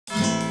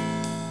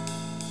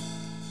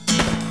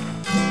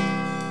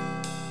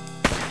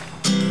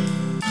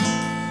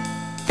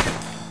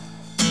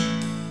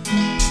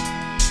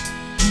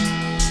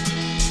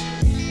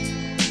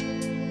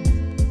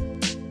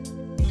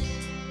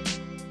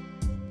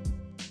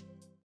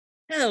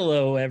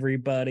Hello,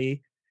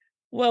 everybody.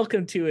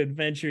 Welcome to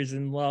Adventures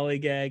in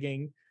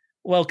Lollygagging.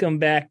 Welcome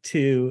back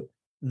to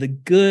The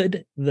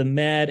Good, the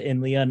Mad,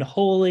 and the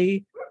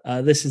Unholy.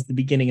 This is the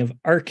beginning of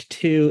Arc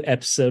 2,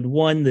 Episode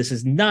 1. This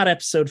is not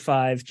Episode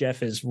 5.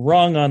 Jeff is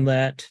wrong on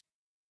that.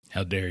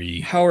 How dare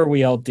you? How are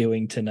we all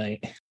doing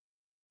tonight?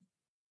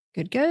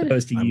 Good.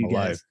 Opposed to I'm you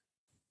alive. guys.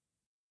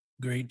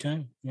 Great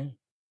time. Yeah.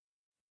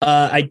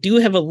 I do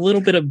have a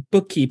little bit of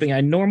bookkeeping.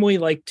 I normally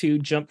like to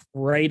jump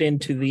right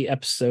into the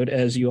episode,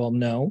 as you all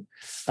know,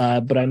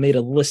 but I made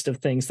a list of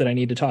things that I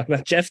need to talk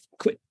about. Jeff,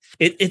 quit.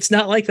 It's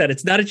not like that.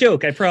 It's not a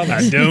joke, I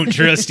promise. I don't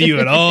trust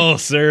you at all,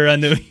 sir. I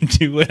know you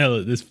too well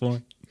at this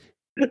point.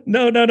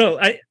 No.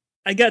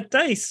 I got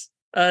dice.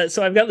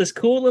 So I've got this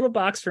cool little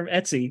box from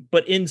Etsy,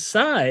 but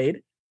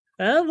inside,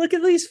 look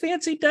at these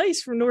fancy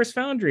dice from Norse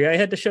Foundry. I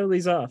had to show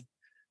these off.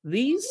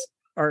 These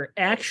are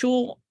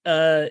actual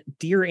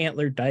deer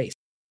antler dice.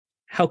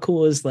 How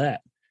cool is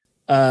that?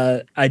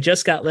 I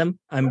just got them.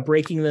 I'm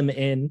breaking them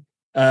in.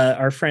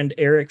 Our friend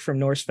Eric from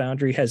Norse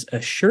Foundry has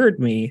assured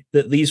me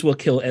that these will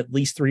kill at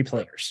least 3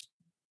 players.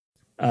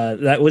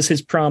 That was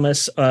his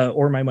promise,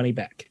 or my money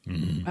back.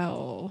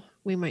 Oh,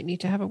 we might need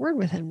to have a word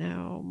with him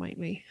now, might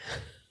we?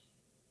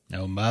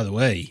 Oh, and by the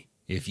way,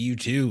 if you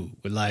too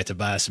would like to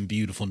buy some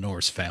beautiful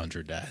Norse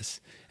Foundry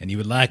dice, and you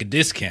would like a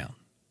discount,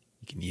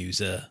 you can use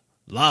a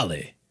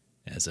Lolly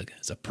as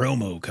a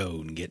promo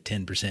code and get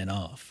 10%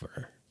 off.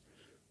 For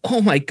Oh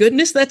my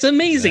goodness, that's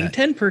amazing!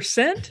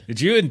 10%.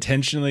 Did you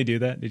intentionally do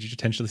that? Did you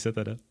intentionally set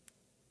that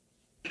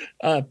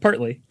up?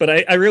 Partly, but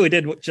I really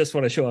did just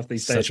want to show off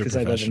these dice Such a because I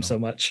love them professional. so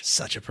much.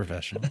 Such a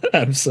professional.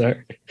 I'm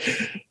sorry.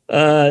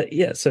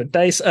 So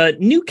dice,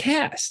 new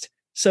cast.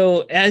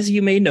 So as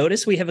you may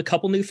notice, we have a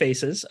couple new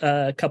faces,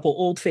 a couple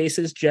old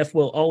faces. Jeff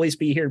will always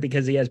be here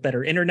because he has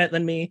better internet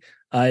than me.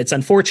 It's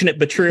unfortunate,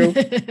 but true.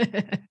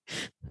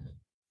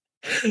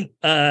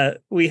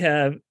 We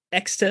have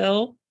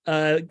Extel.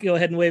 Go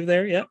ahead and wave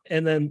there. Yep.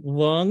 And then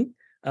Long.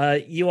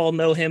 You all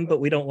know him, but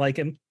we don't like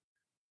him.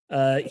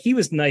 He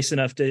was nice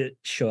enough to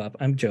show up.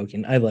 I'm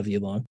joking. I love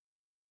you, Long.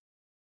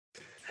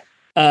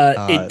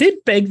 It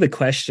did beg the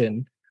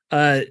question.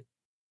 What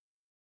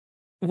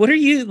are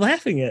you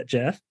laughing at,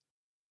 Jeff?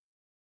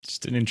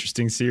 Just an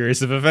interesting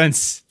series of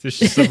events. There's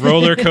just a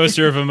roller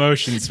coaster of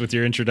emotions with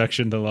your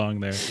introduction to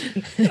Long there.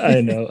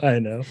 I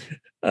know.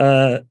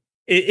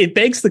 It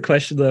begs the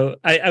question, though.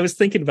 I was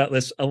thinking about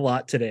this a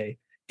lot today.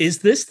 Is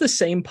this the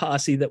same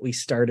posse that we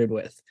started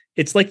with?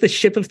 It's like the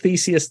Ship of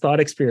Theseus thought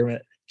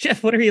experiment.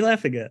 Jeff, what are you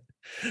laughing at?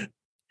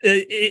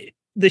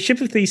 The Ship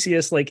of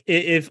Theseus, like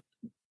if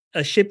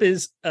a ship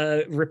is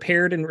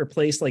repaired and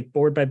replaced like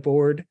board by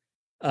board,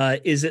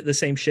 is it the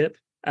same ship?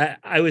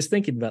 I was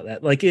thinking about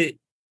that. Like it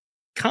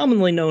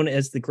commonly known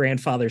as the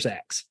grandfather's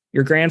axe.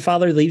 Your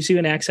grandfather leaves you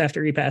an axe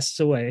after he passes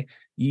away.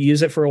 You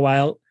use it for a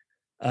while.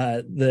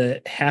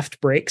 The haft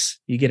breaks,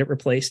 you get it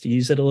replaced. You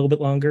use it a little bit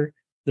longer.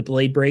 The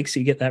blade breaks,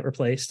 you get that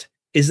replaced.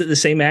 Is it the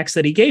same axe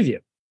that he gave you?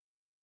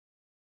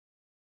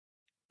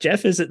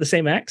 Jeff, is it the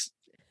same axe?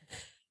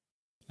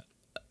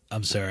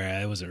 I'm sorry,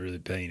 I wasn't really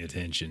paying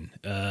attention.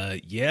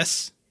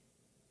 Yes.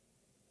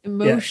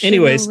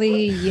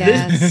 Emotionally,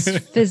 yes.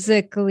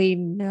 Physically,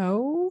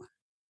 no.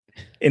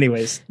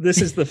 Anyways,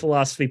 this is the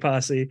Philosophy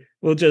Posse.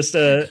 We'll just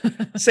say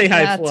hi,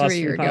 That's Philosophy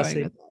where you're Posse.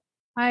 going with it.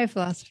 Hi,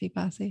 Philosophy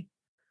Posse.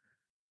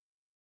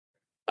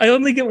 I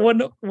only get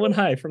one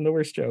hi from the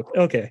worst joke.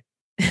 Okay.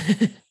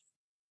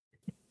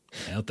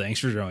 Well, thanks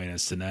for joining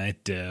us tonight.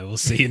 We'll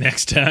see you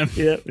next time.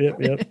 Yep.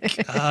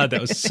 God,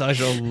 that was such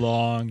a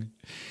long.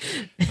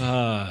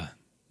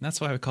 That's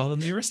why we call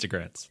them the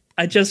aristocrats.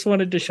 I just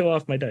wanted to show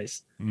off my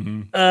dice.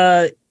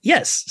 Mm-hmm.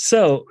 Yes.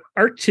 So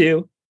Arc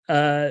 2,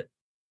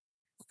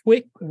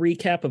 quick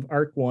recap of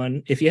Arc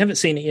 1. If you haven't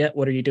seen it yet,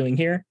 what are you doing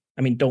here?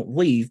 I mean, don't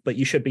leave, but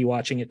you should be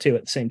watching it too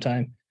at the same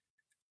time.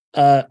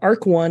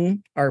 Arc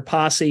 1, our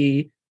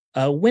posse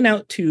went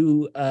out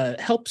to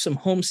help some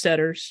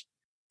homesteaders,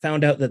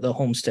 found out that the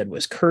homestead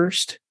was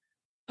cursed.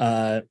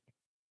 There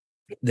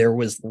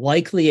was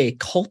likely a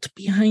cult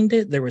behind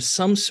it. There was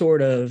some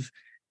sort of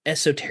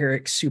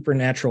esoteric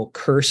supernatural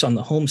curse on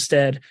the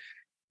homestead,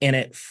 and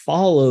it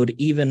followed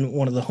even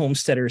one of the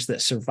homesteaders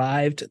that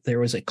survived. There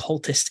was a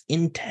cultist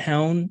in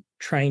town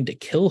trying to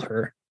kill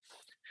her.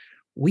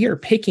 We are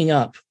picking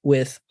up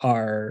with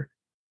our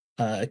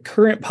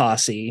current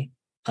posse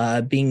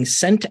being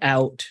sent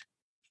out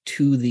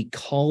to the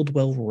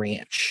Caldwell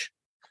Ranch.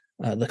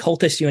 The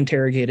cultist you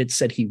interrogated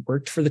said he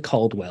worked for the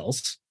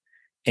Caldwells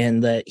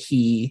and that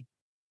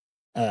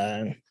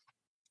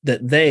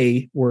that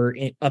they were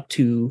up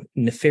to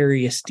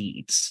nefarious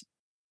deeds.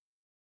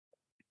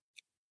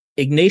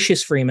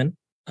 Ignatius Freeman,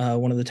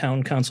 one of the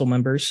town council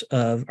members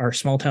of our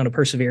small town of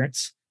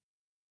Perseverance,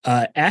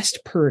 asked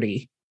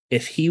Purdy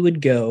if he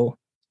would go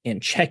and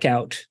check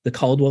out the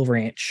Caldwell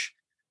Ranch,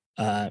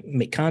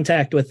 make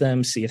contact with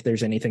them, see if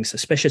there's anything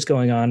suspicious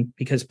going on,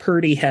 because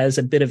Purdy has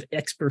a bit of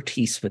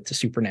expertise with the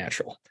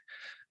supernatural.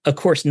 Of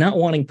course, not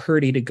wanting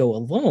Purdy to go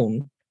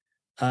alone,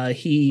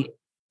 he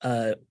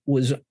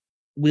was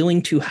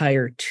willing to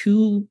hire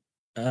two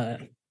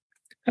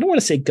I don't want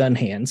to say gun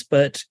hands,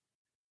 but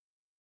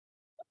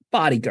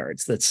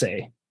bodyguards, let's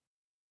say,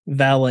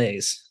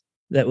 valets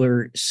that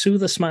were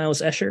Sula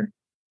Smiles Escher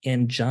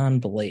and John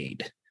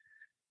Blade.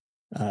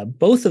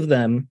 Both of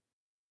them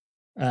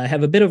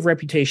have a bit of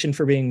reputation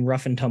for being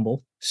rough and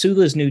tumble.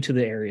 Sula's new to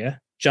the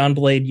area. John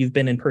Blade, you've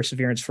been in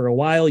Perseverance for a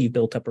while. You've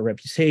built up a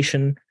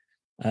reputation,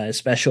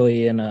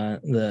 especially in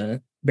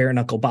the bare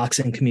knuckle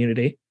boxing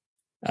community.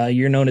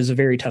 You're known as a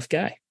very tough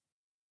guy.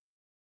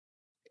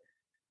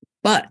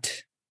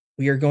 But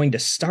we are going to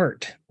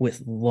start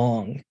with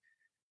Long.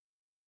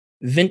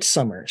 Vint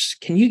Summers,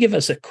 can you give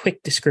us a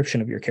quick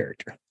description of your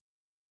character?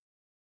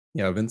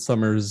 Yeah, Vince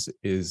Summers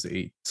is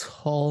a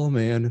tall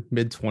man,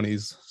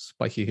 mid-20s,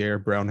 spiky hair,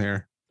 brown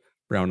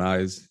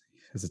eyes. He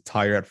has a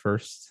tire at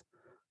first,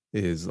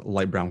 his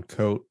light brown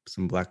coat,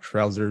 some black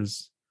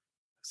trousers.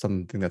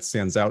 Something that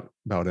stands out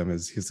about him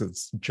is he has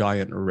this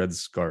giant red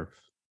scarf.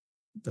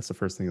 That's the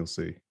first thing you'll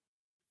see.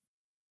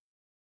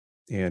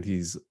 And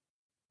he's a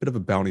bit of a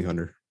bounty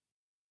hunter.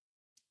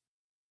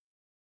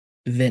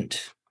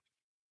 Vint,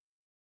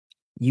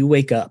 you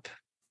wake up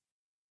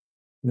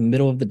in the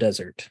middle of the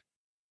desert.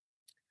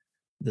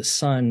 The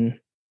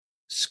sun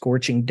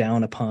scorching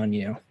down upon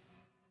you.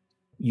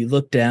 You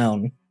look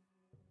down,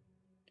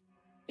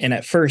 and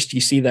at first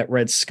you see that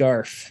red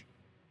scarf,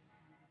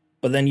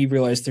 but then you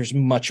realize there's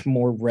much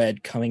more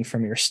red coming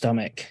from your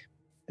stomach.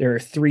 There are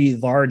 3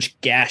 large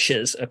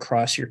gashes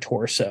across your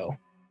torso.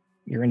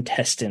 Your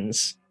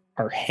intestines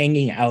are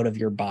hanging out of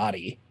your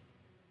body.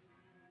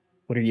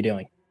 What are you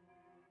doing?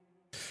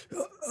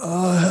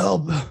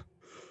 Help.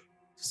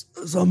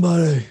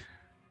 Somebody.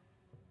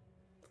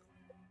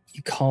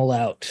 You call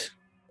out.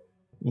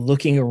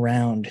 Looking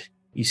around,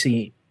 you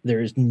see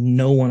there's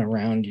no one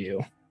around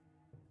you.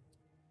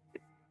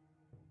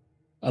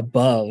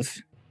 Above,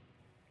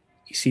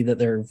 you see that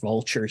there are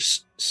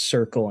vultures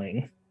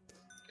circling.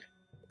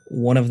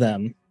 One of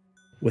them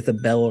with a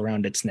bell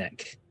around its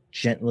neck,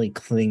 gently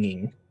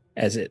clinging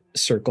as it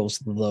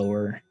circles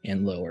lower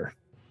and lower.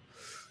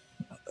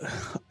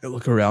 I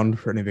look around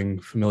for anything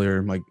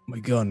familiar. My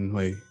gun,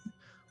 my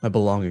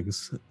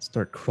belongings.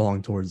 Start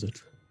crawling towards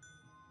it.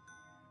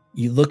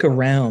 You look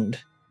around.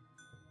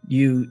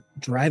 You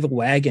drive a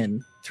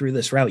wagon through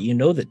this route. You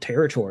know the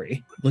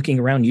territory. Looking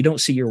around, you don't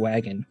see your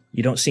wagon.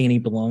 You don't see any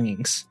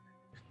belongings.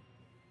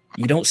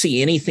 You don't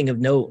see anything of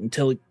note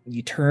until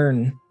you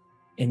turn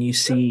and you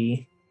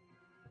see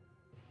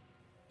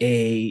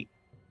a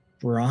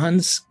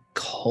bronze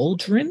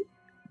cauldron.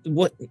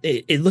 What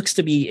it looks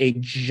to be a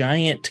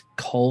giant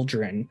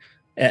cauldron,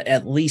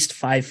 at least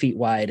 5 feet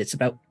wide. It's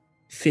about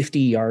 50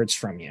 yards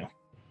from you.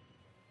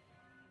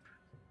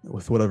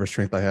 With whatever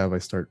strength I have, I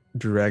start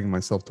dragging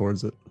myself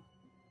towards it.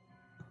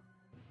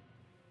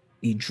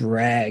 You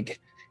drag,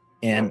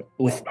 and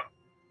with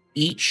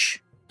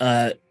each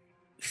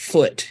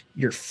foot,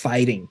 you're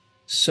fighting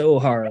so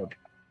hard.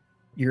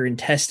 Your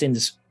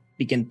intestines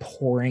begin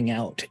pouring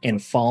out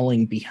and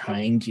falling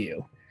behind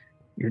you.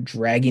 You're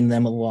dragging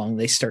them along.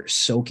 They start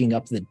soaking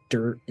up the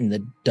dirt and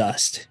the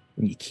dust,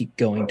 and you keep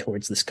going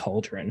towards this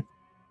cauldron.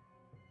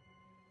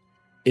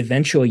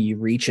 Eventually, you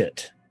reach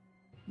it.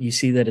 You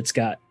see that it's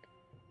got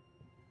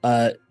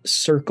a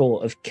circle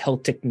of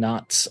Celtic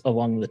knots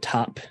along the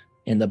top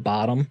and the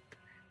bottom.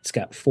 It's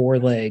got 4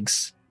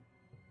 legs.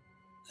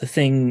 The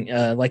thing,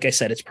 like I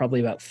said, it's probably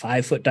about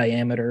 5 foot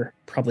diameter,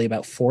 probably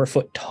about 4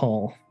 foot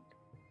tall.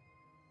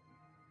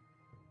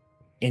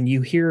 And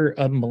you hear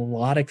a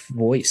melodic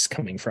voice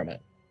coming from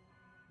it.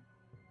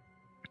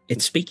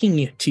 It's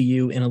speaking to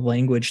you in a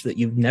language that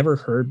you've never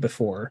heard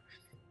before.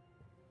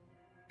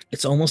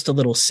 It's almost a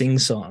little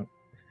sing-song.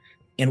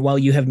 And while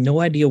you have no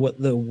idea what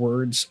the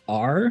words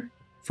are,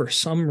 for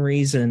some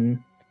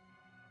reason,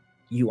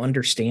 you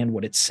understand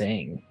what it's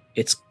saying.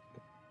 It's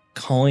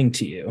calling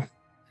to you.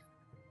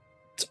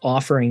 It's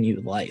offering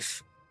you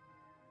life.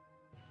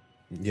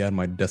 Yeah, in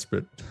my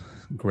desperate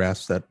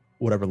grasp at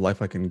whatever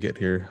life I can get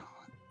here,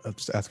 I'll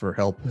just ask for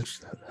help.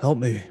 Just help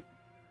me.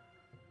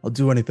 I'll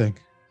do anything.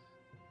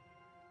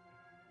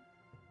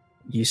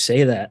 You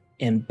say that,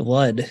 and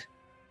blood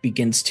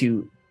begins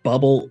to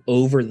bubble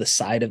over the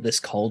side of this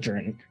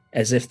cauldron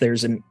as if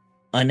there's an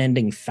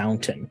unending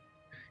fountain,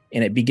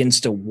 and it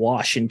begins to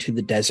wash into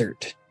the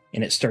desert,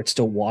 and it starts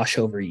to wash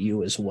over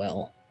you as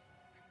well.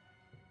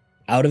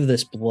 Out of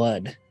this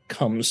blood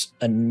comes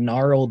a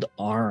gnarled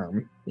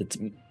arm that's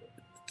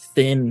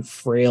thin,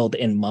 frailed,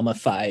 and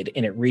mummified,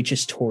 and it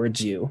reaches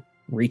towards you,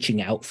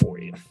 reaching out for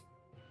you.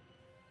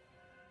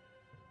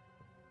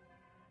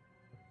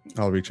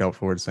 I'll reach out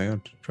for it,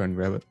 Sam, to try and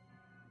grab it.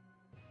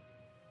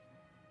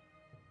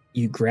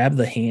 You grab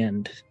the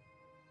hand.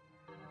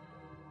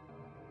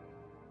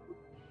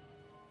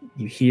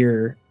 You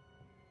hear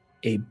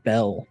a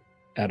bell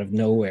out of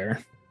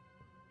nowhere.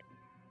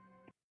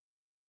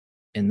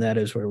 And that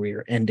is where we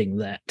are ending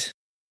that.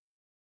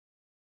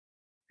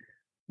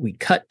 We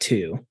cut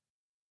to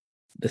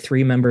the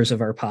 3 members of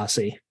our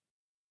posse.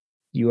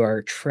 You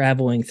are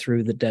traveling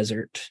through the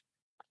desert.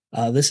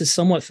 This is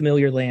somewhat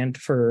familiar land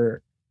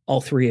for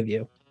all 3 of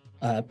you.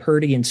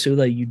 Purdy and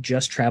Sula, you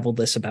just traveled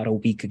this about a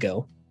week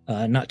ago.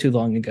 not too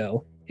long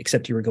ago,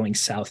 except you were going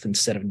south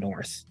instead of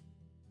north.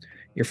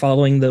 You're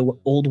following the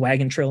old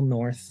wagon trail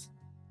north.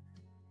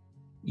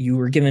 You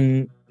were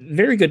given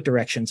very good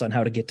directions on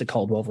how to get to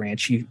Caldwell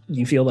Ranch.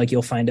 You feel like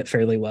you'll find it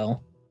fairly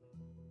well.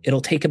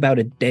 It'll take about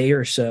a day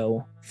or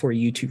so for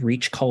you to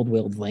reach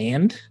Caldwell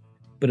Land,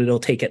 but it'll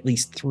take at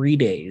least 3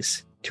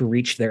 days to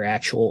reach their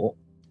actual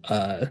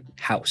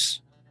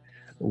house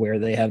where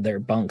they have their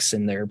bunks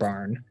in their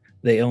barn.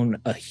 They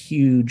own a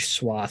huge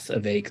swath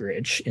of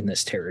acreage in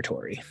this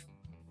territory.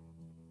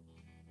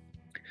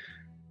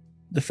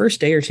 The first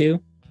day or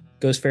two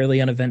goes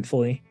fairly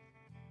uneventfully.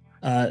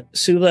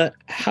 Sula,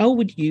 how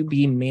would you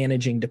be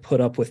managing to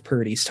put up with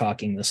Purdy's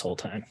talking this whole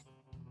time?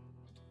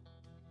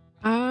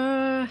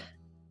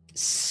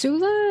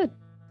 Sula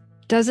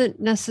doesn't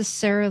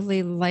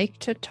necessarily like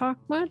to talk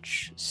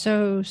much,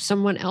 so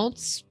someone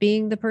else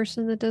being the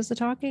person that does the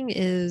talking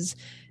is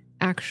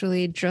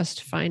actually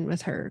just fine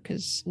with her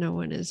because no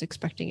one is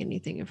expecting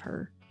anything of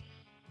her.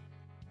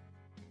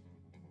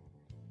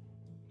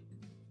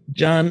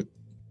 John,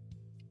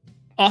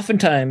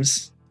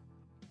 oftentimes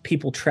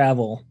people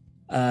travel,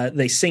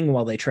 they sing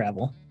while they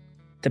travel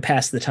to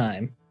pass the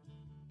time.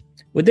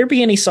 Would there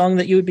be any song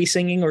that you would be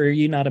singing, or are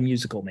you not a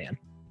musical man?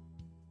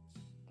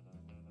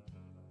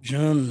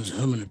 John's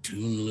humming a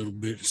tune a little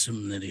bit,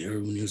 something that he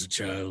heard when he was a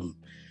child.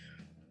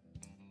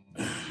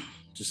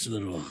 Just a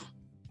little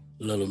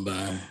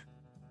lullaby.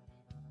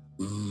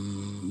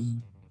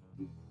 And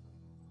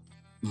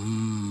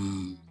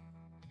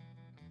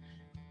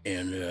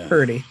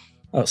Purdy.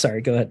 Oh,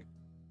 sorry, go ahead.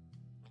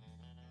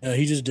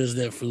 He just does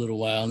that for a little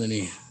while, and then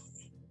he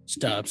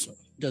stops.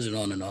 Does it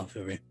on and off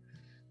every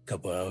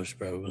couple hours,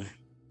 probably.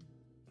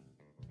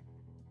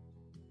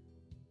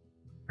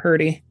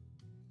 Purdy,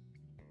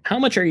 how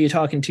much are you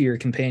talking to your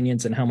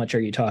companions, and how much are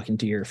you talking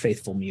to your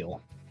faithful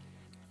mule?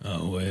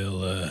 Oh,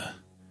 well,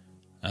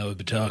 I would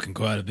be talking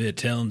quite a bit,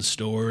 telling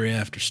story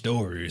after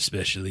story,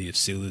 especially if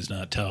Sula's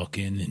not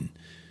talking and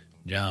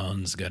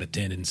John's got a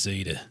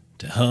tendency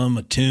to hum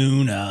a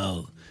tune.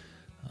 I'll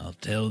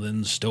tell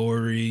them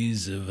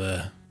stories of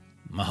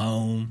my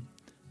home.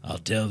 I'll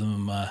tell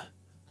them of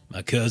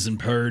my cousin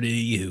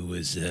Purdy, who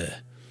was,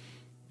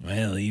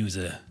 he was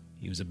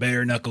a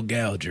bare knuckle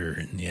gouger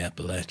in the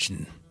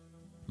Appalachian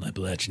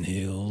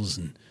Hills,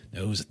 and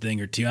knows a thing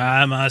or two.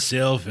 I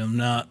myself am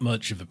not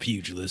much of a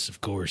pugilist,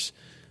 of course,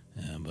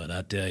 but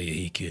I tell you,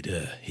 he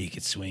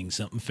could swing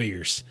something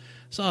fierce.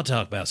 So I'll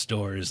talk about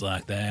stories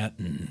like that,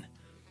 and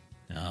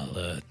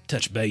I'll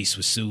touch base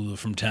with Sula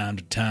from time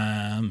to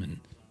time,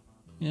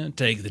 and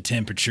take the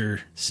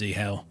temperature, see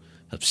how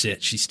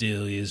upset she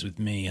still is with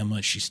me, how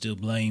much she still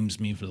blames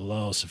me for the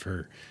loss of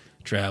her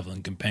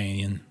traveling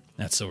companion,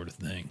 that sort of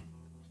thing.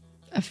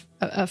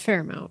 A fair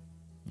amount.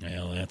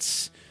 Well,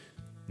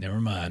 never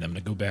mind. I'm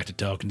going to go back to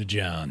talking to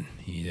John.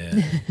 He's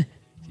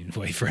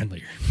way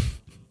friendlier.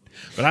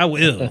 But I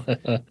will,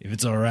 if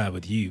it's all right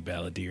with you,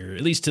 Balladeer,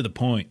 at least to the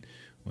point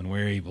when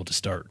we're able to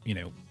start,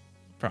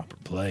 proper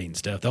play and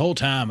stuff. The whole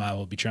time I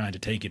will be trying to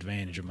take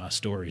advantage of my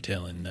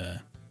storytelling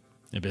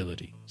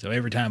ability. So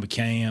every time we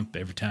camp,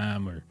 every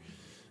time we're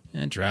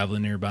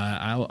traveling nearby,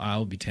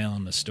 I'll be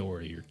telling a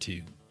story or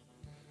two.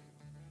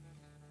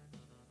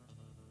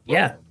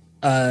 Yeah.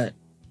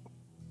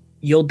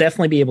 You'll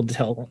definitely be able to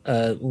tell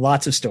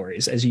lots of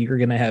stories, as you're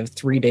going to have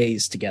 3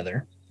 days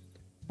together.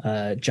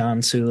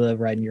 John, Sula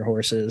riding your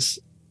horses,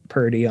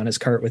 Purdy on his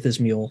cart with his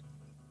mule.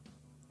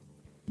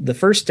 The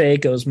first day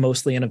goes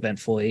mostly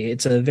uneventfully.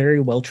 It's a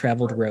very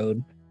well-traveled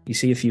road. You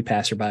see a few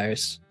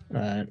passerbys.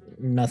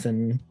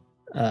 Nothing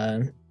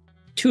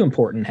too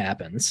important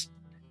happens.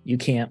 You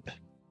camp.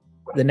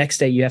 The next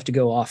day you have to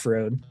go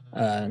off-road.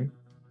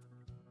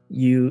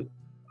 You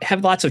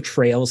have lots of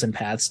trails and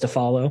paths to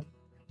follow.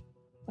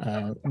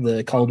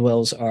 The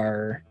Caldwells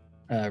are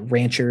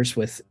ranchers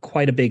with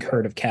quite a big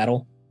herd of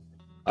cattle,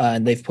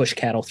 and they've pushed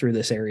cattle through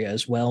this area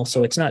as well,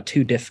 so it's not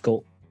too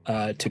difficult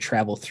to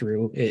travel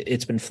through.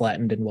 It's been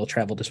flattened and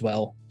well-traveled as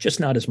well, just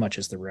not as much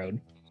as the road.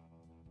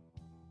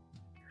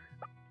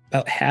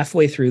 About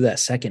halfway through that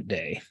second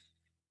day,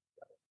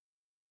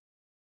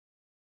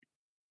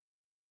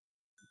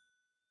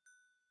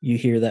 you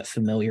hear that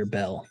familiar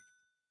bell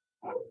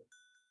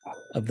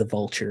of the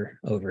vulture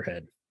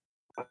overhead.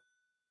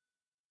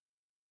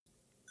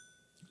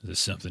 Is this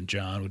something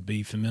John would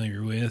be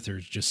familiar with, or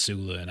just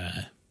Sula and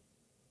I?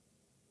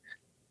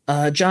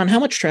 John, how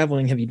much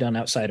traveling have you done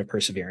outside of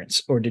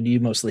Perseverance, or did you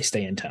mostly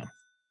stay in town?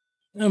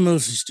 I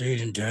mostly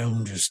stayed in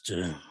town, just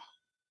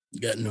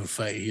got into a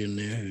fight here and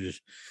there.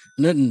 Just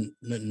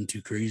nothing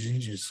too crazy,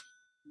 just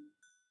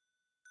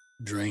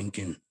drank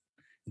and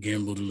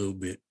gambled a little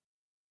bit.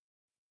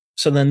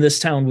 So then this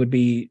town would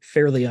be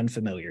fairly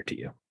unfamiliar to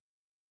you.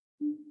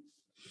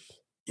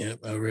 Yep,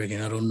 I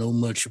reckon. I don't know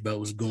much about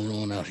what's going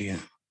on out here.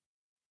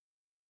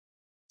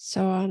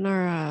 So on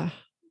our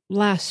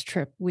last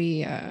trip,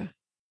 we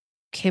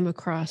came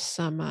across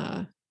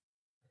some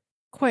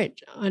quite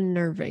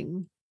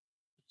unnerving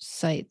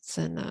sights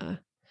and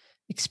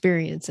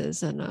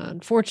experiences. And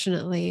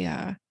unfortunately,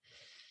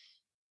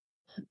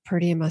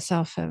 Purdy and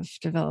myself have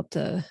developed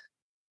a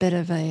bit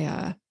of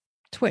a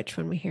twitch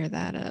when we hear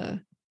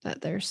that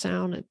their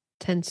sound. It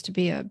tends to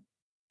be a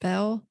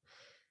bell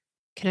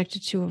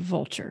connected to a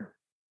vulture.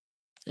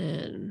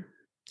 And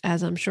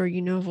as I'm sure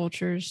you know,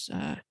 vultures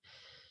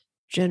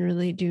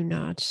generally do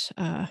not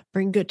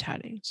bring good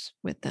tidings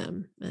with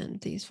them,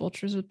 and these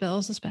vultures with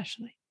bells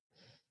especially.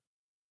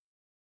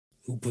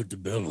 Who put the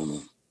bell on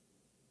them?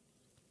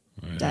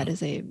 Well, That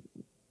is a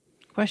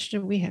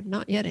question we have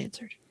not yet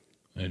answered.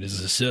 it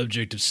is a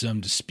subject of some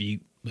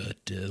dispute,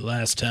 but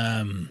last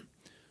time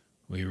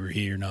we were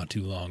here not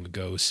too long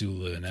ago,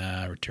 Sula and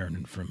I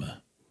returning from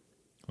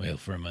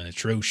an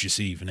atrocious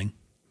evening.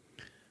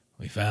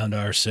 We found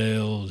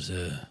ourselves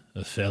a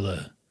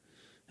fella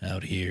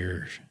out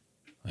here.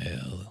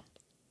 Well,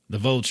 the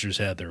vultures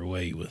had their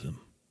way with him,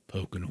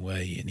 poking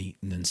away and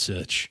eating and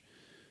such.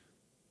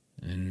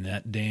 And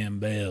that damn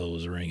bell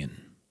was ringing.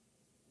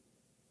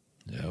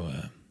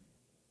 So,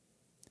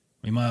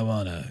 we might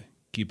want to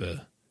keep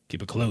a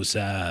close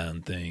eye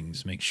on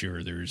things, make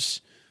sure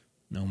there's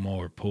no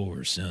more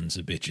poor sons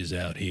of bitches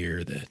out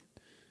here that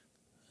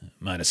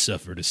might have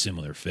suffered a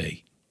similar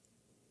fate.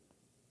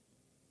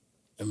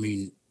 I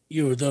mean,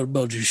 you ever thought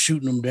about just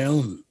shooting them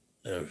down?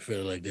 I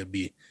felt like that'd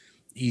be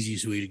the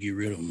easiest way to get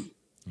rid of them.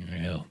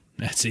 Well,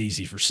 that's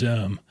easy for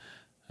some.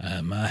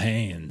 My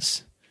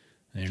hands,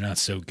 they're not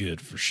so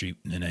good for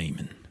shooting and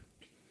aiming.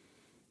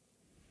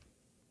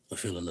 I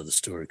feel another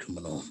story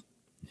coming on.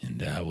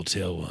 And I will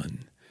tell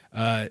one.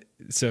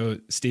 So,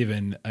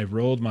 Stephen, I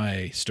rolled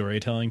my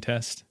storytelling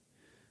test.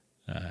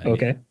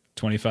 Okay.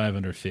 25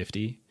 under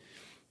 50.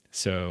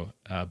 So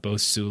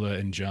both Sula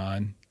and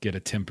John get a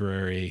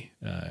temporary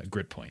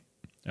grit point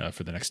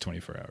for the next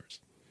 24 hours.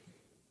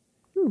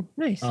 Ooh,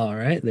 nice. All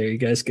right, there you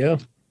guys go.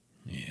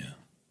 Yeah.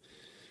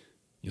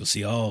 You'll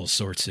see all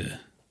sorts of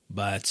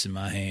bites in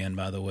my hand,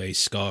 by the way,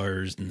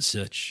 scars and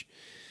such.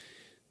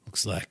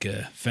 Looks like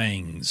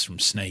fangs from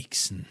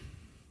snakes, and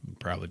you'll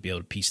probably be able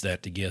to piece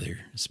that together,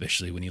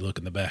 especially when you look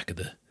in the back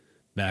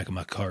of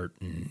my cart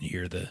and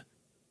hear the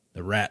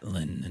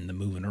rattling and the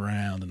moving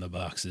around in the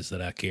boxes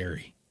that I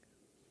carry.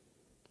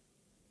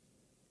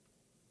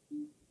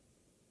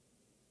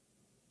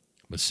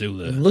 But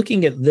Sula,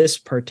 Looking at this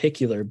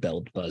particular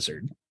belled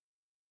buzzard,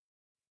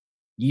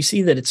 you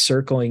see that it's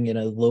circling in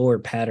a lower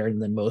pattern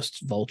than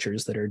most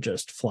vultures that are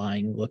just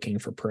flying looking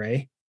for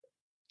prey.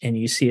 And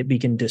you see it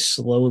begin to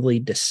slowly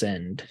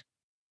descend.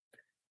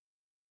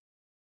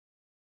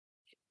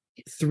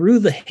 Through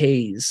the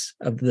haze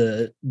of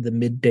the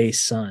midday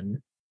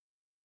sun,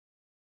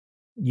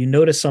 you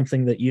notice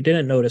something that you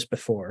didn't notice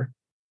before,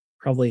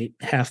 probably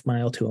half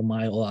mile to a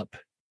mile up.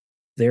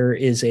 There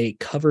is a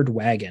covered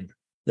wagon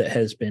that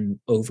has been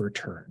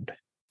overturned.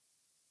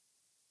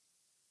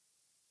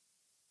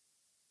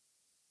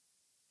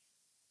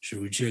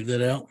 Should we check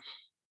that out?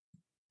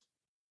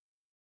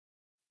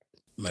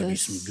 Might be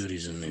Yes. some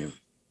goodies in there.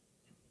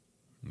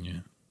 yeah,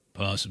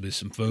 possibly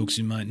some folks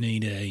who might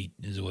need aid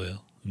as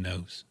well. Who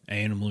knows?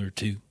 Animal or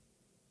two.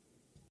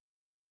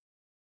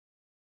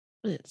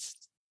 Let's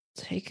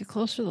take a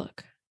closer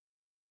look.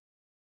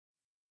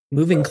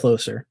 Moving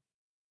closer,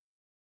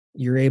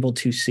 you're able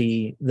to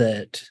see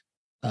that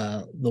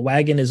the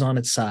wagon is on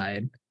its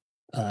side.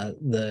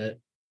 The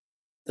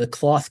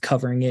cloth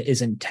covering it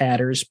is in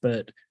tatters,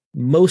 but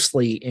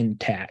mostly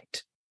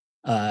intact.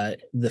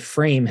 The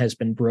frame has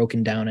been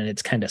broken down and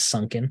it's kind of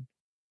sunken.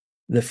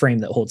 The frame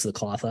that holds the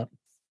cloth up.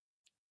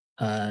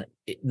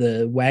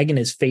 The wagon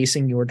is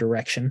facing your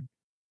direction,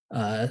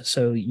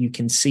 so you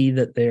can see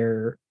that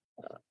there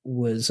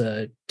was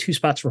 2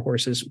 spots for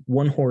horses.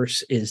 One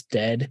horse is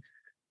dead.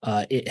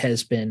 It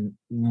has been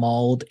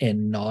mauled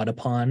and gnawed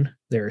upon.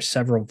 There are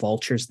several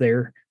vultures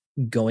there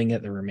going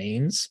at the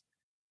remains.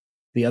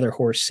 The other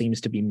horse seems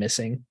to be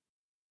missing.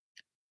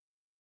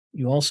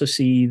 You also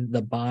see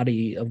the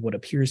body of what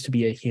appears to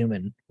be a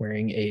human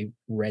wearing a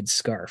red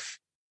scarf.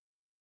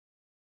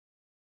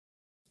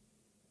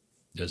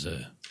 Does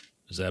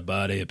that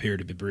body appear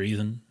to be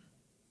breathing?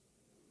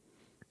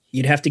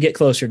 You'd have to get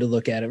closer to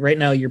look at it. Right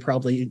now, you're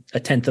probably a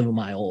tenth of a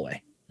mile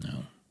away.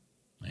 No.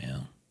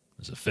 Well,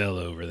 there's a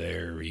fellow over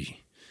there.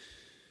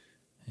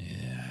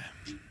 Yeah.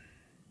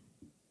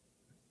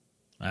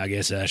 I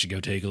guess I should go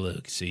take a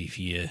look, see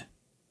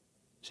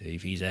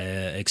if he's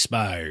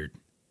expired.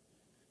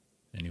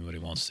 Anybody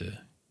wants to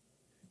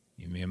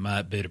give me a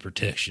mite bit of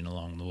protection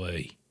along the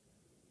way.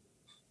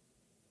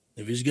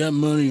 If he's got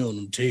money on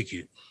him, take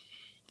it.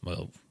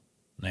 Well,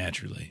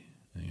 naturally,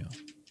 you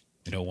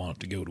don't want it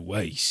to go to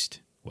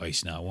waste.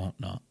 Waste not, want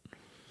not.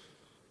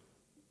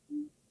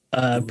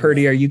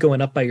 Purdy, are you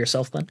going up by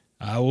yourself then?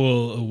 I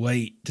will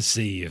wait to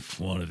see if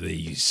one of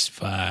these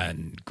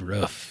fine,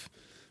 gruff,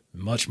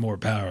 much more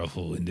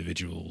powerful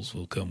individuals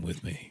will come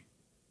with me.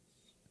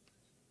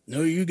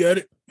 No, you got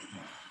it.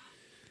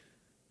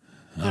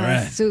 All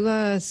right.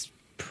 Sula is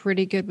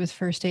pretty good with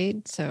first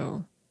aid,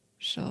 so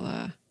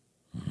she'll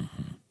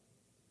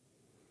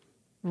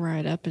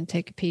ride up and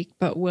take a peek,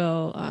 but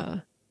we'll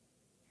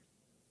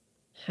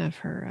have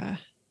her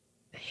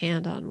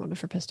hand on one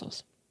of her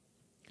pistols.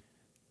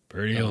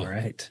 Purdy, All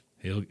right.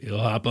 He'll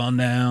hop on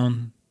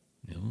down,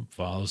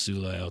 follow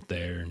Sula out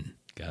there and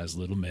got his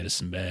little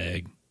medicine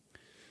bag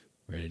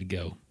ready to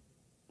go.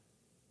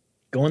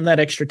 Going that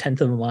extra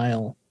tenth of a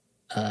mile,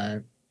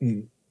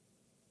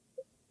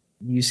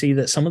 you see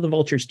that some of the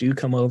vultures do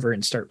come over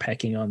and start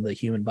pecking on the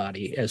human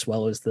body as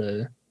well as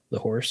the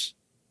horse.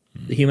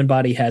 The human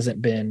body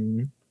hasn't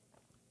been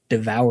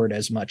devoured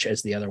as much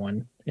as the other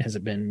one. It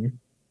hasn't been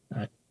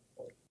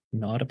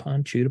gnawed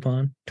upon, chewed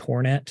upon,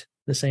 torn at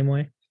the same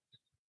way.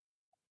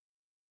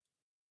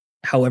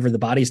 However, the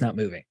body's not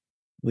moving,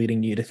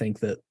 leading you to think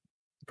that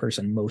the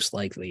person most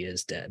likely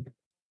is dead.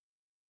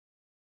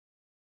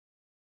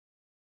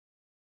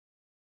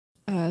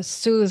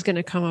 Sula's going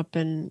to come up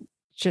and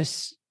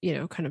just,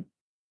 kind of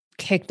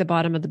kick the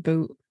bottom of the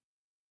boot.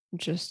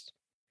 Just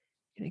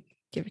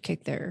give a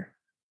kick there.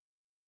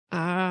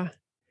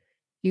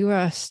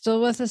 You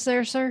still with us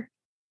there, sir?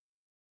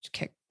 Just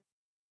kick.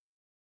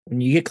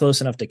 When you get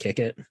close enough to kick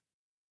it,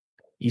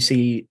 you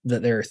see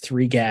that there are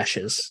 3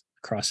 gashes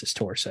across his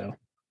torso.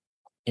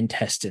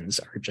 Intestines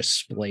are just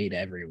splayed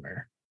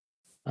everywhere.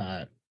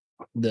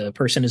 The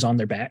person is on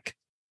their back.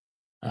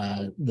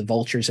 The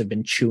vultures have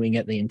been chewing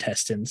at the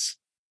intestines.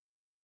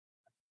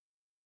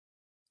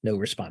 No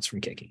response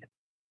from kicking it.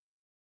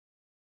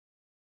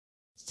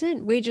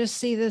 Didn't we just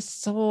see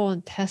this whole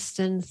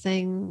intestine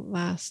thing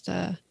last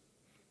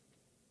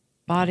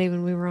body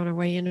when we were on our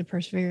way into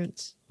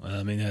Perseverance? Well,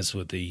 I mean, that's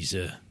what these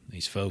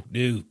folk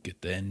do.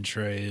 Get the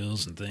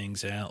entrails and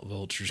things out.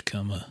 Vultures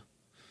come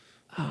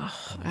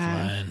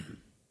flying.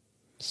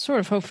 Sort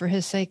of hope for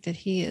his sake that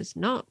he is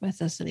not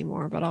with us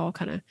anymore, but I'll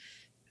kind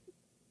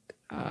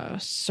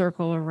of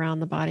circle around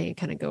the body and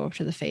kind of go up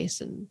to the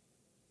face and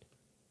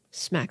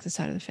smack the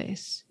side of the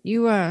face.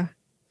 You, I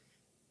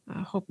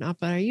hope not,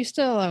 but are you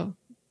still,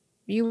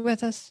 you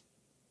with us?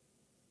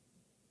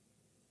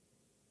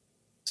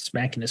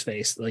 Smacking his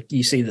face. Like,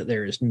 you see that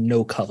there is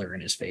no color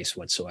in his face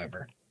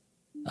whatsoever.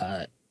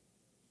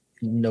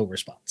 No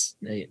response.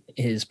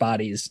 His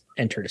body's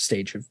entered a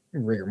stage of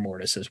rigor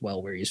mortis as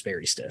well, where he's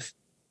very stiff.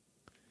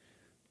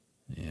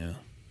 Yeah.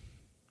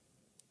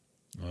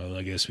 Well,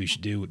 I guess we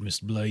should do what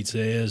Mr. Blade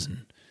says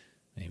and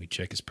maybe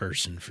check his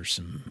person for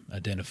some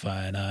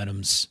identifying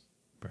items.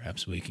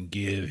 Perhaps we can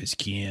give his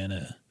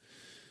kin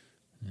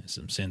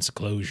some sense of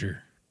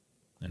closure.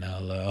 And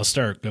I'll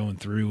start going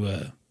through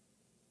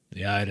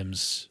the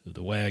items of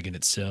the wagon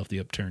itself, the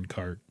upturned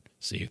cart,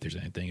 see if there's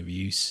anything of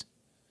use.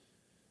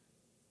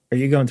 Are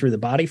you going through the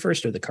body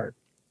first or the cart?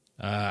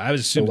 I was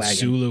assuming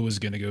Sula was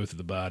going to go through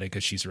the body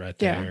because she's right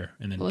there.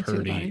 And then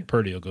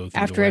Purdy will go through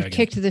after the wagon. I've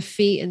kicked the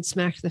feet and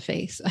smacked the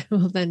face, I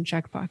will then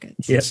check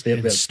pockets. Yes,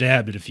 and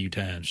stabbed it a few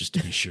times just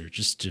to be sure,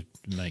 just to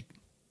make.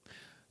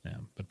 Yeah,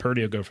 but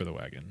Purdy will go for the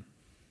wagon.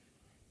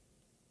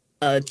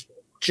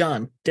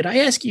 John, did I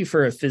ask you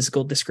for a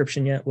physical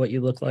description yet? What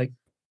you look like?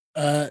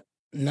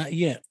 Not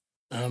yet.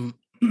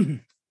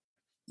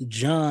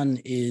 John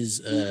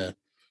is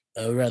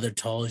rather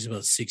tall. He's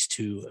about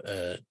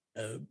 6'2",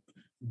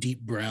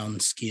 deep brown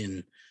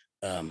skin,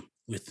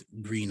 with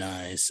green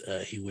eyes.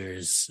 He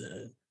wears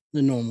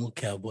the normal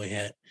cowboy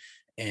hat,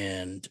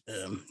 and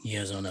he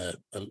has on a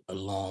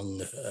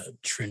long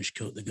trench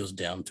coat that goes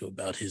down to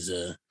about his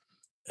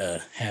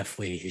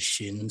halfway his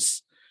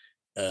shins.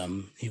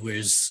 He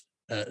wears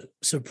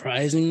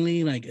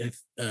surprisingly like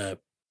the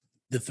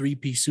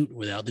 3-piece suit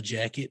without the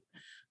jacket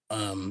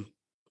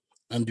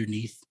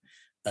underneath,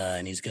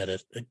 and he's got a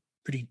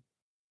pretty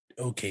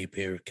okay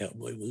pair of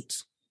cowboy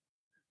boots.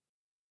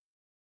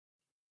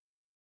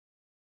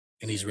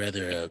 And he's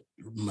rather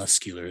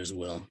muscular as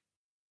well.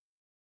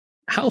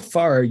 How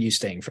far are you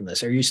staying from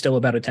this? Are you still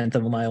about a tenth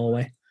of a mile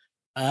away?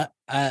 I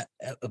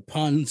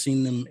upon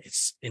seeing them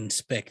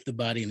inspect the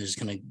body and they're just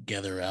gonna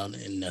gather around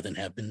and nothing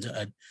happens,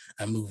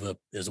 I move up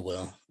as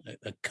well.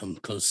 I come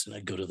close and I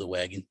go to the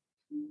wagon.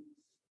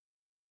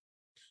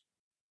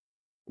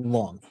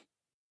 Long.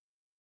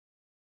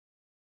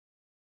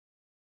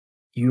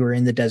 You are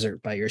in the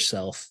desert by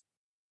yourself.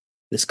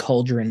 This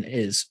cauldron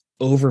is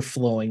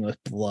overflowing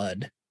with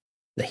blood.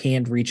 The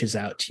hand reaches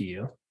out to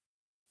you.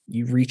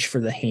 You reach for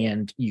the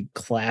hand, you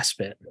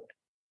clasp it.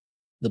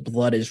 The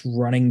blood is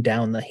running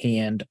down the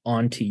hand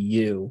onto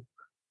you.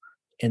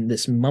 And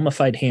this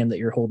mummified hand that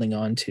you're holding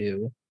on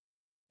to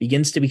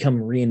begins to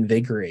become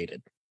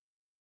reinvigorated.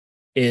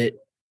 It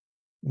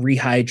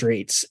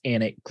rehydrates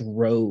and it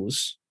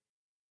grows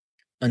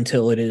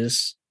until it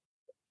is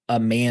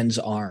a man's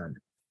arm.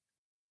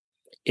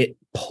 It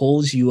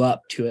pulls you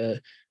up to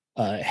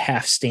a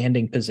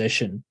half-standing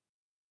position.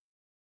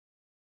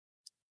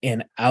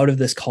 And out of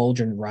this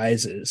cauldron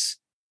rises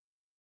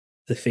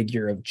the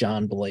figure of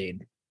John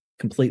Blade,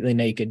 completely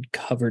naked,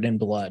 covered in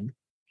blood.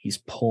 He's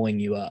pulling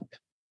you up.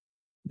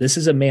 This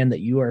is a man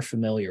that you are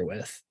familiar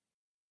with.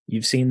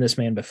 You've seen this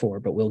man before,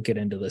 but we'll get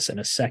into this in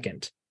a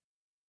second.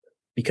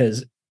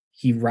 Because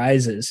he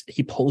rises,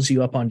 he pulls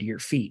you up onto your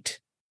feet,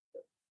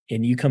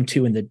 and you come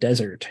to in the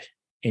desert,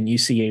 and you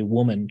see a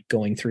woman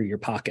going through your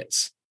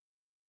pockets.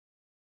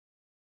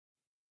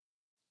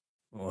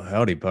 Well,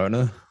 howdy,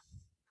 partner.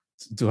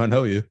 Do I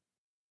know you?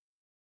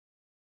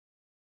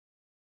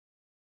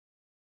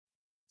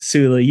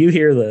 Sula, you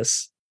hear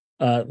this.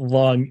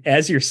 Long,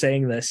 as you're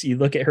saying this, you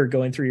look at her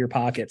going through your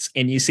pockets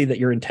and you see that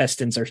your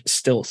intestines are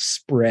still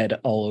spread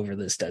all over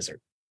this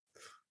desert.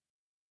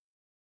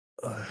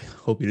 I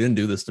hope you didn't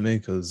do this to me,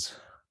 because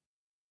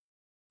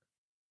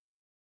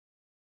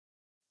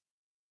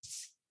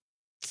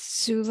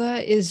Sula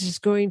is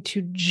just going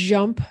to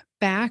jump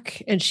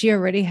back, and she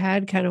already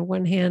had kind of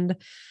one hand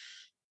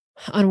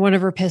on one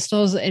of her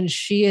pistols, and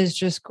she is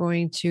just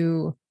going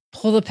to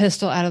pull the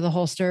pistol out of the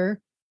holster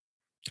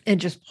and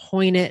just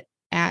point it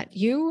at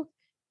you.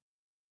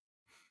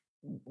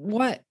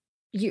 What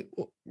you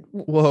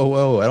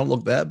whoa, I don't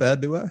look that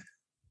bad, do I?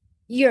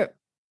 you're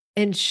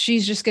and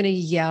she's just gonna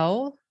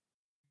yell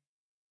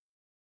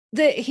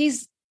that he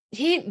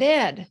ain't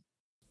dead.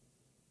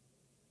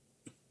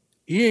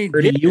 He ain't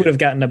Bertie, dead. you would have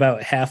gotten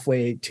about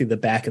halfway to the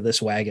back of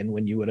this wagon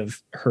when you would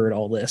have heard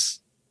all this.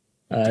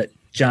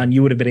 John,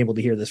 you would have been able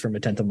to hear this from a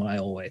tenth of a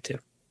mile away too.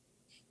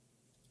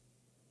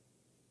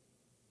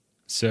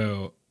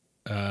 So,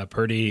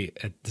 Purdy,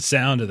 at the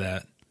sound of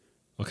that,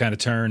 will kind of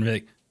turn and be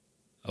like,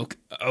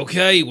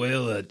 okay,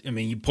 well, I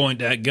mean, you point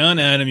that gun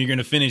at him, you're going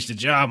to finish the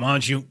job,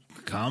 aren't you?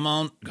 Come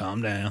on,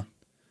 calm down.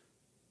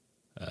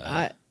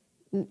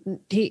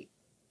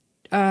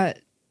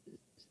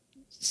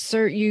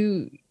 Sir,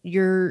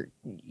 you're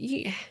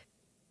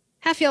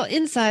half y'all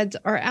insides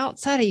are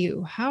outside of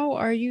you. How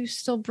are you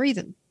still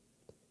breathing?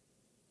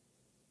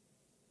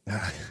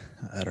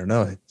 I don't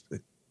know. I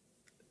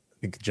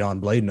think John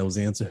Blade knows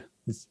the answer.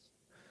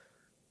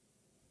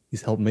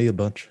 He's helped me a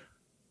bunch.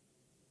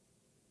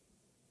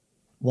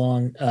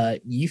 Long,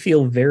 you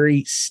feel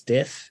very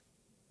stiff,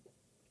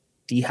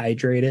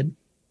 dehydrated,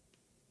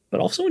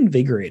 but also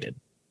invigorated.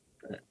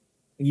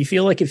 You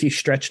feel like if you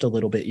stretched a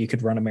little bit, you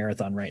could run a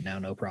marathon right now,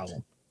 no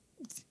problem.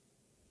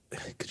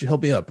 Could you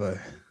help me up? I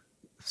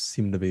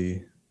seem to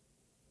be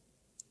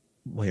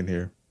laying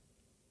here.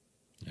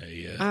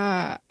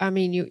 I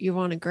mean, you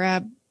want to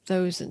grab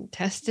those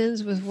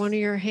intestines with one of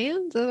your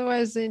hands?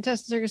 Otherwise, the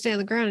intestines are going to stay on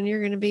the ground and you're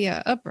going to be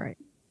upright.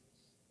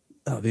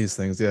 Oh, these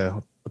things, yeah.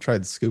 I'll try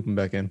to scoop them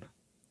back in.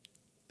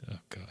 Oh,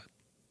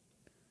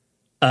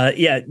 God.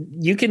 Yeah,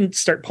 you can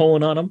start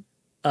pulling on them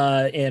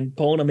and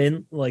pulling them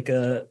in like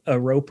a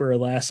rope or a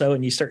lasso,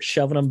 and you start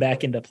shoving them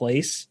back into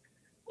place.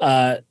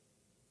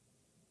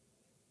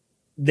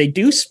 They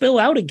do spill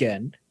out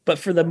again, but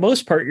for the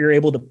most part, you're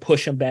able to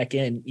push them back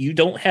in. You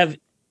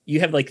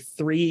have like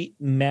 3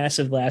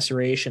 massive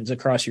lacerations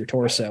across your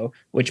torso,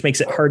 which makes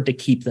it hard to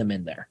keep them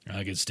in there.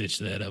 I could stitch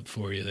that up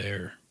for you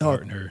there,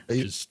 partner.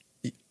 Just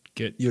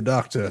get your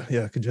doctor.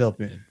 Yeah, could you help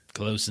me?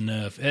 Close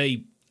enough.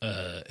 Hey,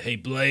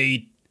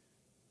 Blade.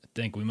 I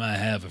think we might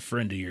have a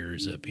friend of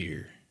yours up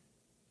here.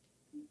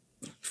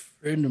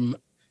 Friend of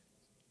mine.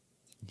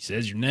 He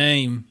says your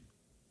name.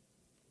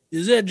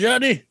 Is that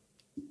Johnny?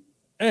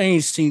 I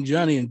ain't seen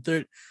Johnny in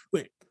 30.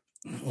 Wait,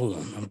 hold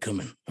on. I'm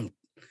coming.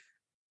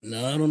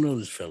 No, I don't know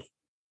this fella.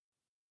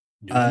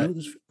 Do I know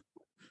this fella?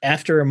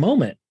 After a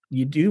moment,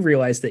 you do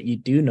realize that you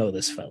do know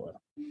this fellow.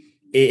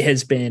 It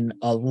has been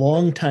a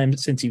long time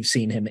since you've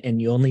seen him,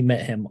 and you only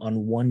met him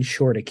on one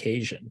short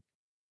occasion.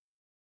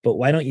 But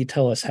why don't you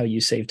tell us how you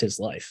saved his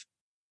life?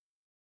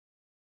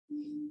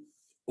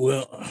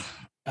 Well,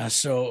 I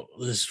saw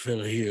this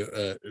fella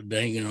here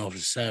banging off the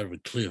side of a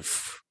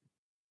cliff.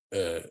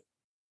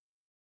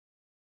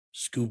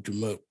 Scooped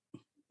him up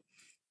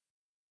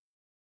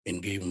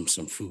and gave him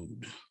some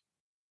food.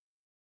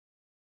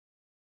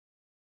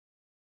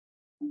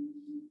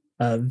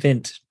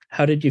 Vint,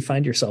 how did you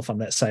find yourself on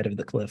that side of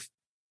the cliff?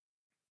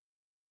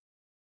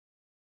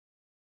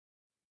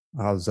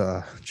 I was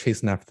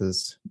chasing after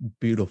this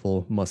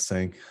beautiful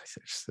Mustang. I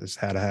just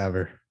had to have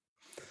her.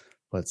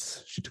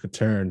 But she took a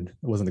turn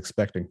I wasn't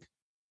expecting.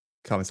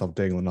 Caught myself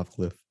dangling off the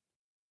cliff.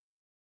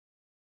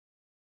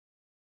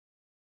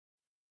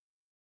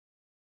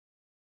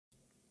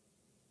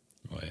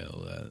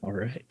 Well, all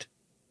right.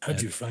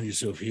 How'd you find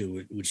yourself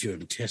here with your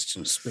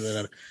intestines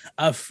spilling out?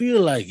 I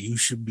feel like you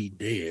should be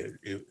dead.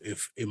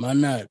 If am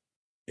I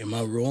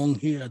wrong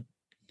here?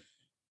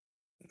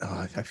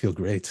 I feel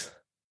great,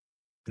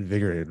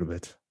 invigorated a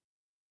bit.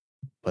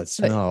 But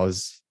no, I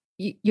was.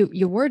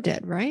 You were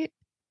dead, right?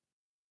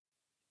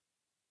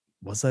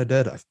 Was I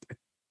dead? I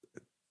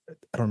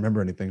don't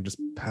remember anything. Just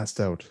passed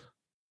out.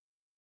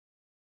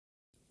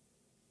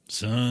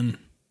 son,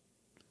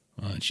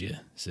 why don't you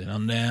sit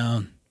on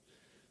down?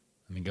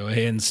 I mean, go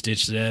ahead and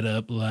stitch that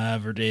up,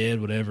 alive or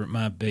dead, whatever it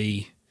might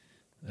be.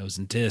 Those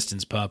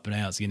intestines popping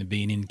out is going to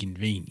be an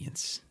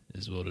inconvenience,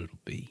 is what it'll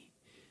be.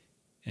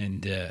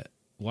 And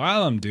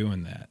while I'm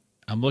doing that,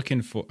 I'm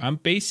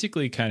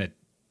basically kind of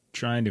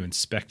trying to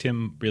inspect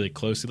him really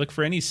closely. Look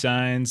for any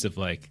signs of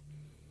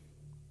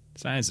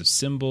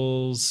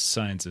symbols,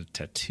 signs of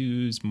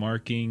tattoos,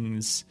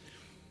 markings.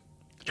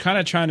 Kind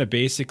of trying to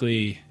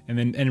basically,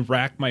 and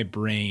rack my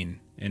brain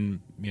and,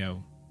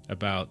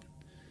 about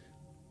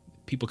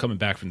people coming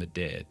back from the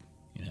dead,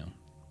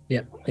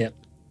 Yep.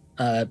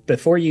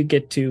 Before you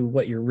get to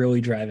what you're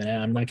really driving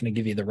at, I'm not going to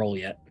give you the roll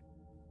yet.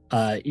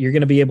 You're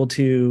going to be able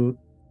to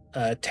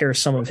tear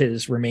some of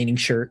his remaining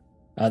shirt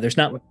There's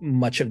not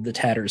much of the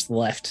tatters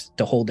left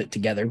to hold it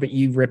together, but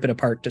you rip it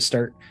apart to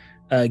start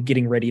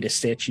getting ready to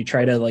stitch. You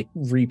try to like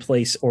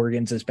replace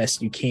organs as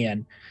best you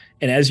can.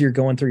 And as you're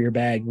going through your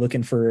bag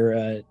looking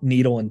for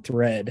needle and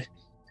thread,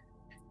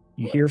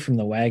 you hear from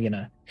the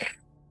wagon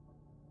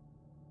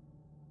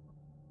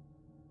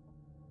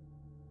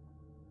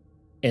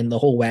and the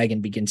whole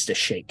wagon begins to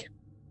shake.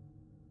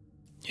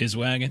 His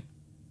wagon?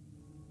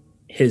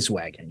 His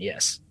wagon,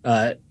 yes.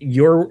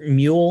 Your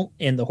mule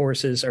and the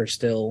horses are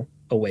still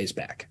a ways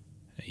back.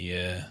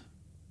 Yeah.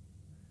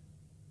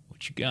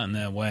 What you got in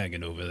that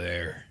wagon over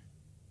there?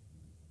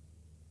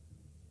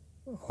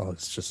 Oh,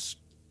 it's just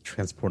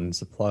transporting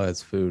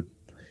supplies, food.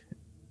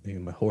 Maybe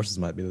my horses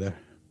might be there.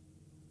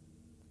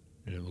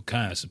 What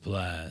kind of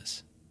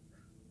supplies?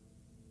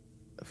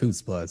 Food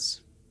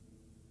supplies.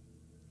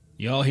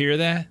 Y'all hear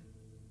that?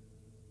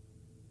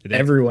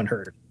 Everyone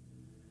heard.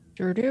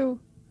 Sure do.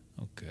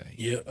 Okay.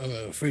 Yeah,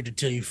 I'm afraid to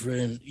tell you,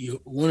 friend.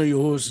 One of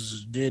your horses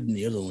is dead and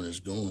the other one is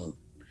gone.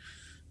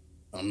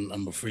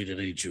 I'm afraid it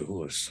ate your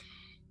horse.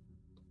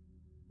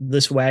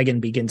 This wagon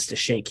begins to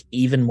shake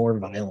even more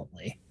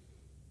violently.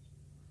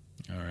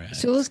 All right.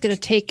 Sula's going to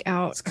take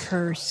out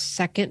her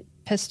second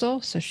pistol.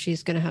 So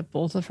she's going to have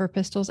both of her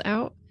pistols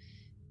out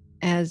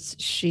as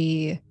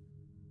she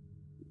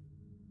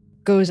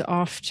goes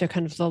off to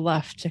kind of the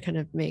left to kind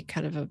of make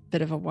kind of a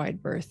bit of a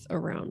wide berth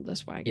around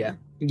this wagon. Yeah.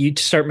 You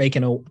start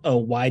making a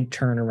wide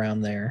turn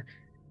around there,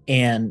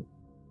 and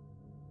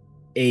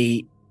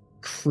a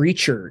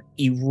creature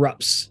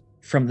erupts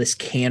from this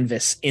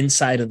canvas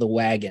inside of the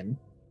wagon.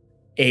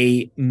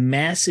 A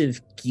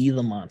massive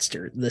Gila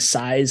monster the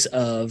size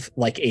of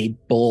like a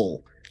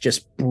bull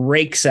just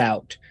breaks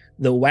out.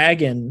 The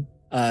wagon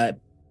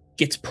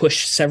gets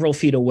pushed several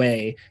feet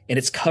away, and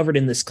it's covered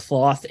in this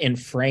cloth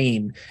and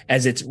frame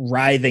as it's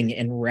writhing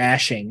and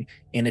rashing,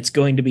 and it's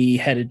going to be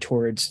headed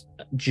towards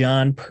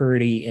John,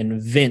 Purdy,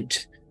 and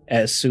Vint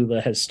as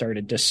Sula has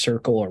started to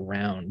circle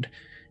around.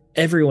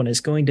 Everyone is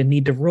going to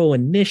need to roll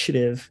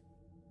initiative.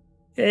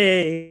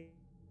 Hey.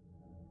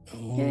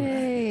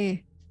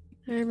 Yay.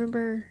 I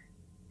remember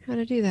how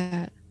to do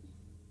that.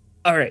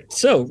 All right,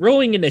 so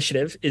rolling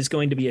initiative is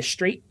going to be a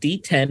straight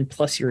D10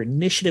 plus your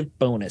initiative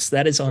bonus.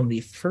 That is on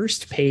the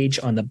first page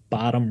on the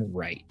bottom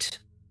right.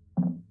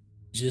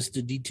 Just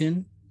a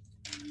D10?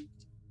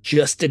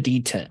 Just a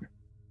D10.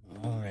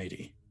 All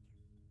righty.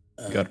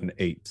 Got an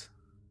 8.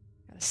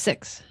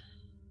 6.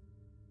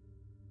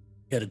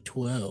 Got a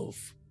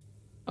 12.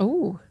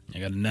 Oh. I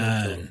got a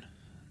 9.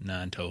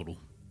 9 total.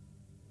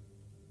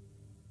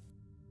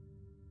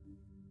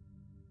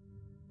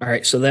 All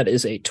right, so that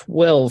is a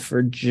 12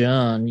 for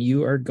John.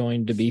 You are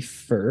going to be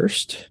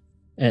first,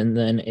 and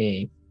then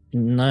a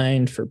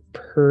 9 for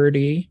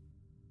Purdy.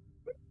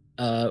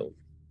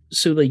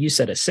 Sula, you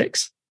said a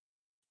 6?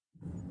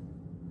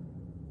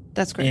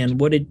 That's correct. And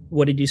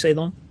what did you say,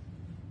 Long?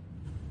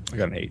 I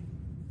got an 8.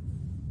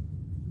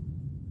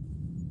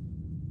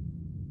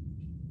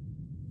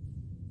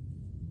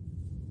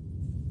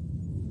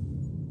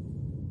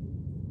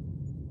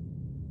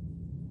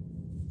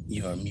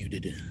 You are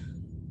muted.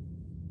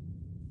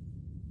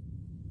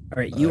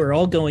 All right, you are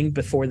all going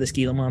before this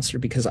Gila monster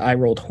because I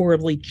rolled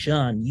horribly.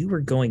 John, you were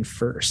going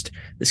first.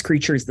 This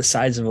creature is the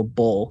size of a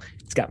bull.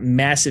 It's got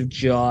massive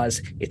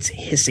jaws. It's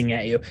hissing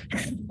at you.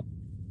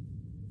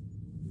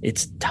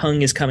 Its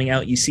tongue is coming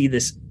out. You see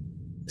this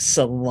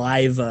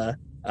saliva,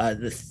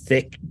 the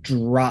thick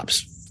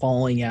drops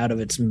falling out of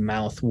its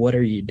mouth. What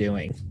are you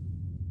doing?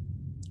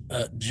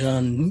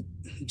 John,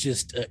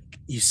 just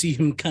you see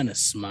him kind of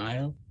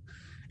smile,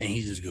 and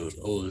he just goes,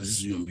 "Oh,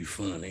 this is gonna be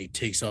fun." And he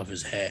takes off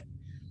his hat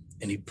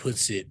and he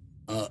puts it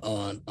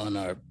on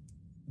our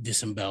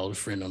disemboweled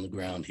friend on the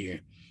ground here,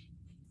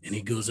 and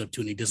he goes up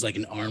to it and he does like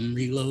an arm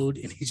reload,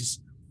 and he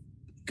just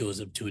goes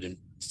up to it and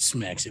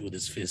smacks it with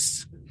his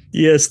fists.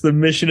 Yes, the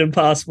Mission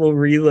Impossible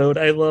reload.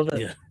 I love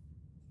it. Yeah.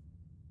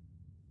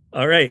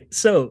 All right,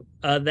 so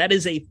that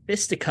is a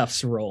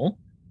fisticuffs roll.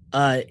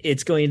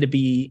 It's going to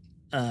be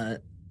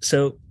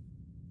so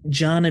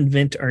John and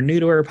Vint are new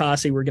to our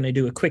posse. We're going to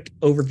do a quick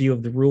overview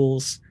of the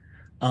rules.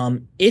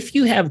 If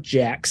you have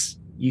jacks,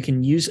 you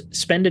can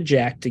spend a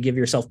jack to give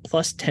yourself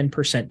plus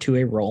 10% to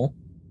a roll.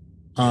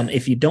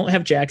 If you don't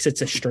have jacks,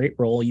 it's a straight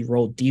roll. You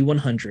roll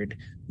D100.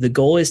 The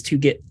goal is to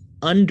get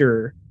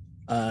under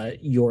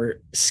your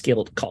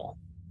skilled call.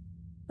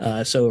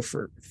 So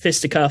for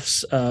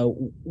fisticuffs,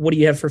 what do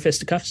you have for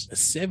fisticuffs? A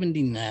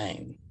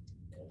 79.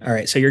 All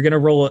right, so you're going to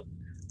roll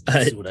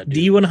This is what I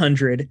do.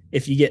 D100.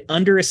 If you get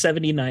under a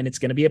 79, it's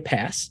going to be a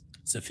pass.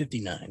 It's a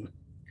 59.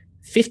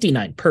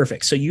 59,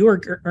 perfect. So you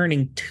are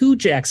earning 2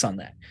 jacks on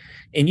that.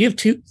 And you have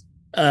 2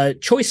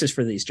 choices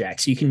for these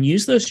jacks. You can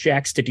use those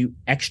jacks to do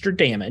extra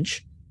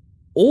damage,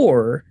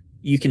 or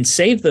you can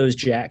save those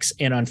jacks,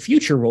 and on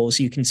future rolls,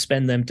 you can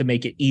spend them to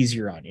make it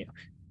easier on you.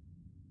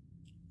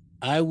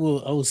 I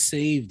will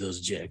save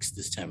those jacks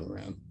this time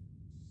around.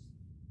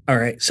 All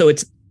right. So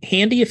it's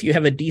handy if you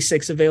have a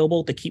D6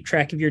 available to keep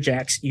track of your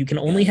jacks. You can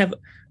only have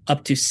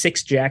up to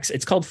 6 jacks.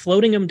 It's called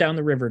floating them down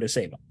the river to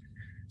save them.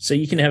 So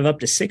you can have up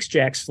to 6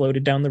 jacks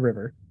floated down the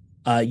river.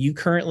 You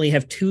currently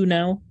have 2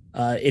 now.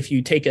 If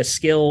you take a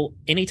skill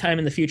anytime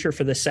in the future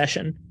for this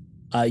session,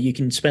 you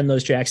can spend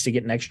those jacks to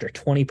get an extra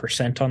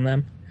 20% on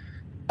them.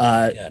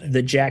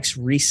 The jacks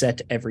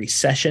reset every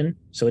session,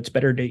 so it's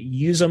better to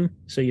use them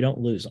so you don't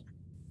lose them.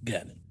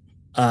 Got it.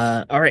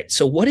 All right,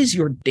 so what is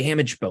your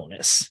damage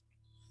bonus?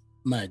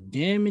 My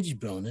damage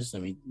bonus,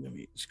 let me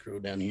scroll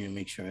down here and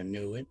make sure I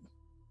know it.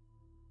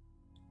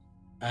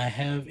 I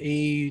have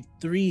a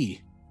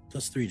 3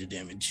 plus 3 to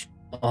damage.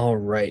 All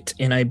right,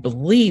 and I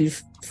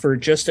believe for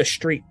just a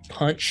straight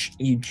punch,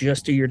 you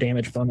just do your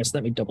damage bonus.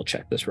 Let me double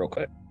check this real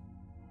quick.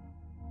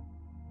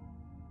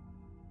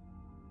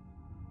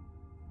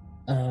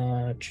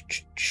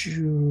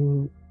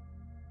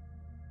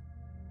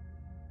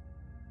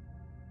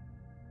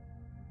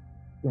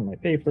 For my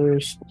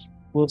papers,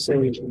 we'll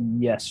say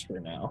yes for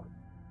now.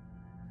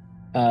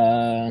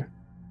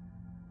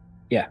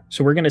 Yeah,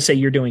 so we're going to say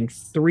you're doing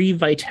 3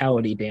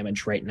 vitality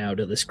damage right now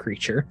to this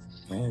creature.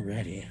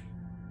 Alrighty.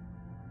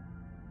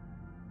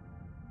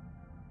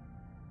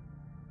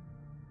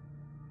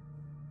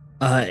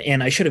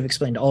 And I should have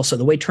explained also,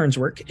 the way turns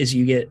work is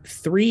you get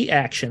 3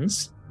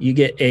 actions. You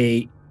get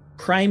a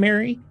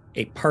primary,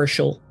 a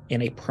partial,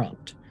 and a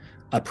prompt.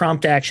 A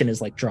prompt action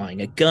is like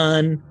drawing a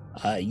gun,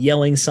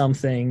 yelling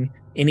something,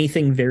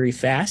 anything very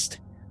fast.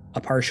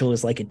 A partial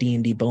is like a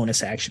D&D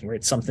bonus action where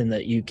it's something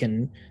that you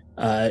can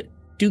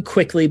do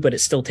quickly, but it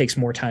still takes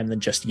more time than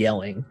just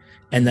yelling.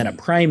 And then a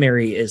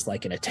primary is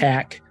like an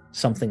attack,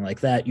 something like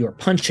that. Your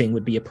punching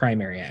would be a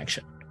primary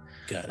action.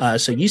 Got it.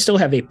 So you still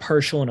have a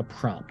partial and a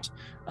prompt.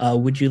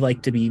 Would you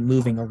like to be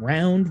moving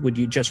around? Would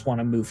you just want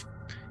to move?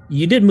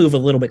 You did move a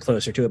little bit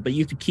closer to it, but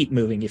you could keep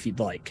moving if you'd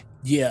like.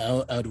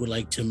 Yeah, I would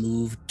like to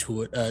move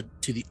toward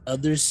to the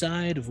other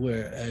side of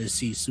where I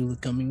see Sula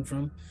coming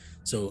from.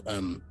 So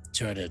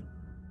try to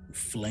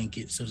flank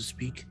it, so to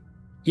speak.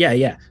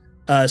 Yeah.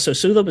 So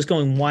Sula was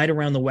going wide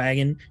around the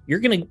wagon. You're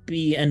going to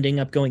be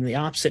ending up going the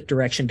opposite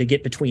direction to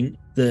get between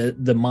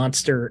the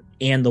monster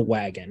and the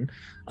wagon.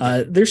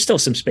 There's still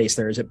some space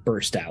there as it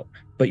burst out,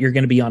 but you're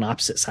going to be on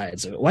opposite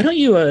sides of it. Why don't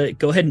you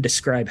go ahead and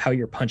describe how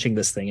you're punching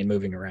this thing and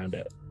moving around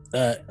it?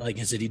 Like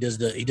I said, he does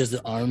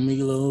the arm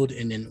reload,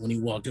 and then when he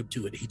walked up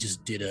to it, he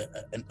just did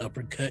an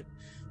uppercut,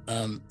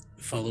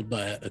 followed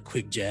by a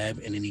quick jab,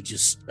 and then he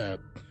just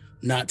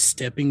not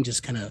stepping,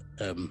 just kind of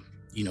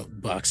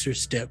boxer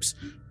steps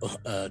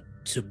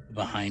to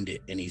behind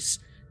it, and he's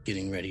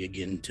getting ready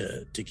again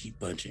to keep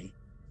punching.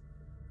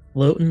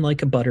 Floating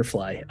like a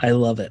butterfly. I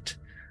love it.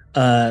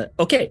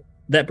 Okay,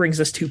 that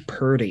brings us to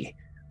Purdy.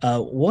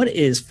 What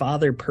is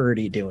Father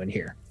Purdy doing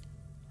here?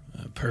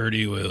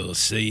 Purdy will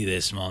see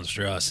this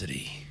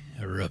monstrosity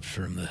erupt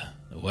from the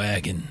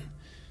wagon.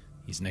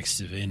 He's next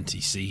to Vint.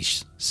 He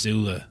sees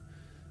Sula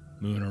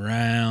moving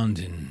around,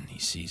 and he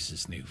sees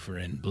his new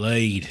friend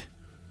Blade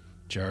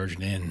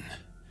charging in.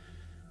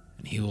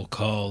 And he will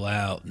call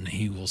out, and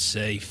he will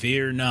say,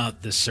 "Fear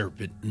not the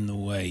serpent in the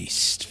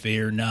waste.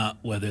 Fear not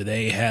whether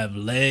they have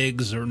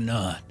legs or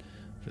not,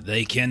 for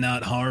they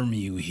cannot harm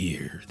you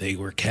here. They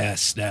were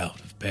cast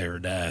out of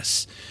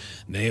paradise.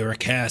 They were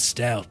cast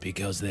out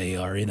because they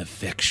are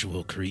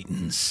ineffectual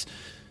cretins.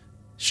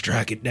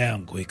 Strike it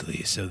down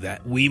quickly so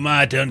that we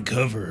might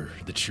uncover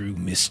the true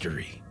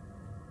mystery."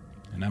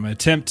 And I'm going to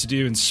attempt to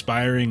do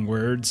inspiring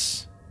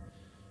words,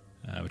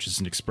 which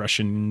is an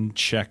expression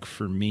check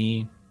for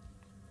me.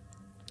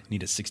 I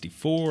need a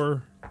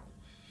 64.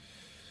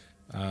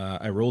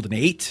 I rolled an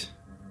 8.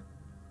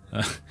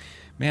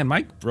 Man,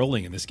 my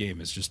rolling in this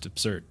game is just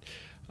absurd.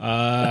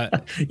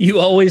 You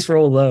always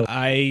roll low.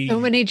 So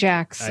many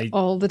jacks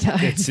all the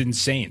time. It's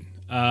insane.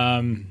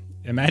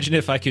 Imagine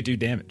if I could do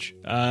damage.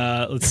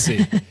 Let's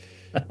see.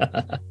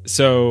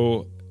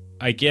 So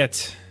I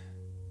get,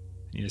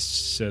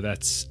 so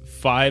that's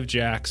 5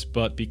 jacks,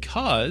 but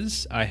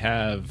because I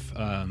have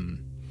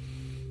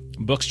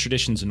books,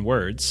 traditions, and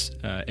words,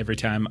 every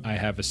time I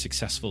have a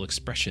successful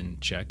expression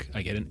check,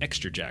 I get an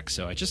extra jack.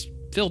 So I just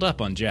filled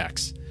up on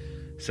jacks.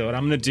 So what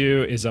I'm going to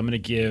do is I'm going to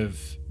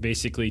give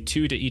basically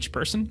 2 to each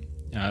person.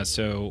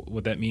 So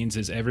what that means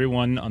is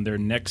everyone on their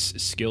next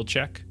skill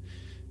check,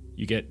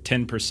 you get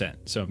 10%.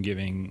 So I'm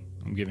giving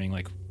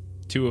like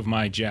 2 of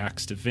my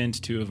jacks to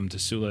Vint, 2 of them to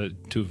Sula,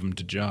 2 of them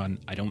to John.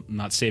 I'm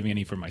not saving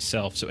any for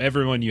myself. So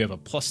everyone, you have a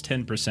plus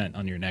 10%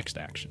 on your next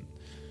action.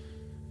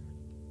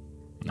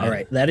 All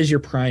right, that is your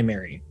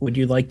primary. Would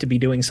you like to be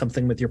doing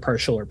something with your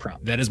partial or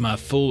prompt? That is my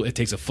full. It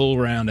takes a full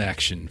round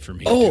action for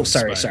me. Oh,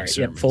 sorry.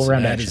 Yep, full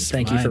round action.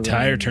 Thank you for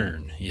entire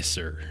turn. Yes,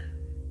 sir.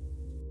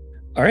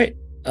 All right.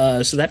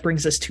 So that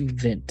brings us to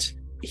Vint.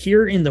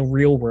 Here in the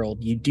real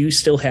world, you do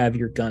still have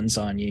your guns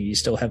on you. You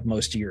still have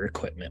most of your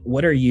equipment.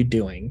 What are you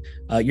doing?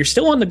 You're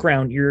still on the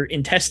ground. Your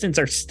intestines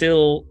are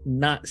still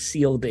not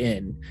sealed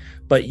in,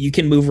 but you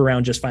can move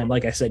around just fine.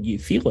 Like I said, you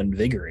feel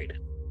invigorated.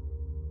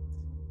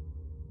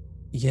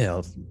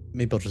 Yeah,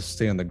 maybe I'll just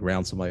stay on the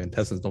ground so my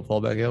intestines don't fall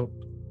back out,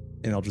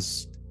 and I'll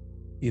just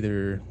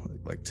either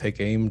like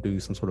take aim, do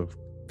some sort of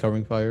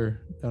covering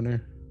fire down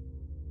there.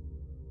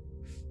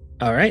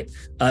 All right,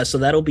 so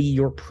that'll be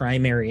your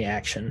primary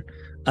action.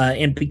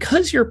 And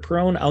because you're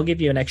prone, I'll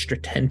give you an extra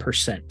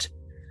 10%.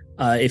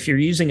 If you're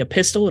using a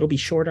pistol, it'll be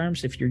short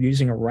arms. If you're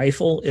using a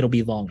rifle, it'll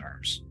be long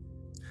arms.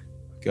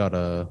 Got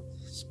a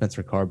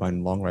Spencer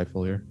carbine long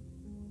rifle here.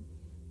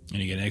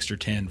 And you get an extra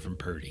 10 from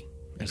Purdy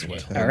as well.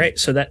 All right,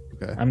 so that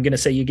Okay. I'm going to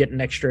say you get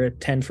an extra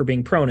 10 for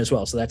being prone as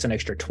well, so that's an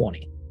extra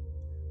 20.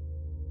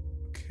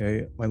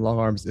 Okay, my long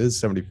arms is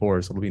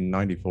 74, so it'll be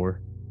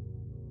 94.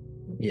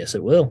 Yes,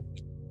 it will.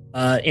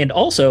 And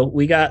also,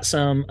 we got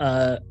some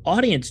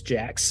audience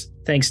jacks,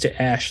 thanks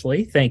to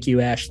Ashley. Thank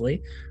you,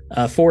 Ashley.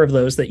 4 of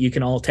those that you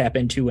can all tap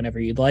into whenever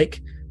you'd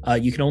like.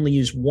 You can only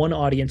use 1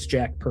 audience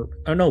jack per...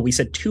 Oh, no, we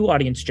said 2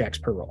 audience jacks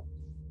per roll.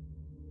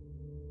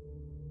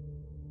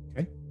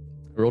 I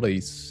rolled a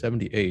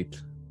 78,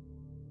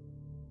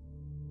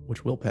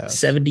 which will pass.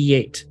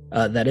 78.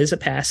 That is a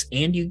pass,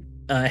 and you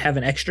have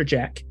an extra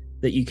jack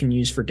that you can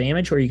use for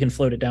damage, or you can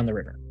float it down the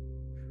river.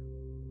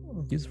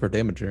 Use it for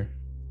damage here.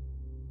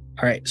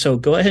 All right, so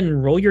go ahead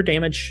and roll your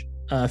damage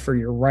for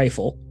your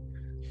rifle,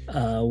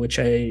 which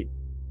I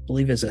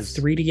believe is a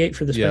 3d8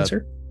 for the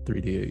Spencer.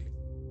 3d8.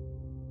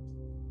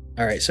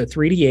 All right, so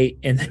 3d8,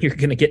 and then you're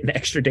going to get an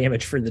extra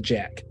damage for the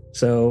jack.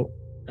 So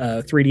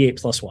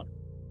 3d8 plus 1.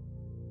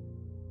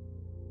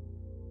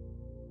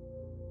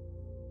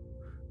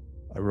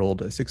 I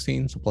rolled a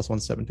 16, so plus 1,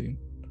 17.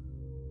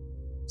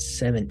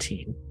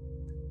 17.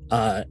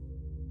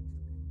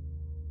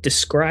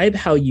 Describe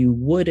how you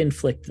would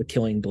inflict the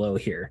killing blow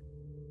here.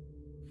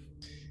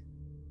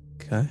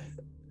 Okay.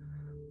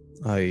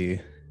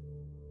 I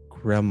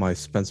grab my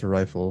Spencer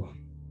rifle,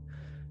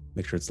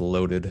 make sure it's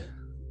loaded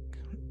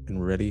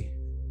and ready,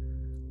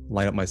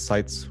 line up my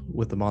sights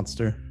with the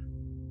monster,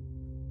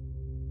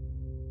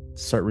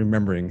 start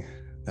remembering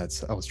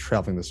that I was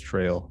traveling this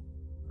trail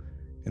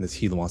and this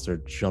Gila monster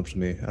jumped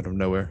me out of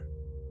nowhere,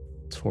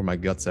 tore my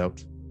guts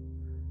out.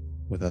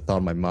 With that thought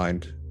in my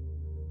mind,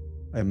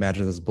 I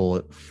imagine this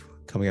bullet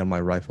coming out of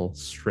my rifle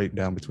straight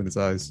down between its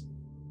eyes,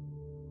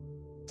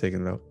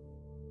 taking it out.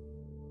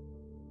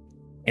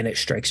 And it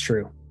strikes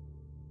true.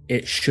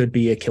 It should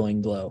be a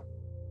killing blow.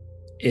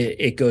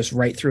 It goes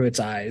right through its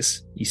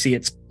eyes. You see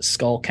its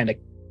skull kind of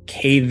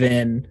cave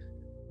in.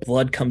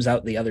 Blood comes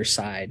out the other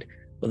side.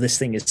 But this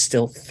thing is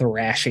still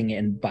thrashing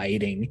and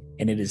biting,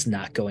 and it is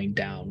not going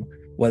down.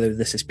 Whether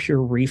this is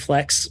pure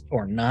reflex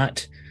or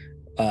not,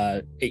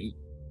 it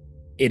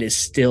is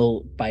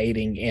still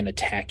biting and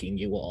attacking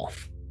you all.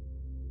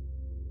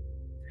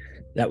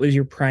 That was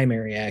your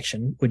primary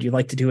action. Would you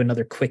like to do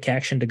another quick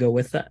action to go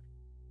with that?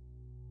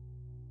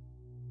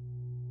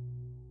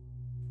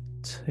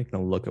 Taking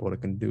a look at what I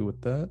can do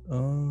with that.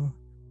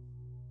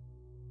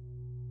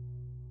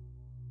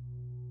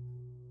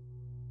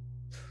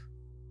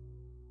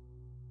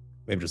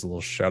 Maybe just a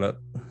little shout out.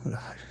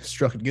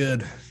 Struck it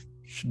good.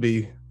 Should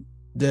be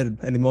dead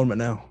any moment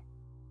now.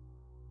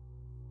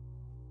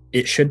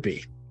 It should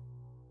be.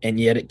 And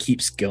yet it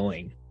keeps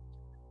going.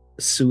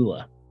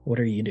 Sula, what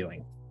are you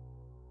doing?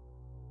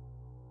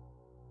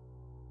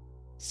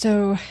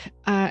 So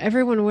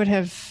everyone would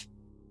have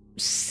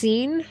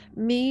seen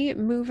me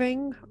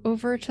moving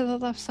over to the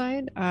left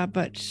side,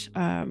 but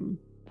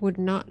would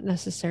not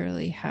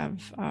necessarily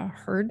have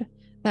heard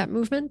that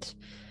movement.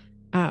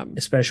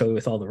 Especially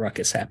with all the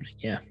ruckus happening,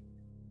 yeah.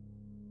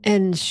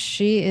 And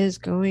she is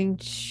going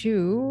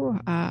to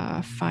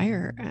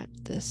fire at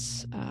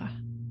this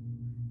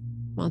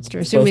monster.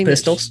 Assuming Both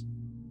pistols?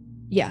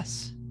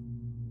 Yes.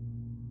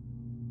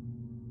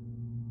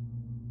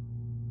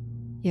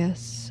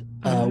 Yes.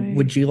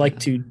 Would you like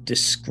to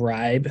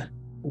describe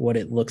what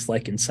it looks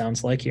like and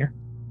sounds like here?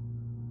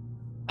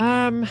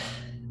 Let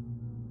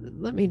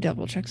me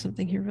double check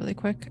something here really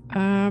quick.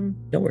 No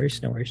worries.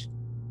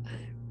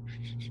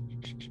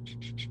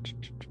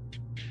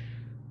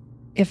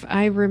 If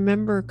I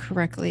remember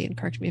correctly, and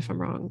correct me if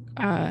I'm wrong,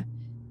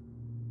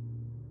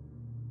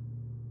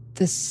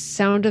 the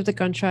sound of the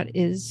gunshot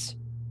is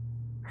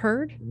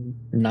heard?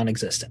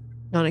 Non-existent.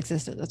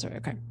 Non-existent, that's right.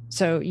 Okay.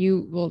 So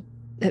you will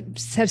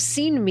have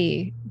seen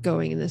me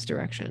going in this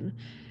direction.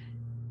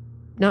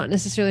 Not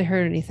necessarily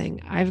heard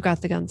anything. I've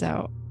got the guns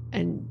out,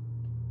 and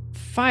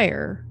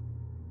fire,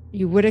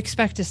 you would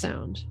expect a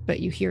sound, but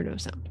you hear no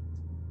sound.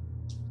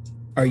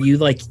 Are you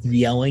like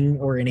yelling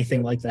or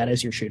anything like that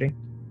as you're shooting?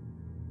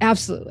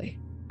 Absolutely.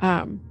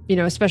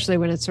 Especially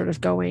when it's sort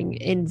of going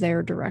in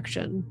their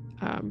direction.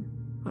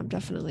 I'm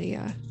definitely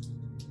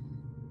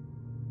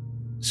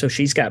So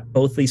she's got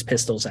both these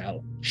pistols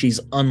out.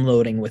 She's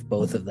unloading with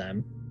both of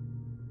them.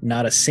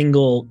 Not a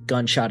single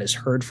gunshot is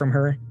heard from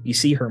her. You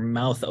see her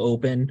mouth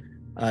open.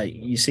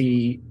 You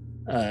see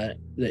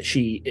that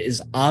she is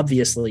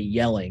obviously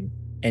yelling,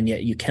 and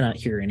yet you cannot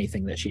hear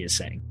anything that she is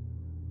saying.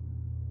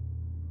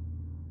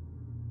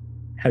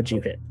 How'd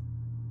you hit?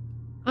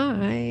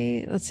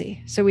 Let's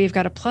see. So we've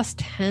got a plus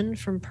 10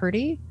 from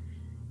Purdy,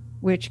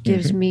 which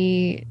gives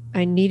me,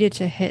 I needed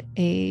to hit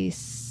a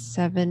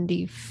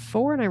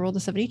 74 and I rolled a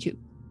 72.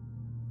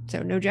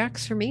 So no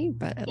jacks for me,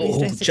 but at least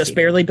I succeeded. Just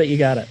barely, but you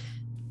got it.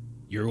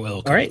 You're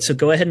welcome. All right, so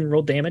go ahead and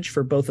roll damage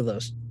for both of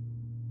those.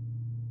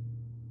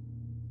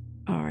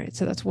 All right,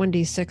 so that's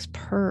 1d6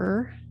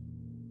 per.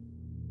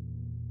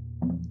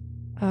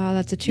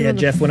 That's a 2. Yeah, on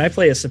the Jeff, when I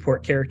play a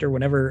support character,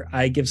 whenever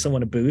I give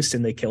someone a boost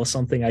and they kill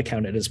something, I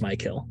count it as my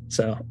kill.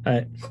 So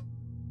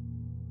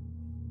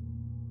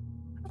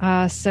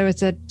So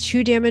it's a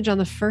 2 damage on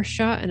the first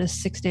shot and a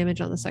 6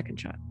 damage on the second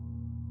shot.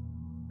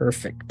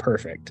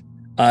 Perfect.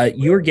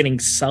 You're getting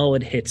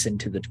solid hits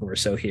into the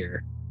torso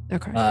here.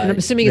 Okay. And I'm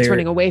assuming it's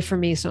running away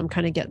from me, so I'm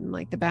kind of getting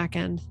like the back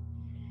end.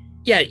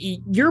 Yeah,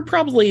 you're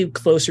probably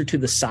closer to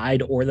the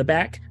side or the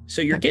back.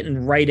 So you're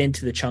getting right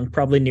into the chunk,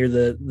 probably near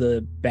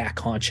the back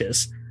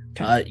haunches.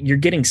 Okay. You're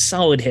getting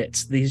solid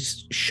hits.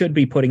 These should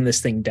be putting this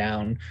thing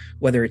down.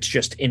 Whether it's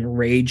just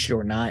enraged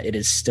or not, it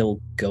is still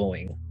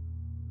going.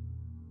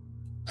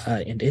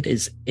 And it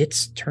is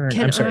its turn.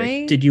 I'm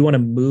sorry. Did you want to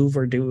move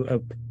or do a...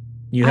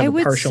 You have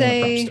a partial and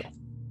a prop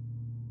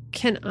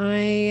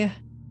still.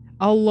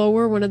 I'll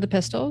lower one of the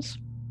pistols.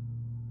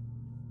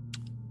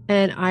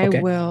 And I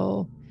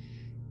will...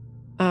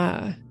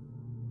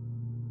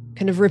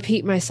 kind of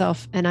repeat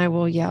myself, and I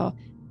will yell,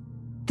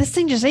 "This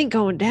thing just ain't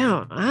going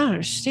down. I don't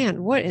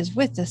understand. What is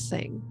with this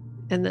thing?"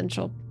 And then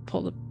she'll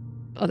pull the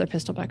other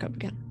pistol back up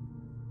again.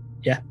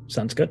 Yeah,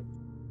 sounds good.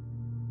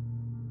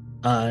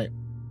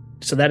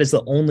 So that is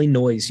the only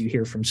noise you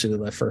hear from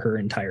Sula for her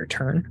entire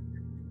turn.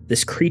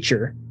 This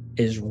creature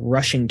is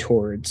rushing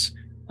towards.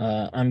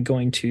 I'm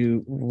going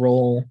to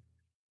roll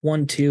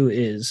 1, 2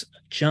 is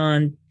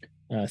John,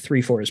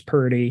 3, 4 is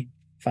Purdy,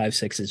 5,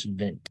 6 is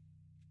Vint.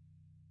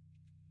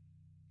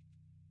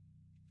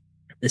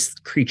 This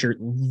creature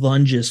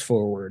lunges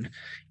forward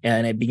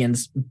and it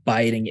begins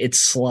biting. Its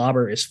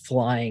slobber is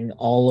flying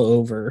all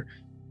over.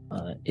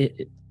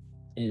 It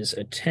is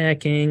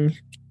attacking,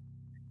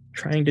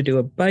 trying to do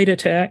a bite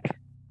attack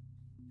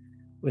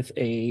with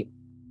a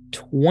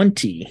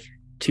 20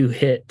 to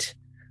hit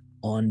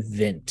on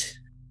Vint.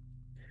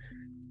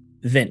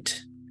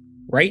 Vint,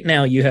 right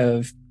now you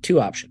have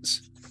 2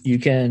 options. You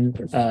can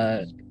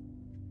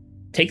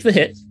take the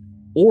hit,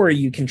 or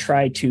you can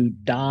try to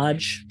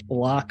dodge,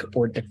 block,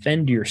 or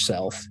defend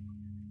yourself,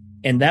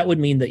 and that would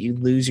mean that you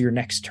lose your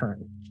next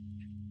turn.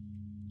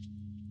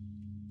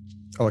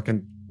 Oh, I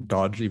can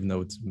dodge even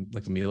though it's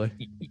like a melee?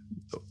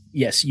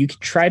 Yes, you can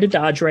try to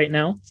dodge right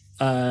now,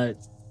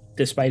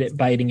 despite it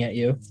biting at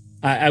you.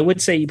 I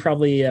would say you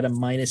probably at a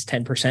minus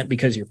 10%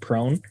 because you're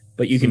prone,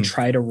 but you can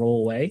try to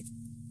roll away.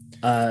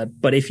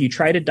 But if you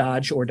try to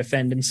dodge or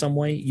defend in some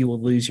way, you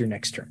will lose your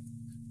next turn.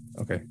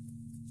 Okay.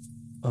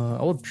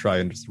 I will try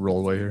and just roll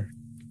away here.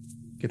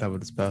 Get out of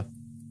this path.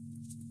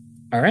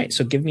 All right,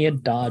 so give me a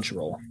dodge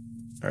roll.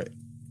 All right.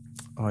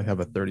 I have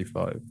a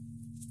 35.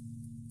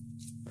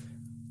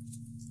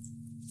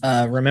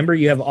 Remember,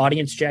 you have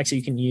audience jacks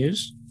you can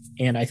use,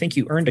 and I think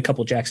you earned a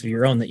couple jacks of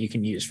your own that you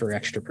can use for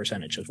extra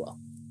percentage as well.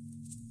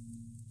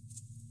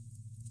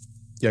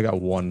 Yeah, I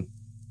got 1,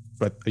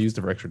 but I used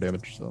it for extra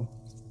damage, so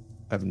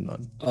I have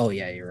none. Oh,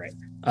 yeah, you're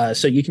right.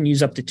 So you can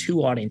use up to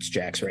 2 audience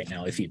jacks right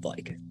now if you'd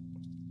like.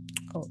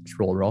 I'll just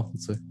roll a roll.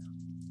 Let's see.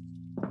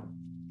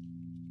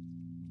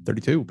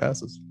 32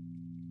 passes.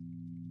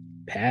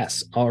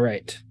 Pass. All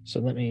right. So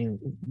let me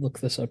look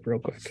this up real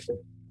quick.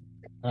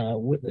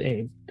 With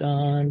a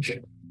dodge.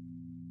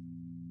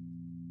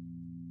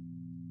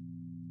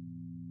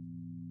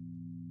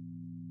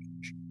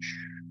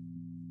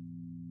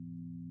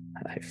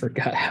 I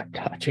forgot how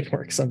dodging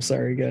works. I'm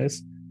sorry,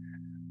 guys.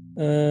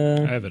 I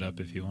have it up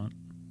if you want.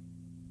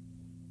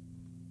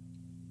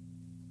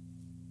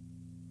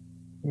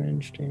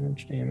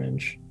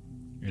 Damage.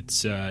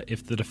 It's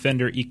if the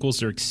defender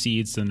equals or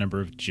exceeds the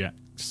number of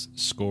jacks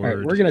scored. All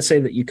right, we're going to say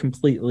that you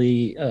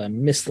completely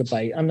missed the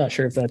bite. I'm not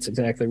sure if that's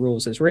exactly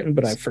rules as written,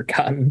 but I've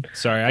forgotten.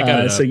 Sorry, I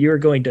got it up. So you're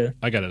going to...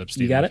 I got it up,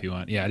 Steven, if you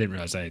want. Yeah, I didn't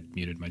realize I had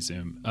muted my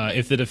Zoom.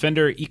 If the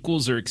defender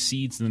equals or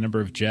exceeds the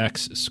number of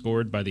jacks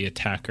scored by the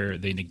attacker,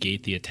 they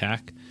negate the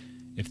attack.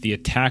 If the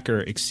attacker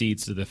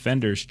exceeds the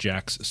defender's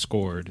jacks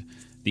scored,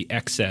 the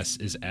excess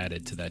is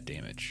added to that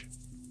damage.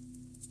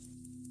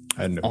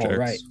 I had no All jacks.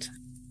 right.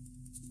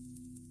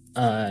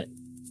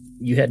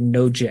 You had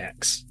no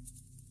jacks.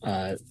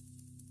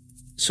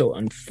 So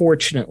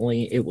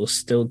unfortunately, it will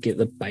still get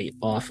the bite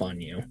off on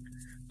you.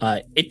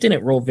 It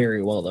didn't roll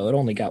very well, though. It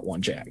only got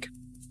 1 jack.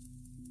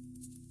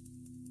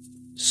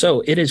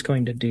 So it is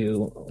going to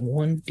do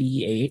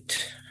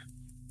 1d8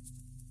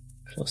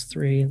 plus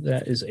 3.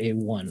 That is a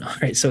 1. All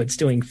right, so it's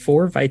doing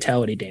 4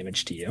 vitality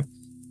damage to you.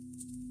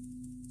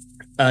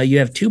 You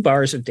have 2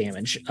 bars of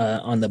damage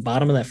on the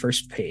bottom of that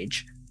first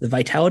page. The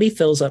vitality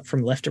fills up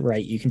from left to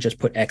right. You can just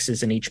put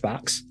X's in each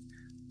box.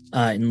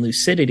 And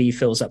lucidity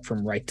fills up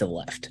from right to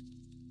left.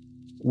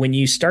 When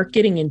you start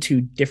getting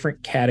into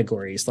different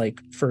categories, like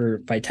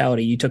for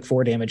vitality, you took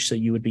 4 damage, so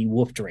you would be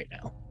whooped right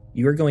now.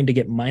 You are going to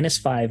get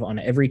 -5 on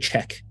every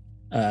check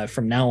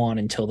from now on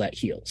until that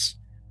heals.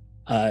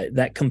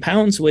 That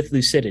compounds with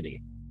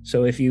lucidity.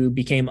 So if you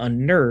became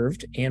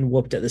unnerved and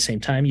whooped at the same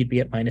time, you'd be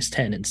at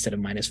 -10 instead of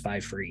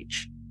 -5 for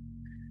each.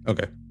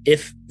 Okay.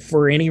 If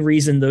for any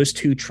reason those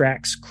 2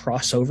 tracks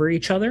cross over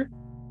each other,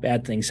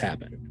 bad things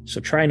happen. So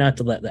try not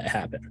to let that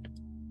happen.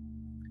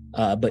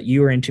 But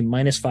you are into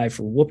 -5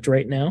 for whooped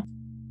right now.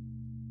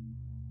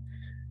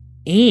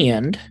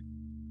 And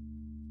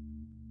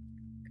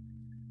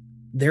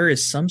there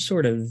is some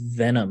sort of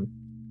venom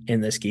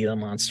in this Gila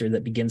monster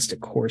that begins to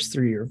course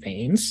through your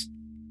veins.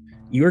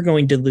 You are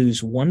going to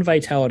lose 1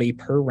 vitality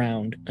per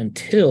round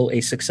until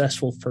a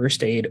successful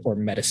first aid or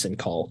medicine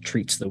call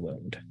treats the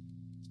wound.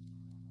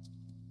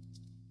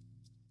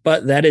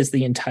 But that is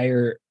the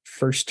entire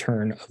first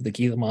turn of the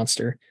Gila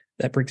monster.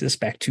 That brings us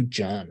back to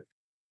John.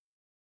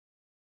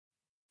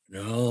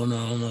 No,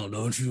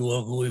 don't you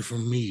walk away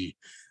from me.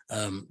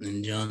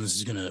 And John's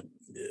is gonna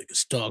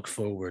stalk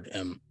forward.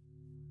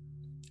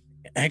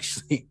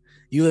 Actually,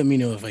 you let me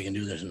know if I can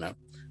do this or not.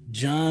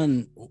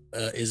 John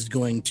is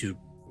going to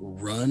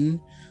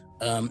run,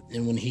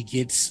 and when he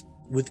gets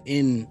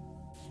within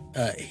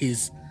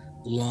his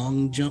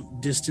long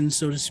jump distance,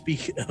 so to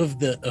speak, of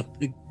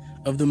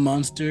the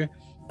monster,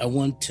 I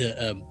want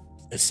to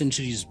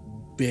essentially just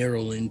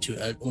barrel into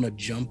it. I want to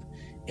jump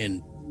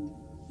and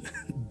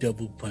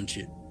double punch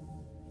it.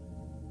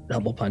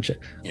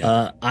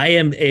 Yeah. I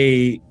am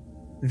a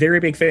very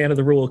big fan of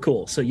the rule of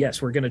cool, so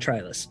yes, we're going to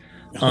try this.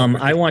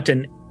 I want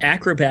an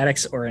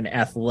acrobatics or an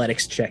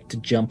athletics check to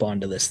jump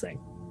onto this thing.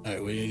 All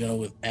right, we're going to go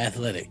with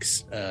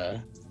athletics.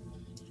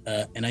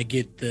 And I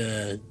get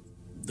the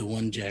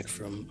 1 jack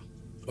from,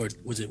 or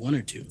was it 1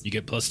 or 2? You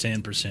get plus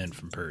 10%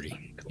 from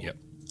Purdy. Cool. Yep.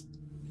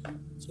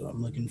 So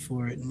I'm looking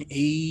for an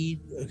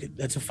 8. Okay,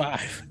 that's a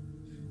 5.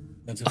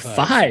 That's a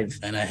 5.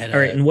 And I had all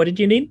right. And what did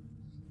you need?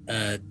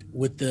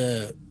 With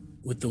the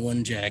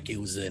 1 jack, it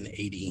was an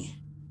 80.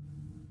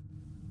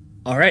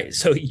 All right.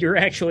 So you're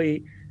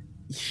actually,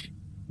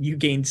 you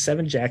gained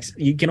 7 jacks.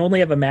 You can only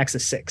have a max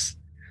of 6.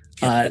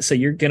 So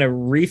you're going to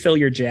refill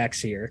your jacks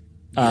here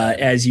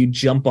as you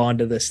jump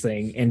onto this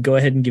thing, and go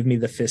ahead and give me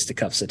the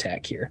fisticuffs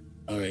attack here.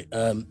 All right.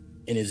 And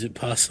is it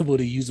possible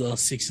to use all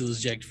 6 of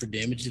those jacks for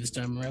damage this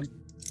time around?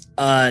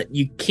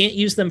 You can't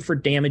use them for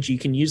damage. You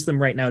can use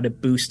them right now to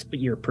boost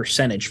your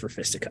percentage for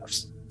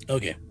fisticuffs.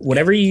 Okay.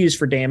 Whatever you use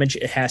for damage,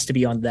 it has to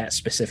be on that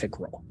specific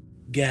roll.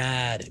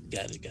 Got it.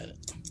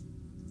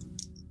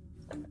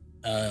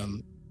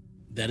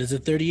 That is a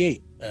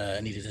 38.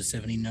 I needed a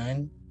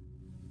 79.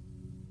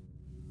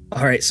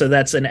 All right, so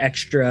that's an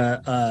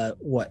extra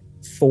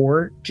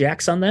 4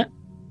 jacks on that?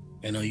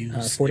 And I'll use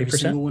 40%? every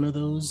single one of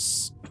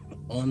those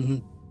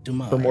on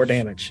damage. For more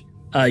damage.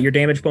 Your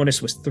damage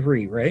bonus was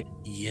 3, right?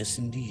 Yes,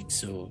 indeed.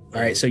 So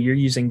all right, so you're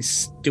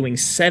doing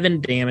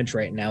 7 damage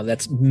right now.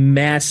 That's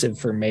massive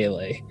for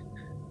melee.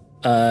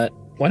 Why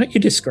don't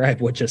you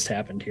describe what just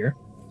happened here?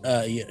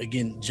 Yeah,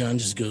 again, John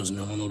just goes,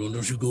 no,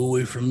 don't you go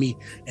away from me.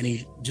 And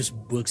he just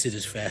books it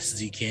as fast as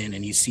he can,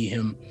 and you see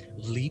him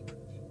leap,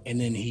 and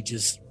then he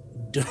just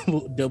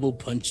double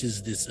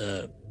punches this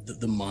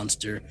the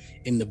monster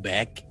in the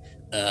back.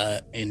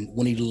 And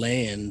when he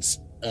lands,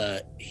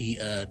 he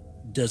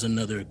does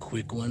another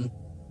quick one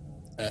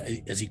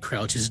as he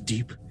crouches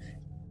deep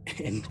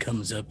and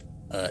comes up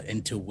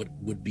into what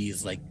would be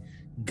his like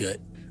gut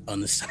on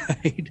the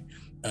side.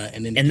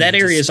 And that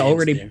area is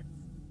already there.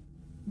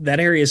 That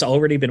area has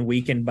already been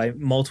weakened by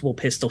multiple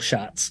pistol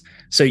shots.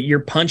 So you're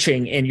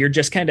punching and you're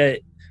just kind of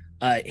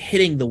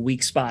hitting the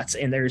weak spots,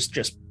 and there's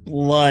just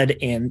blood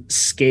and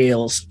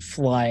scales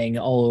flying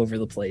all over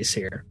the place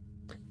here.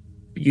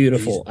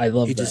 Beautiful. I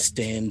love that. He just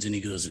stands and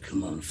he goes,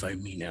 come on, fight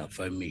me now,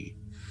 fight me.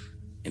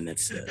 And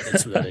that's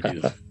what I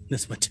do.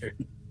 That's my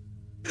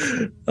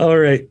turn. All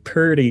right,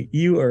 Purdy,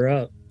 you are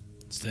up.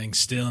 This thing's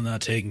still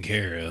not taken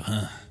care of,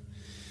 huh?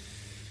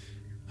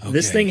 Okay.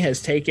 This thing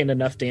has taken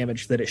enough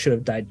damage that it should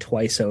have died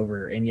twice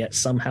over, and yet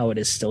somehow it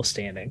is still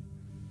standing.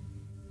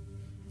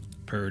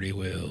 Purdy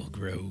will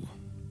grow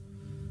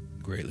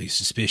greatly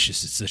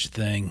suspicious at such a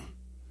thing.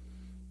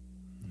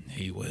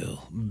 He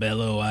will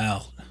bellow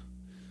out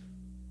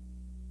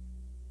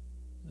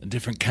a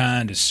different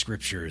kind of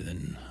scripture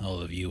than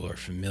all of you are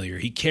familiar.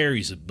 He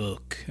carries a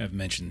book. I've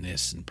mentioned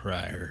this in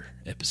prior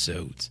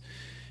episodes.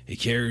 He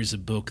carries a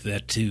book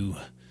that to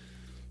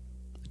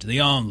the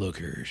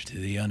onlooker, to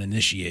the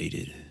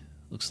uninitiated,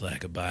 looks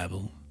like a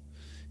Bible.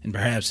 And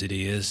perhaps it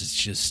is. It's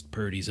just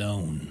Purdy's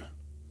own.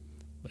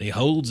 But he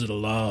holds it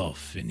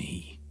aloft and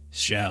he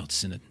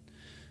shouts in a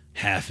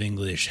half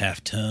English,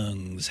 half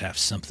tongues, half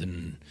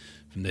something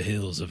from the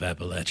hills of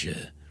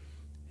Appalachia.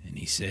 And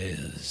he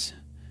says,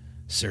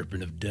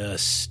 Serpent of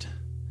dust,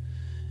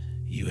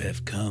 you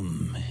have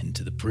come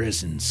into the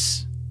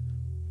presence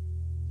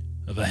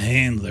of a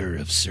handler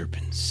of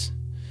serpents.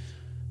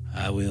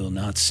 I will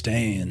not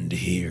stand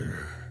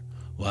here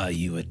while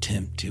you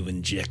attempt to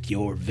inject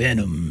your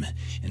venom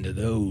into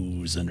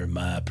those under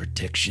my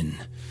protection.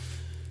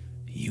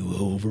 You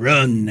will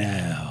run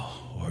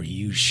now, or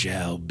you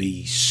shall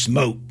be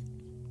smote.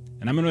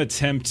 And I'm going to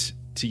attempt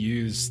to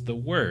use the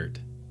word,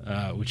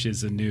 which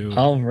is a new...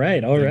 All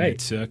right. I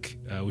took,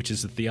 which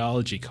is a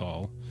theology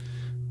call.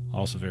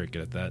 Also very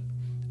good at that.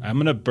 I'm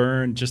going to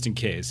burn, just in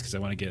case, because I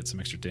want to get some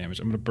extra damage,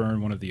 I'm going to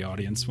burn one of the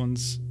audience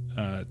ones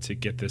to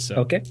get this up.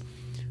 Okay.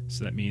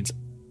 So that means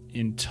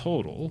in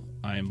total,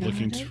 I am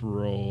looking to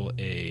roll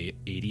a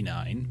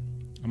 89.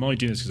 I'm only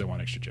doing this because I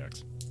want extra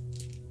jacks.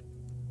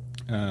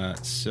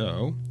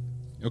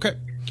 Okay.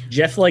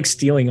 Jeff likes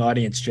stealing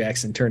audience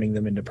jacks and turning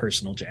them into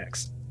personal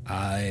jacks.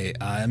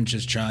 I'm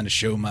just trying to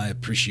show my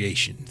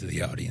appreciation to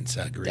the audience.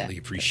 I greatly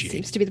appreciate that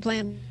seems it. to be the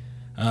plan.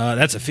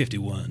 That's a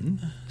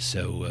 51.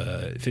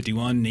 So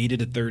 51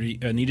 needed a 30.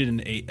 Needed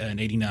an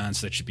 89.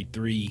 So that should be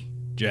 3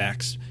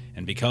 jacks.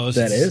 And because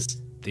That it's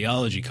is.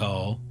 theology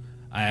call,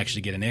 I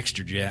actually get an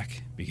extra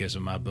jack because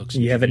of my books.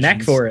 You have a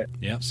knack for it.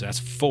 Yep. So that's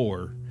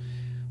 4.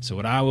 So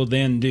what I will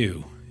then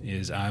do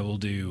is I will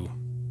do.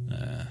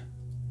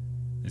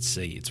 Let's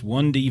see. It's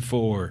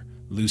 1d4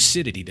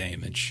 lucidity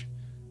damage.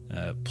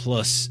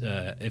 Plus,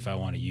 if I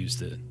want to use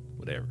the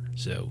whatever.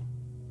 So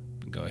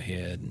go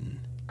ahead and.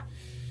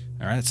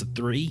 All right, that's a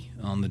 3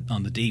 on the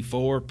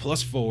D4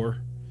 plus 4.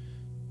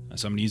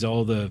 So I'm gonna use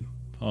all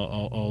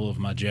of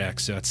my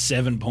jacks. So that's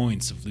 7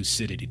 points of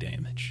lucidity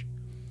damage.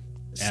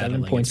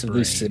 7 points of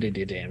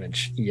lucidity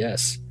damage.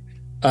 Yes.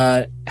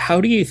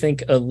 How do you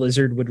think a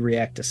lizard would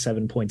react to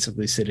 7 points of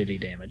lucidity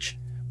damage?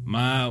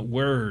 My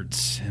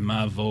words and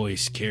my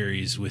voice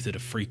carries with it a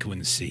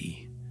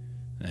frequency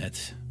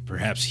that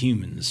perhaps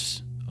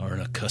humans are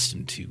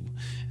unaccustomed to.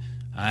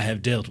 I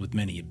have dealt with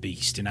many a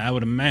beast, and I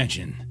would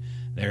imagine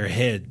their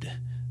head,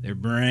 their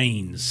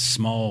brains,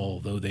 small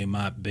though they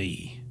might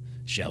be,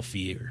 shall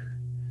fear.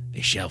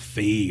 They shall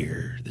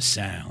fear the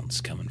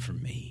sounds coming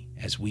from me,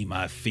 as we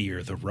might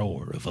fear the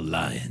roar of a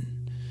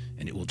lion,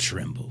 and it will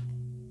tremble.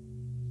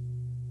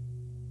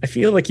 I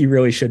feel like you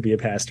really should be a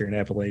pastor in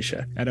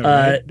Appalachia. I know,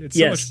 right? It's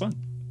so much fun.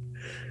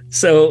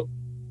 So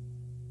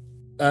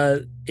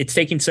it's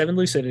taking 7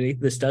 lucidity.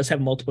 This does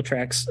have multiple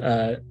tracks.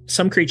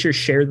 Some creatures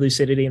share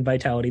lucidity and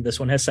vitality. This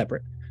one has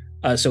separate.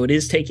 So it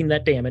is taking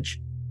that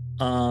damage.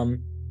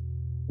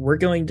 We're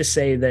going to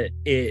say that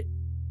it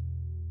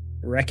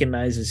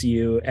recognizes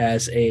you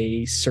as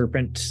a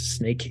serpent,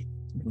 snake,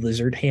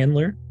 lizard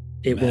handler.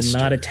 It will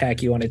not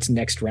attack you on its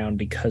next round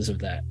because of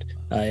that.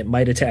 It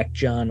might attack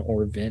John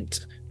or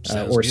Vint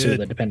or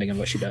Sula, depending on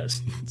what she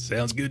does.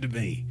 Sounds good to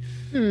me.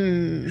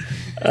 Vint,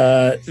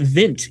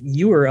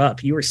 you are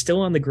up. You are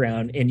still on the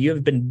ground, and you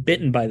have been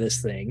bitten by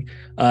this thing.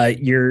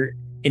 Your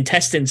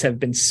intestines have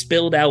been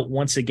spilled out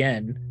once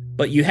again,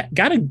 but you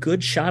got a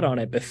good shot on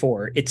it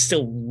before. It's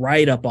still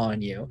right up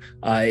on you.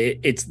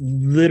 It's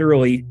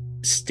literally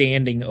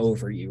standing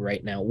over you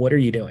right now. What are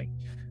you doing?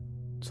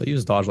 So I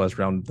used dodge last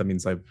round. That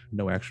means I have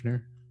no action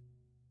here.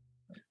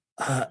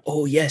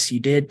 Oh, yes, you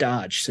did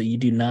dodge, so you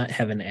do not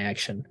have an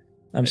action.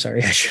 I'm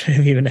sorry, I shouldn't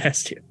have even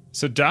asked you.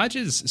 So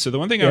the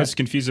one thing I was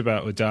confused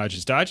about with dodge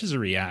is a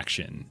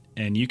reaction,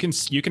 and you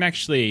can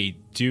actually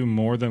do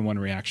more than one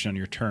reaction on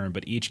your turn,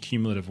 but each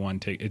cumulative one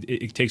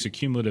it takes a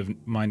cumulative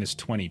minus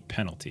 20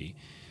 penalty.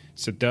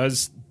 So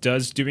does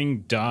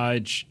doing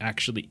dodge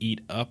actually eat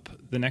up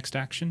the next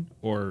action,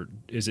 or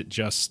is it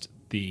just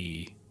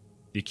the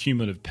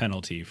cumulative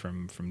penalty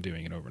from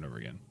doing it over and over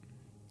again?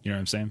 You know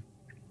what I'm saying?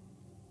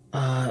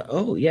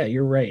 Oh yeah,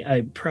 you're right.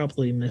 I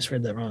probably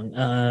misread that wrong.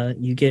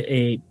 You get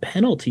a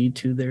penalty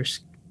to their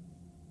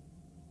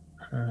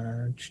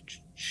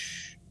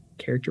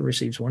character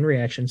receives 1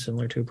 reaction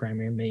similar to a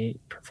primary, may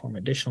perform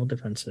additional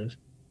defensive.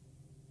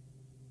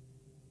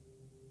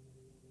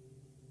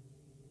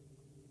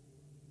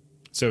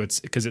 So it's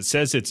because it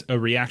says it's a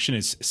reaction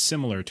is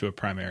similar to a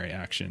primary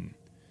action.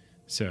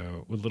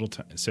 So with little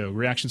time, so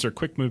reactions are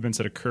quick movements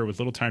that occur with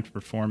little time to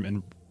perform.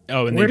 And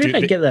where did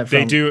I get that from?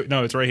 They do.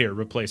 No, it's right here.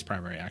 Replace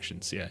primary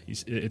actions. Yeah,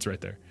 it's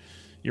right there.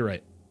 You're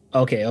right.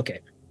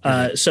 Okay.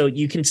 So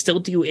you can still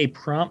do a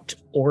prompt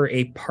or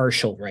a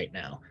partial right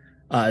now.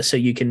 So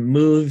you can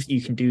move,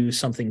 you can do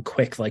something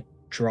quick like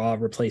draw,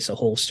 replace a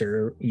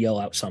holster, yell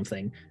out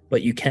something,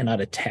 but you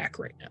cannot attack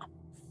right now.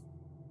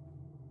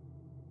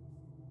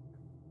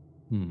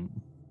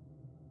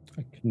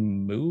 I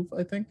can move,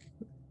 I think.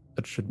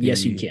 That should be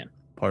Yes, you can.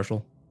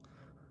 Partial.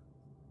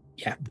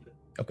 Yeah.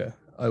 Okay.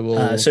 I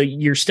will. So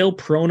you're still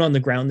prone on the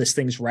ground. This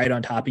thing's right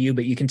on top of you,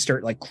 but you can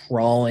start like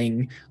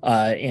crawling.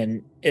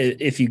 And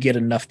if you get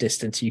enough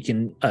distance, you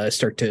can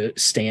start to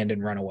stand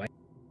and run away.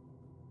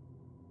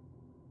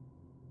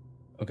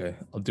 Okay.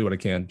 I'll do what I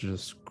can.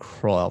 Just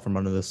crawl out from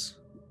under this.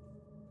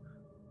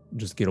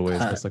 Just get away as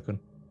best I could.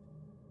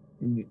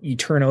 You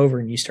turn over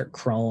and you start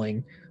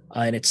crawling.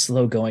 And it's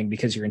slow going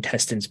because your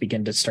intestines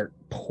begin to start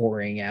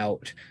pouring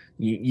out.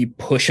 You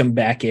push them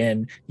back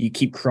in. You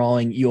keep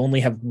crawling. You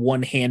only have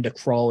one hand to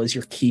crawl as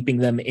you're keeping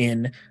them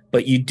in,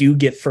 but you do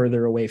get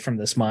further away from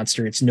this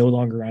monster. It's no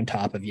longer on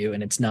top of you,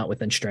 and it's not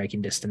within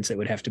striking distance. It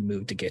would have to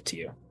move to get to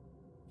you.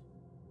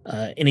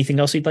 Anything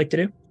else you'd like to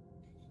do?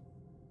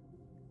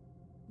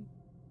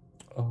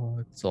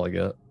 That's all I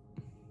got.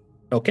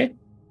 Okay.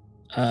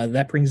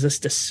 That brings us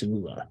to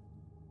Sula.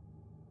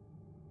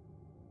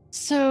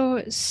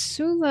 So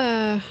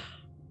Sula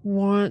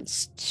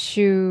wants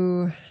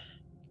to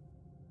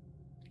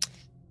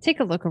take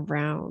a look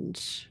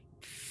around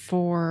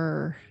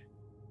for,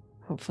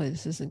 hopefully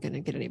this isn't going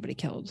to get anybody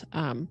killed.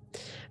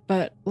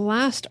 But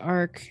last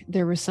arc,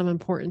 there was some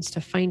importance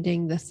to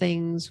finding the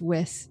things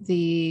with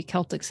the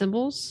Celtic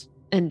symbols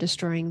and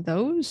destroying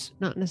those,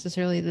 not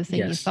necessarily the thing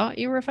you thought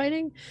you were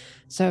fighting.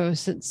 So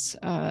since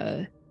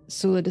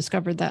Sula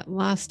discovered that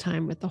last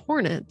time with the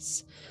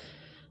Hornets,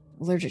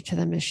 allergic to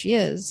them as she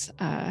is,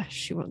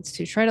 she wants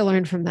to try to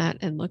learn from that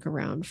and look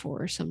around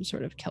for some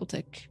sort of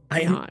Celtic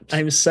knot.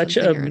 I'm such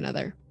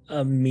another.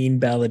 A mean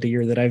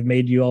balladeer that I've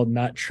made you all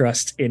not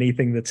trust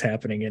anything that's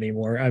happening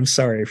anymore. I'm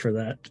sorry for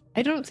that.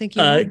 I don't think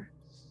you are.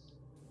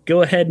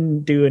 Go ahead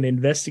and do an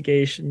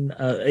investigation.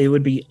 It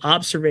would be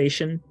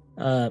observation,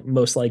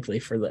 most likely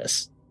for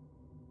this.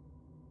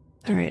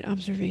 All right,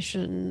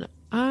 observation.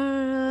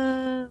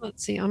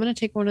 Let's see. I'm going to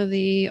take one of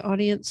the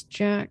audience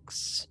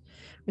jacks,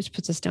 which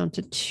puts us down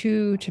to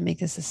 2 to make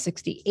this a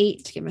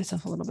 68 to give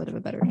myself a little bit of a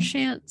better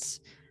chance.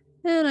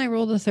 And I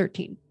rolled a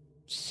 13.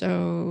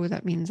 So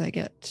that means I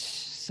get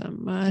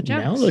some jacks.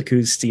 Now look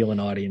who's stealing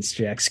audience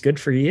jacks. Good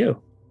for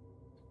you.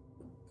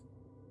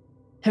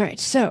 All right.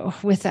 So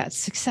with that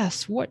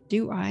success, what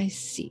do I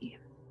see?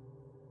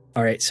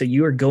 All right. So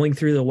you are going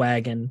through the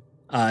wagon.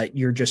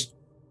 You're just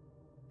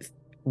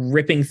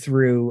ripping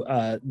through.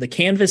 The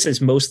canvas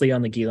is mostly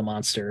on the Gila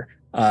monster.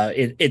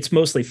 It's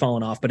mostly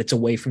fallen off, but it's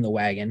away from the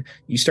wagon.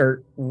 You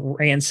start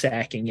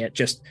ransacking it,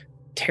 just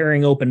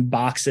tearing open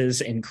boxes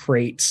and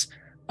crates.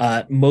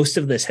 Most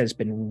of this has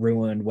been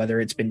ruined,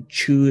 whether it's been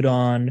chewed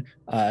on,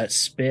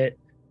 spit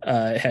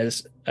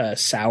has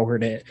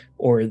soured it,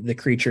 or the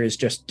creature has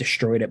just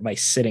destroyed it by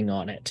sitting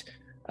on it.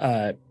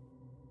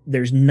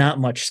 There's not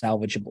much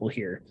salvageable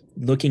here.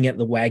 Looking at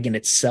the wagon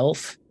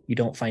itself, you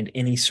don't find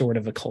any sort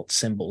of occult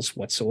symbols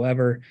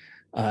whatsoever.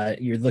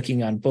 You're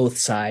looking on both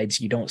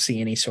sides. You don't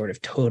see any sort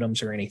of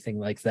totems or anything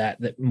like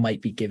that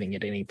might be giving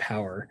it any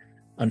power.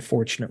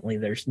 Unfortunately,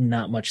 there's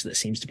not much that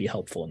seems to be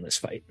helpful in this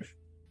fight.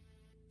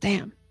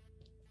 Damn.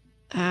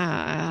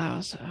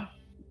 So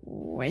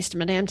wasting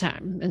my damn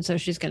time. And so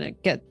she's going to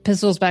get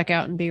pistols back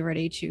out and be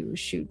ready to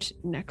shoot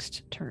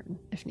next turn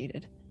if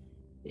needed.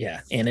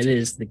 Yeah, and it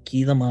is the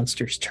Gila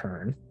monster's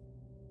turn.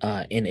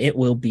 And it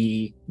will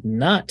be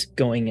not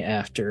going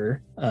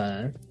after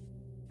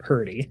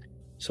Purdy.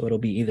 So it'll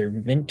be either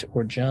Vint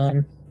or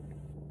John.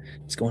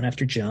 It's going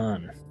after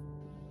John.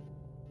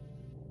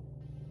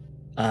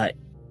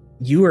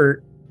 You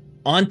are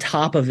on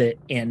top of it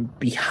and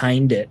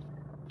behind it.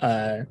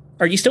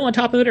 Are you still on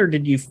top of it, or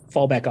did you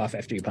fall back off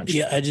after you punched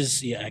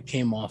it? I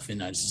came off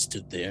and I just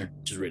stood there,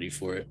 just ready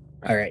for it.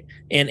 All right.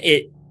 And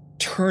it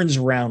turns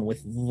around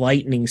with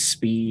lightning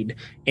speed,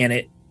 and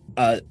it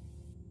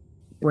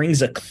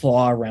brings a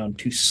claw around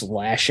to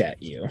slash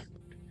at you.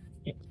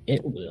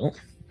 It will.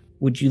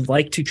 Would you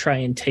like to try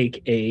and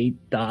take a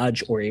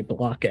dodge or a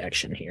block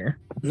action here?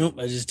 Nope,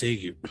 I just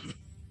take it.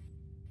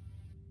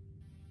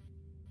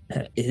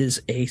 That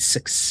is a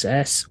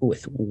success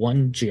with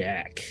 1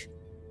 jack.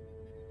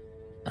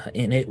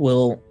 And it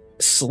will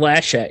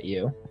slash at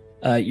you.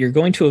 You're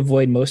going to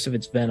avoid most of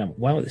its venom.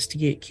 Wow, this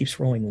D8 keeps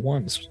rolling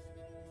 1s.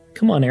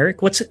 Come on,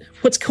 Eric. What's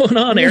going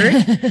on,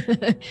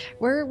 Eric?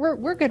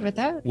 We're good with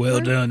that. Well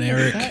done,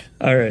 Eric.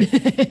 All right.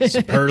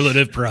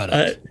 Superlative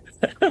product.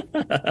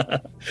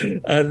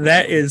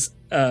 That is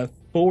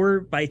 4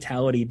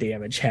 vitality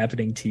damage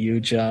happening to you,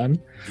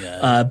 John.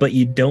 Yeah. But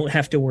you don't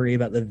have to worry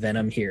about the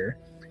venom here.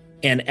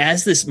 And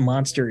as this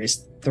monster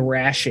is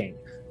thrashing,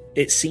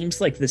 it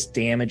seems like this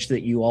damage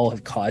that you all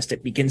have caused,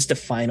 it begins to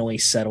finally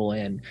settle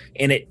in,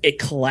 and it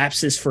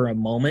collapses for a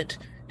moment,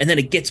 and then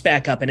it gets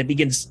back up and it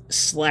begins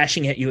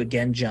slashing at you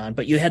again, John.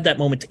 But you had that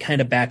moment to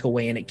kind of back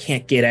away, and it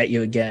can't get at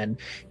you again.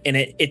 And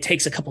it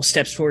takes a couple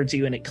steps towards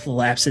you, and it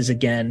collapses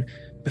again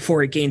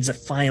before it gains a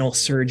final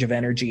surge of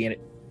energy, and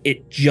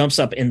it jumps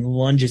up and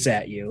lunges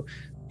at you.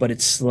 But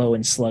it's slow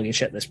and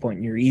sluggish at this point,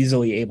 and you're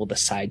easily able to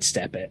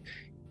sidestep it.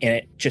 And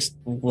it just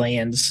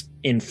lands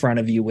in front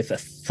of you with a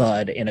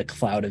thud and a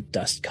cloud of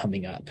dust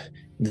coming up.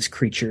 This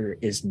creature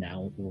is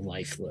now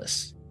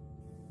lifeless.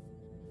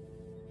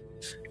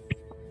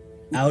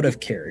 Out of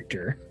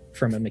character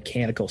from a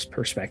mechanical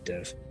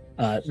perspective.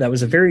 That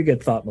was a very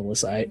good thought,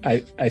 Melissa.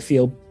 I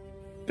feel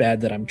bad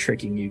that I'm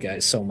tricking you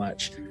guys so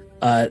much.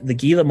 The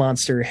Gila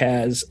monster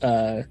has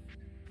the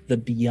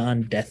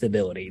Beyond Death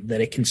ability, that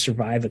it can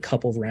survive a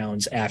couple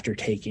rounds after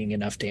taking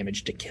enough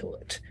damage to kill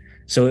it.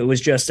 So it was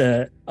just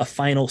a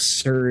final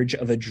surge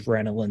of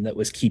adrenaline that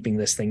was keeping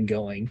this thing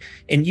going.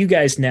 And you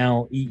guys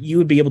now, you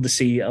would be able to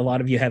see, a lot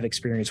of you have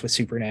experience with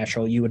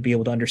Supernatural. You would be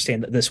able to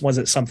understand that this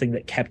wasn't something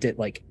that kept it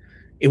like,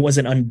 it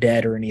wasn't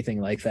undead or anything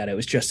like that. It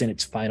was just in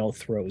its final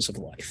throes of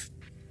life.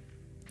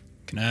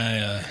 Can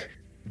I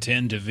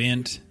tend to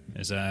Vint,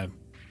 as I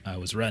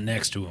was right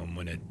next to him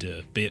when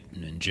it bit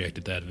and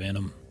injected that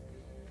venom?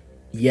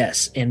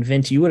 Yes, and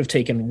Vint, you would have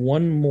taken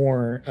 1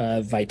 more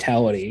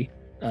vitality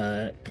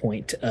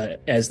point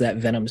as that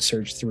venom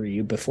surged through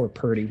you before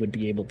Purdy would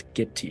be able to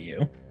get to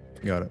you.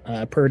 Got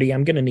it. Purdy,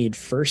 I'm going to need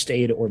first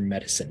aid or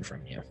medicine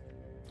from you.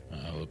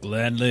 I will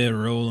gladly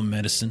roll a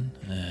medicine,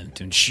 and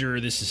to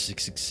ensure this is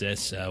a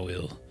success,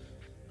 I'll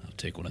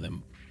take one of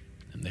them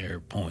and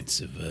their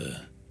points of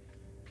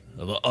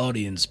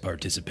audience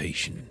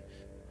participation.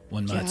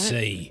 One might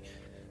say.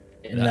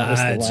 And that was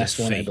the last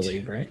one, I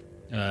believe, right?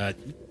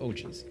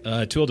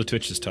 Jeez. Tool to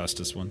Twitch has tossed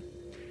us one.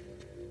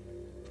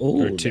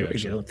 Oh, or 2, there we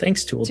actually. go.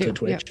 Thanks, Tool to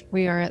Twitch. Yeah,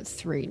 we are at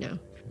 3 now.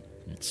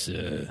 It's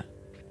a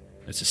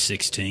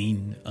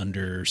 16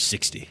 under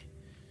 60.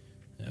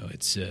 Oh,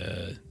 it's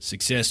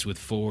success with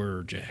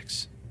 4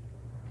 jacks.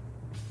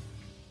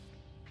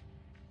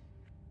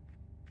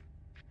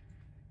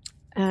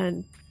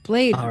 And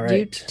Blade, All you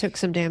right. took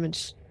some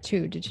damage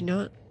too, did you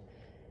not?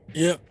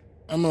 Yep,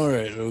 I'm all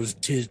right. It was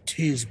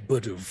tis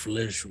but a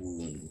flesh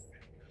wound.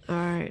 All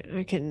right,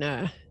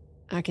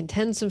 I can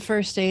tend some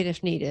first aid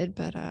if needed,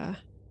 but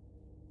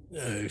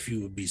If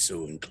you would be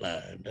so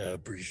inclined, I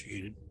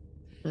appreciate it.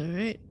 all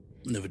right.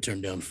 Never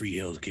turn down free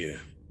healthcare.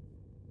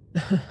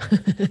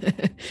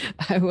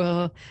 I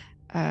will.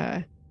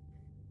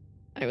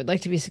 I would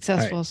like to be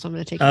successful, so I'm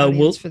going to take an We're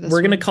audience for this.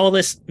 going to one. call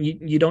this.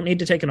 You don't need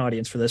to take an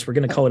audience for this. We're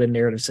going to call it a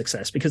narrative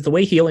success because the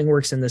way healing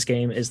works in this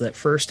game is that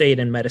first aid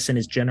and medicine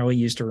is generally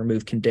used to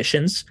remove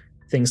conditions,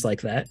 things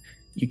like that.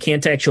 You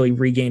can't actually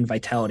regain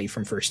vitality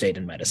from first aid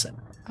and medicine.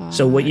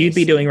 So what you'd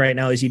be doing right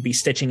now is you'd be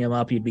stitching him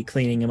up, you'd be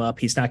cleaning him up.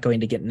 He's not going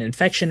to get an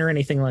infection or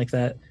anything like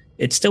that.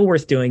 It's still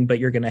worth doing, but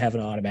you're going to have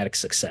an automatic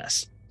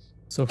success.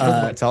 So for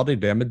vitality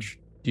damage,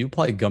 do you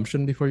apply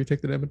gumption before you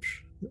take the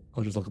damage?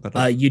 I'll just look at that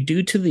up. You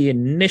do to the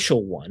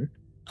initial one.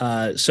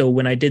 So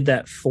when I did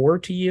that 4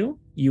 to you,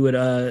 you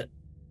would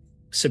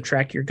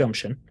subtract your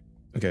gumption.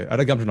 Okay, I had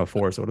a gumption of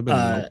 4, so it would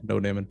have been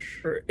no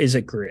damage. Or is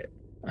it grit?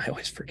 I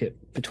always forget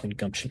between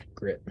gumption and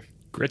grit.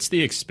 Grit's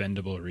the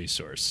expendable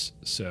resource,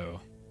 so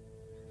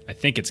I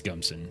think it's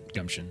gumption.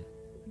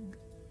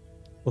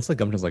 Looks like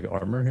gumption's like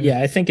armor here.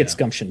 Yeah, I think it's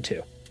gumption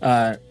too.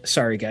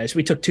 Sorry guys,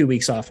 we took 2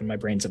 weeks off and my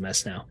brain's a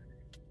mess now.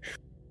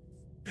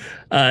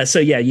 So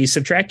yeah, you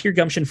subtract your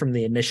gumption from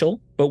the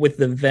initial, but with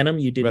the venom,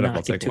 you did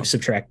not get to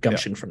subtract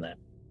gumption from that.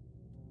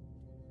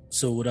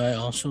 So would I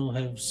also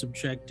have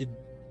subtracted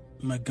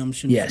my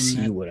gumption? Yes,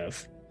 from that? you would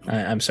have.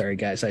 I'm sorry,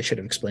 guys. I should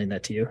have explained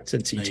that to you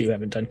since you two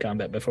haven't done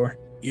combat before.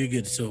 You're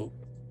good. So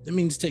that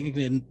means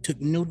technically I took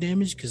no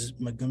damage because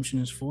my gumption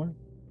is 4.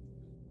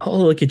 Oh,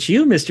 look at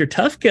you, Mr.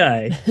 Tough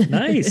Guy.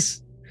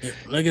 Nice. Yeah,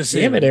 like I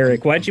said, damn it,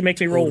 Eric. Why'd you make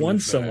me roll totally 1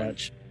 so fine.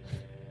 much?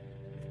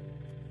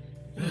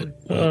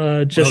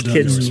 well Just done,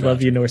 kidding. Norse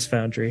Love you, Norse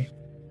Foundry.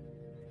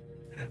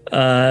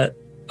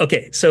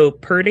 Okay, so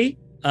Purdy,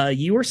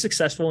 you were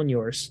successful in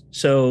yours.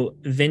 So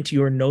Vint,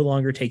 you are no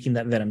longer taking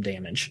that venom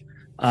damage.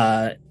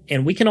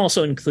 And we can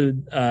also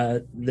include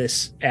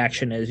this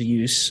action as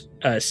use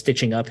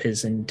stitching up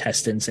his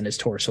intestines and his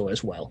torso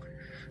as well.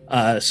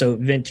 So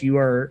Vint, you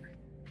are,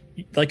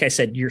 like I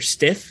said, you're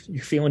stiff,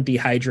 you're feeling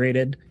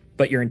dehydrated,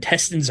 but your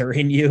intestines are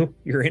in you.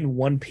 You're in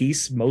one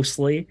piece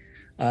mostly.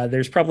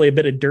 There's probably a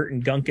bit of dirt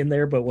and gunk in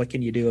there, but what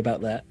can you do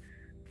about that?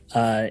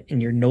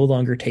 And you're no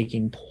longer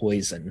taking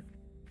poison.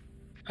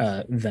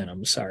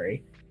 Venom,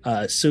 sorry.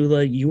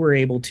 Sula, you were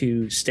able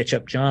to stitch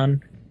up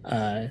John.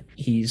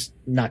 He's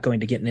not going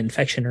to get an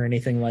infection or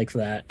anything like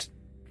that.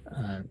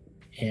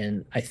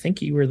 And I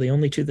think you were the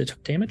only 2 that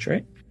took damage,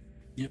 right?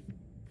 Yep.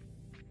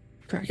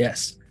 Correct.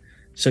 Yes.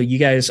 So you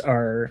guys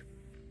are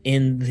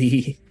in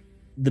the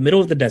middle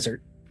of the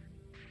desert.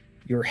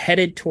 You're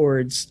headed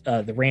towards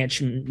the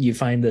ranch, and you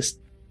find this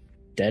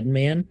dead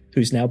man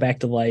who's now back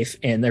to life,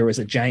 and there was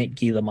a giant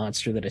Gila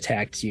monster that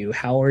attacked you.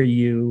 How are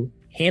you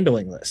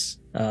handling this?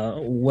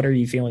 What are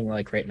you feeling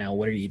like right now?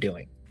 What are you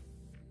doing?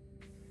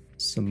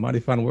 Some mighty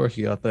fine work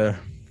you got there.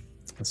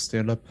 Let's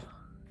stand up.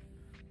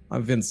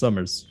 I'm Vince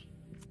Summers.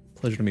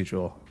 Pleasure to meet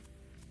you all.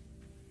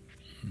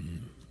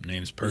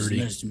 Name's It was Purdy.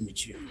 nice to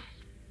meet you.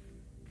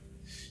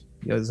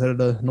 You guys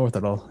headed north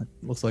at all? It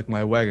looks like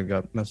my wagon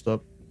got messed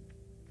up.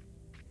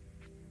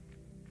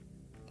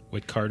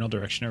 What cardinal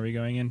direction are we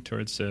going in?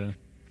 Towards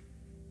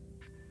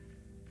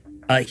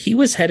He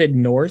was headed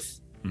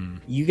north. Hmm.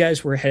 You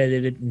guys were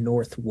headed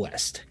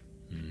northwest.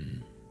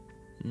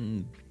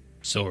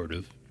 Sort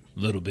of. A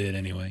little bit,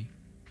 anyway.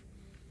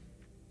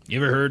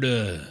 You ever heard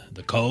of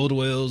the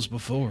Caldwells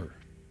before?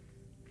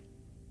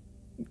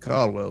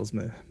 Caldwell's,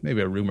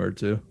 maybe a rumor or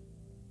 2.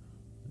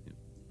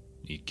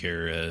 You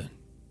care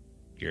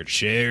to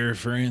share,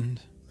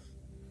 friend?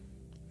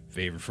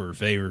 Favor for a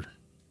favor.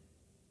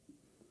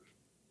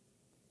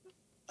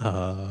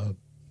 Go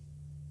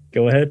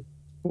ahead.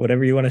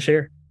 Whatever you want to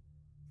share.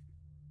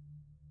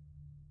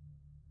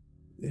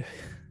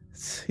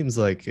 Seems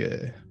like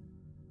if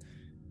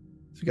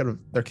you got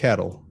their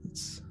cattle,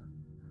 it's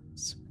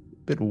a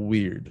bit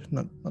weird,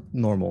 not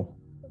normal.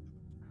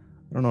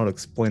 I don't know how to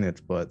explain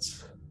it, but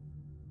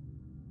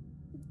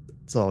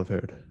that's all I've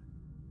heard.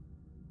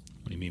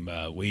 What do you mean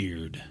by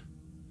weird?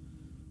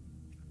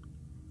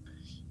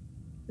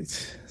 It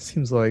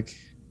seems like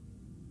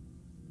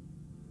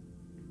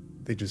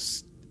they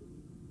just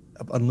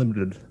have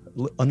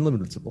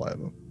unlimited supply of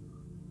them.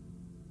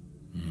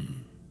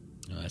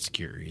 Oh, that's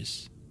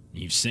curious.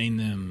 You've seen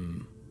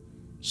them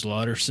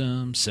slaughter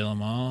some, sell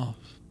them off,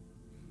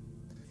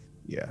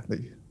 Yeah,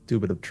 they do a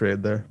bit of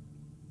trade there.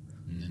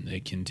 and then they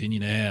continue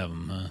to have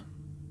them, huh?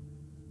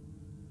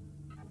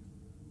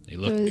 They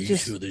look. Are you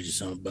sure they're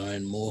just not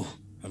buying more?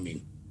 I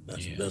mean,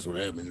 Yeah. that's what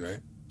happens, right?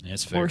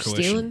 That's a fair Or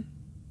question.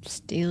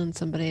 stealing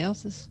somebody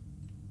else's.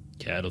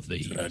 Cattle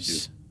That's what I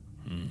thieves.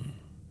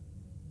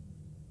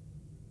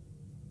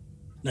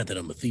 Not that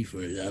I'm a thief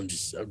or anything. I'm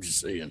just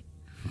saying.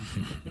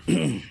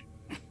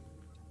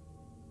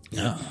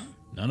 No,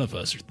 None of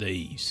us are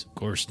thieves. Of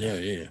course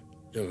not. Yeah.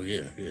 Oh,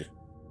 yeah. Yeah.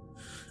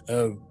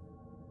 Oh,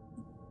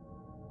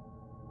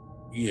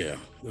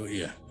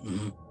 yeah.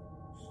 Mm-hmm.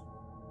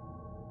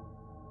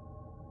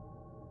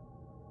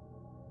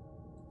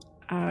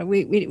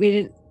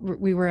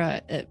 We were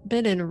a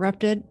bit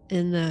interrupted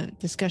in the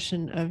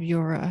discussion of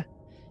your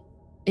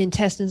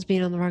intestines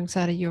being on the wrong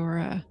side of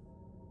your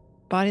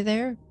body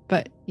there,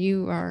 but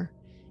you are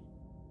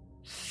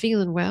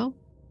feeling well.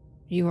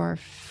 You are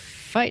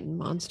fighting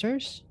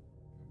monsters.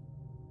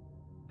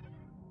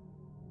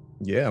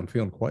 Yeah, I'm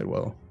feeling quite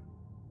well.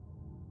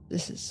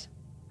 This is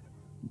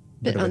a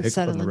Bit bit of a hiccup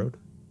on the unsettling. road.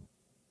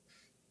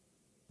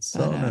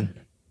 So,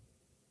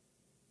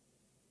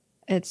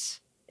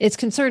 It's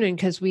concerning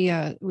because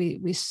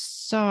we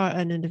saw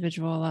an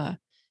individual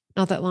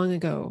not that long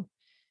ago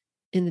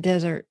in the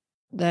desert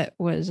that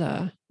was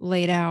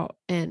laid out,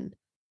 and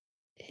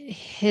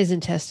his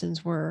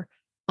intestines were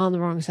on the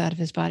wrong side of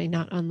his body,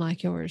 not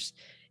unlike yours.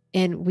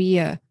 And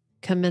we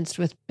commenced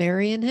with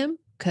burying him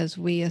because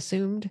we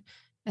assumed,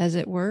 as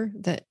it were,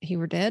 that he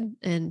were dead.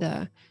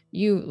 And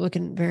you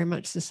looking very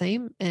much the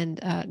same, and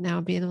now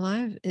being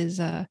alive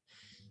is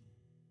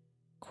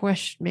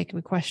making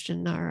me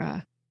question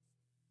our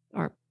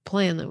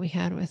plan that we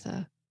had with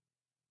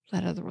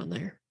that other one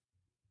there.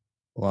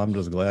 well, I'm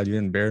just glad you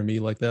didn't bury me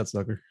like that,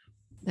 sucker.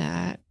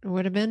 That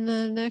would have been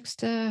the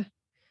next thing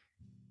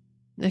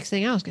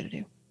I was going to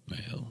do.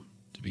 Well,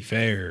 to be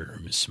fair,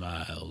 Miss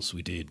Smiles,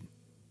 we did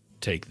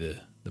take the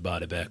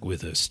body back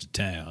with us to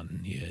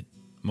town. He had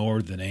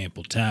more than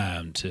ample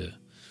time to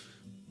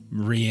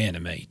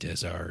reanimate,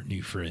 as our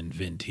new friend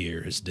Vint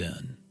here has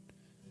done.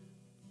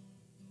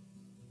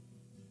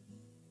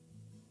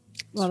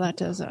 Well, that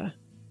does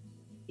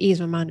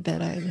ease my mind a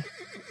bit.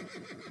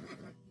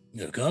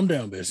 Yeah, calm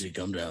down, Bessie.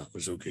 Calm down.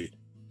 It's okay.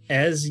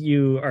 As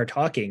you are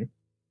talking,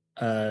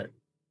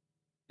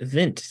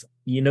 Vint,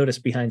 you notice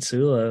behind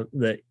Sula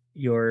that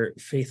your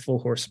faithful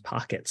horse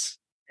Pockets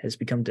has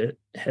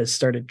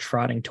started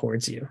trotting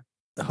towards you.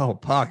 Oh,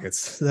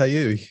 Pockets. Is that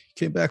you? You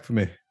came back for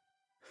me.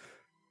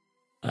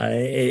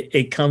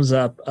 It comes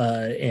up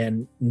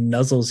and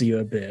nuzzles you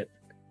a bit.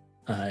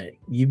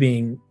 You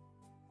being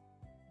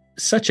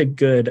such a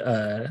good,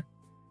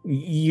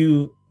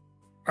 you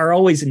are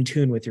always in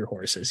tune with your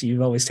horses.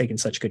 You've always taken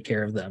such good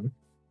care of them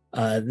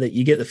that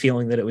you get the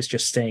feeling that it was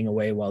just staying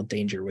away while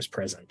danger was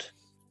present.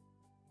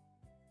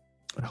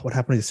 What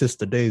happened to your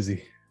sister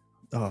Daisy?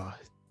 Oh,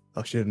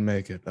 she didn't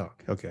make it. Oh,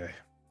 okay.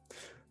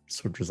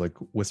 Sort of just like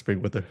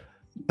whispering with her.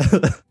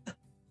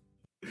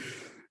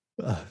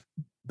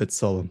 Bit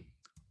solemn.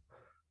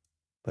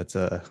 But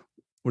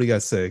what do you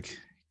guys say?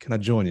 Can I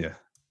join you?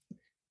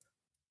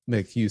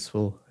 Make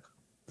useful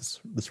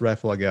this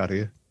rifle I got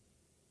here.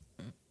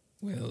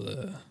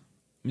 Well,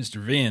 Mr.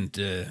 Vint,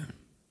 you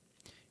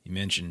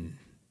mentioned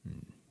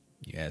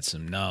you had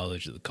some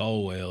knowledge of the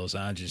Colwells.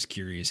 I'm just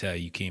curious how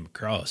you came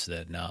across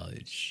that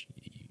knowledge.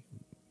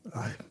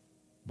 I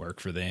work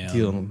for them?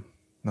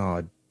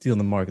 I deal in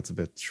the markets a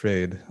bit,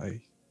 trade.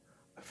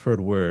 I've heard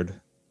word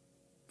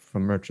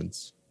from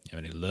merchants. You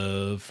have any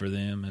love for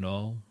them at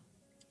all?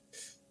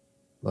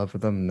 Love for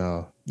them?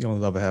 No. The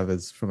only love I have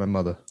is for my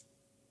mother.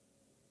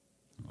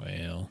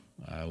 Well,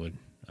 I would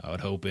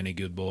hope any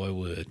good boy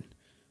would.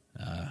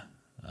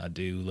 I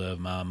do love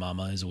my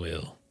mama as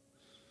well,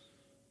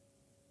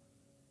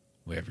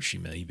 wherever she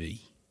may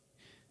be.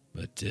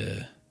 But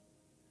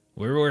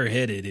where we're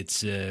headed,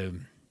 it's the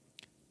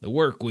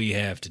work we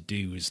have to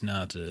do is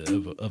not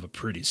of a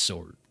pretty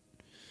sort.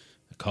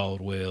 The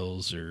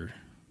Caldwells are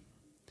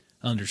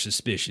under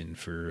suspicion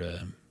for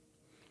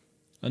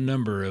a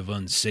number of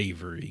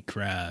unsavory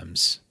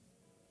crimes.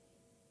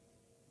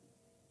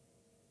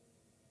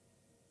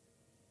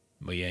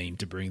 We aim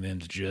to bring them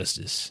to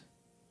justice,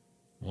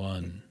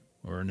 one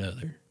or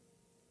another.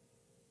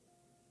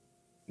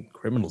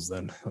 Criminals,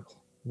 then?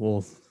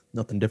 Well,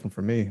 nothing different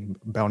for me.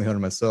 Bounty hunter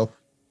myself.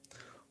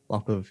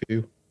 Locked up a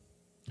few.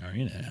 Are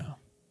you now?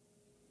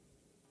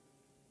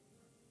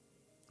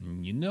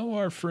 You know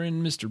our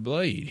friend Mr.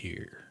 Blade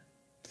here.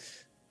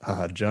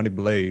 Johnny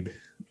Blade.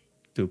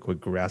 Do a quick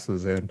grasp of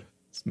his hand.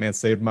 This man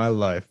saved my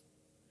life.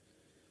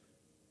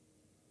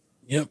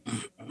 Yep,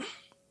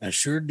 I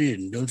sure did,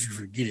 and don't you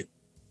forget it,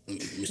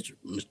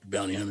 Mr.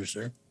 Bounty Hunter,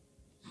 sir.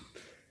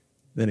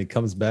 Then he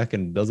comes back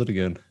and does it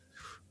again.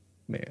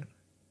 Man.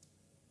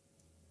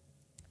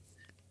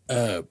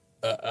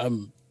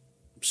 I'm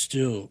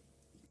still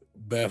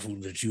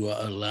baffled that you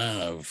are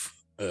alive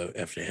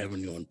after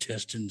having your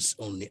intestines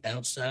on the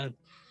outside.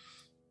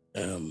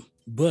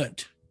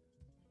 But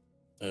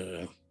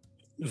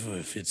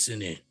if it's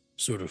any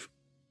sort of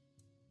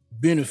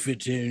benefit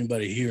to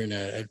anybody here,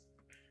 and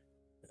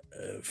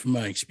from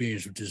my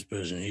experience with this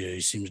person here,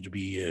 he seems to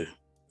be a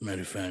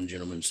mighty fine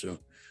gentleman, so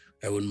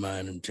I wouldn't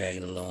mind him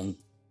tagging along.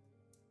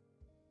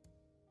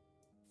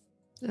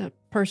 A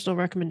personal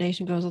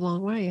recommendation goes a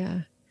long way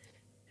out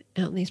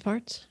in these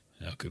parts.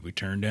 How could we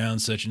turn down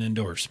such an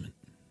endorsement?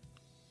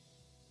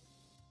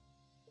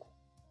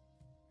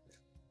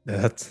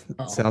 That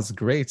sounds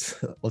great.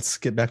 Let's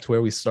get back to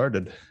where we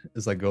started.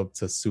 As I go up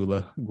to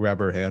Sula, grab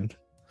her hand,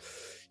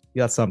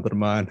 You got something of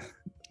mine.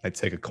 I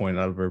take a coin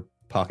out of her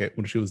pocket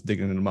when she was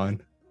digging into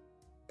mine.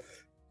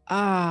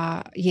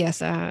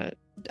 Yes, I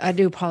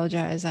do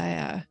apologize.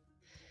 I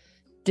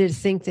did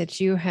think that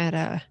you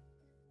had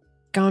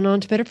gone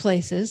on to better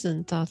places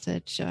and thought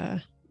that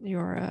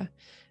your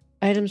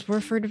items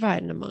were for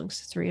dividing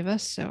amongst the three of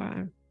us. So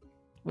I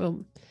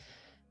will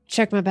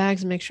check my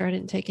bags and make sure I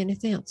didn't take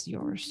anything else of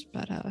yours.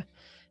 But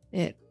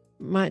it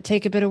might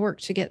take a bit of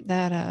work to get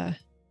that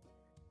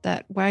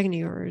wagon of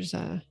yours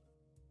on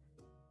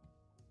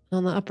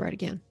the upright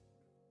again.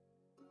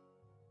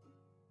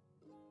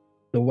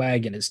 The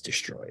wagon is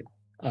destroyed.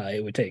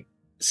 It would take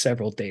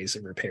several days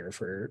of repair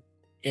for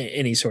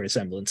any sort of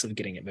semblance of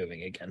getting it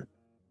moving again.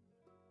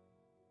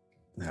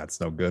 That's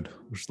no good.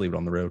 We'll just leave it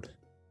on the road.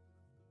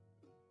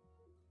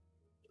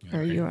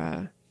 Are you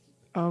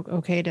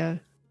okay to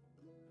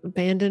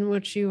abandon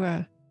what you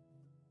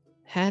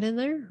had in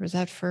there? Was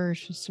that for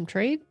some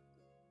trade?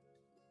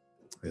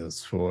 It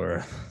was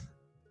for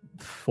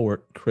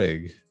Fort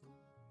Craig.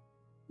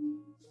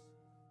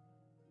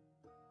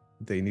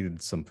 They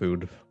needed some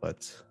food,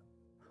 but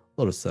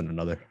let us send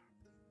another.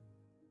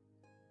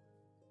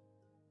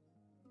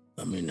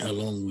 I mean, how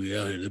long we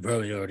out here? They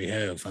probably already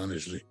have,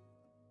 honestly.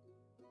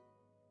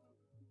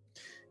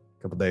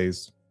 Couple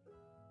days.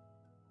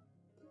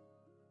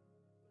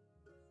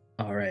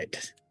 All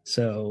right.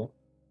 So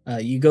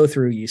you go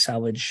through, you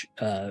salvage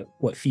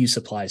what few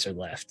supplies are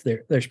left.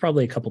 There's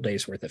probably a couple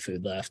days worth of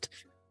food left.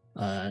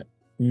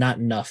 Not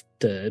enough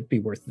to be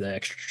worth the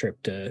extra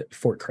trip to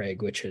Fort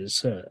Craig, which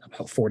is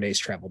about 4 days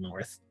travel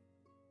north.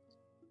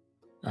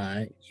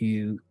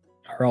 You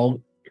are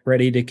all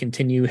ready to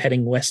continue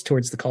heading west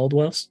towards the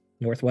Caldwells,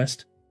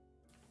 northwest?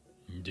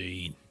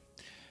 Indeed.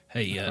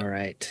 Hey, all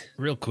right.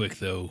 Real quick,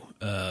 though,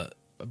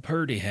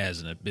 Purdy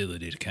has an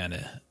ability to kind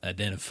of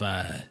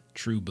identify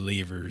true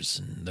believers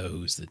and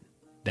those that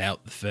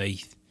doubt the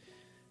faith.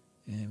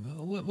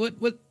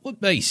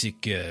 What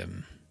basic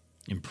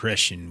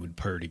impression would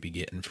Purdy be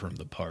getting from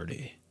the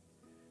party?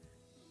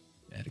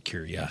 Out of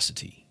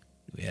curiosity,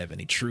 do we have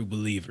any true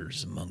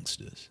believers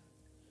amongst us?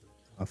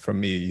 From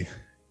me,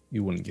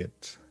 you wouldn't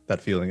get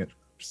that feeling.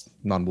 Just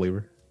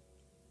non-believer.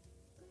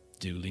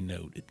 Duly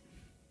noted.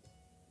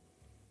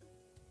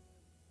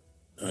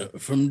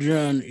 From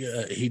John,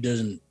 he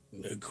doesn't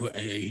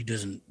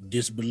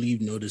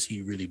disbelieve, nor does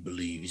he really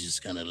believe. He's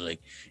just kind of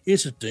like,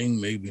 it's a thing,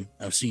 maybe.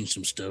 I've seen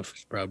some stuff.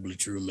 It's probably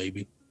true,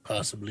 maybe,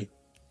 possibly.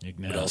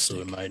 Agnostic. But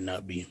also it might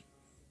not be.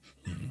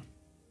 Mm-hmm.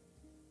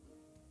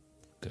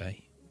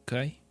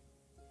 Okay.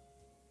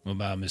 What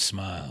about Miss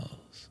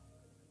Smiles?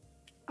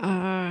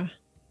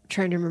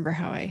 Trying to remember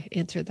how I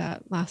answered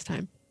that last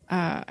time.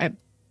 I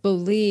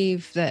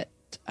believe that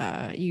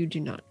you do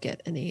not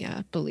get any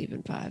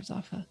believe-in vibes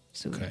off of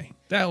Sulu. Okay.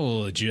 That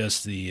will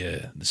adjust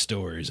the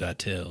stories I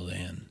tell,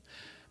 and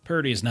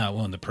Purdy is not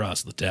one to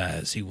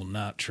proselytize. He will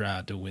not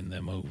try to win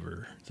them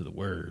over to the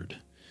word.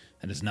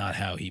 That is not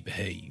how he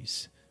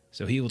behaves.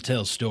 So he will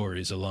tell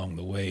stories along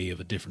the way of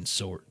a different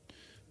sort.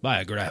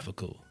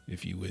 Biographical,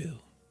 if you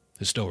will.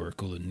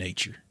 Historical in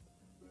nature.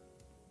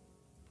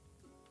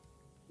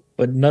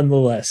 But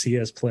nonetheless, he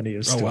has plenty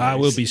of stories. Oh, I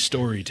will be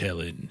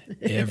storytelling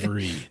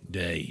every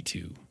day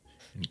to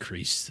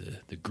increase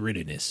the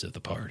grittiness of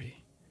the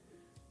party.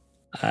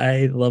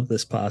 I love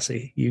this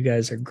posse. You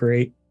guys are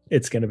great.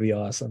 It's going to be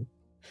awesome.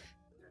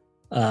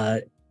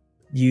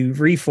 You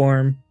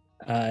reform.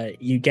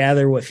 You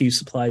gather what few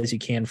supplies you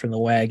can from the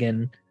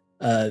wagon.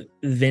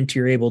 Vint,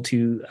 you're able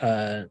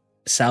to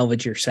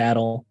salvage your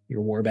saddle,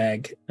 your war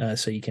bag,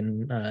 so you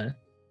can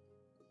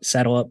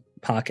saddle up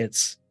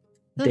pockets.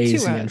 Not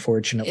Daisy, to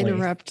unfortunately.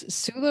 interrupt.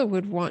 Sula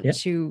would want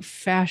to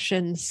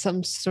fashion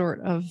some sort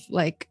of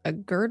like a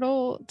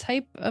girdle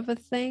type of a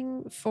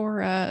thing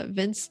for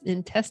Vince's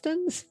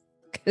intestines,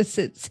 because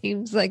it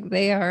seems like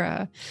they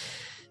are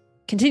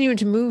continuing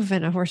to move,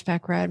 and a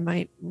horseback ride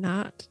might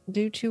not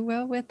do too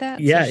well with that.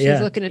 Yeah, so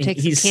she's looking to take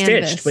He's some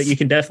canvas. stitched, but you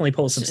can definitely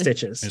pull some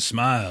stitches. Miss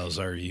Smiles,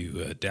 are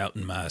you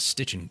doubting my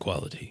stitching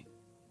quality?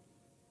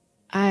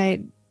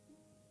 I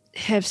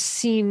have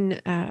seen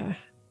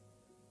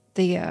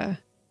the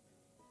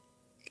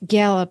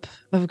gallop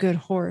of a good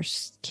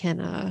horse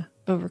can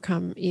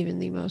overcome even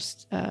the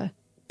most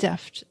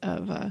deft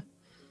of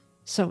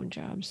sewing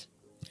jobs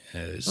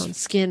on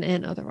skin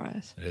and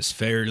otherwise. As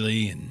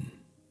fairly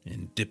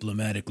and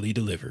diplomatically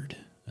delivered.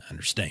 I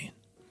understand.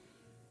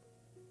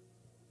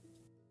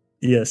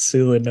 Yes,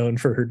 Sula known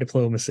for her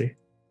diplomacy.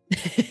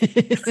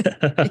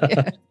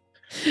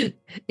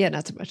 Yeah,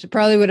 not so much. It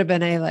probably would have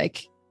been a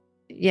like,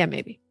 yeah,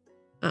 maybe.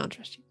 I don't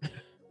trust you.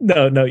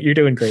 No, you're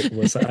doing great,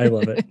 Melissa. I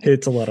love it.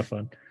 It's a lot of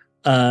fun.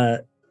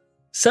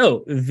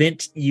 So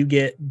Vint, you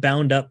get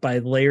bound up by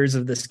layers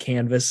of this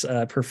canvas,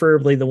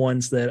 preferably the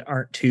ones that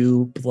aren't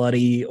too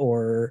bloody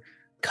or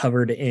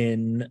covered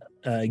in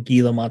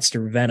Gila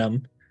monster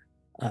venom.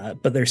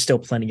 But there's still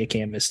plenty of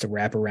canvas to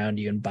wrap around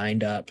you and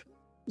bind up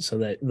so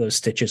that those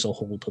stitches will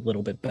hold a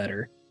little bit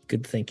better.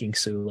 Good thinking,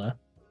 Sula.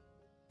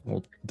 Well,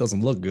 it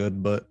doesn't look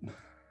good, but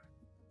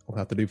we'll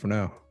have to do for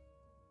now.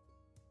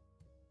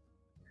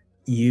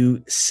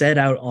 You set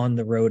out on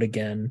the road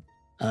again.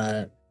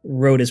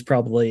 Road is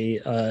probably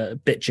a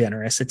bit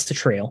generous. It's a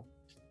trail.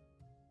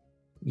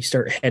 You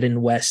start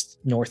heading west,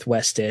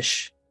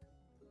 northwest-ish.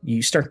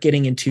 You start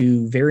getting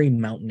into very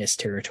mountainous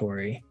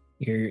territory.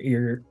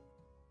 You're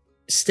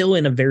still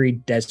in a very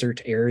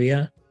desert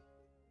area,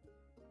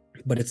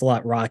 but it's a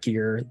lot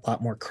rockier, a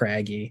lot more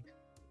craggy.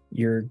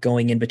 You're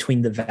going in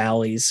between the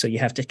valleys, so you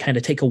have to kind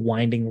of take a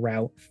winding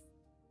route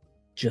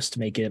just to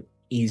make it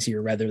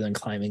easier rather than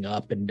climbing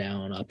up and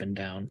down, up and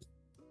down.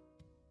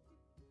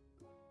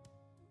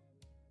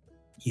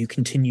 You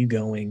continue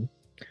going.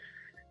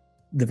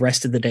 The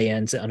rest of the day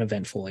ends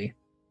uneventfully.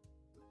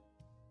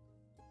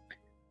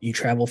 You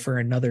travel for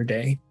another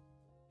day,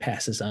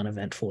 passes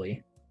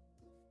uneventfully.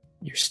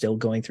 You're still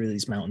going through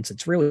these mountains.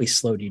 It's really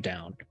slowed you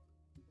down.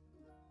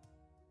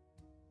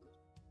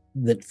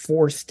 The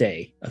fourth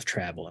day of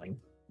traveling,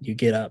 you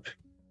get up,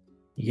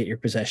 you get your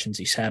possessions,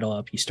 you saddle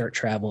up, you start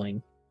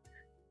traveling.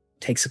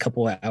 Takes a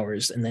couple of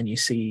hours, and then you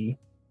see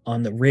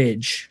on the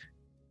ridge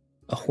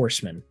a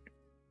horseman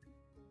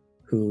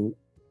who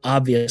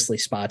obviously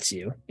spots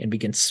you and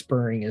begins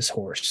spurring his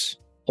horse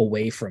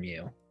away from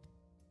you.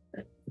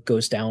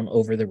 Goes down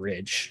over the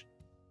ridge.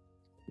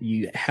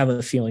 You have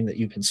a feeling that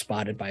you've been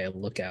spotted by a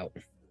lookout,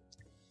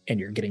 and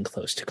you're getting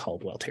close to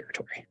Caldwell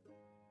territory.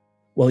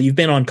 Well, you've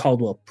been on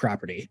Caldwell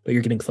property, but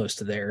you're getting close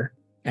to their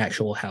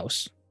actual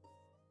house.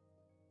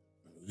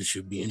 This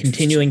should be interesting.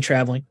 Continuing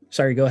traveling.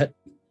 Sorry, go ahead.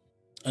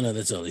 I know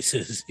that's all he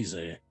says. He's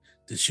like,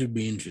 this should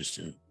be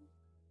interesting.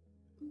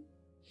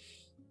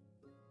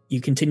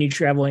 You continue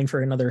traveling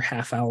for another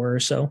half hour or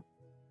so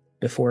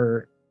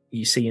before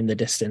you see in the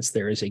distance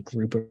there is a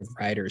group of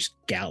riders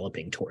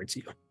galloping towards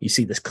you. You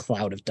see this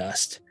cloud of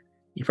dust.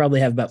 You probably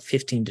have about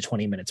 15 to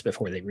 20 minutes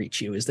before they reach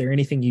you. Is there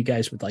anything you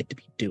guys would like to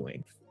be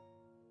doing?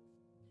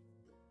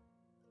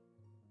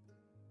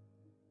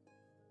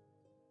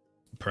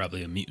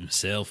 Probably unmute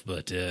myself,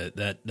 but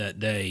that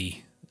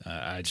day,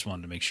 I just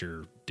wanted to make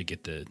sure to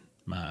get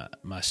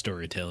my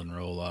storytelling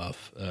roll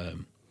off.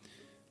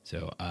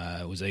 So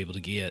I was able to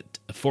get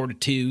a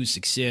 4-2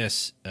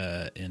 success,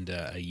 and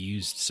I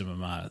used some of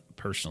my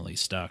personally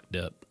stocked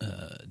up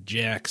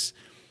jacks,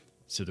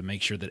 so to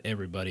make sure that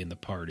everybody in the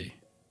party,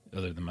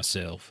 other than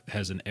myself,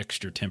 has an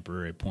extra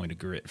temporary point of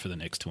grit for the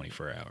next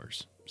 24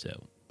 hours.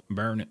 So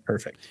burn it.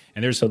 Perfect.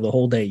 And there's so the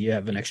whole day you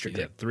have an extra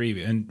grit.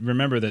 3. And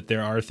remember that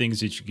there are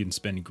things that you can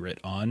spend grit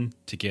on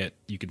to get.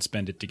 You can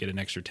spend it to get an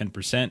extra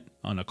 10%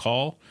 on a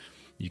call.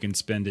 You can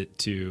spend it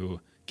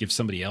to give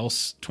somebody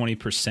else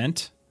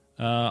 20%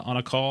 on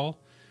a call.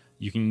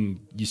 You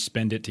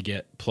spend it to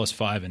get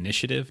 +5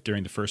 initiative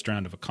during the first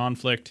round of a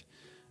conflict.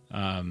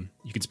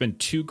 You can spend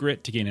 2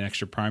 grit to gain an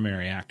extra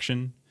primary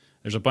action.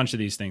 There's a bunch of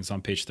these things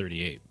on page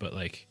 38, but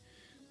like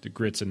the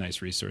grit's a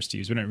nice resource to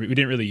use. We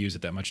didn't really use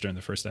it that much during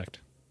the first act.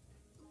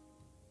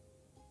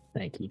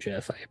 Thank you,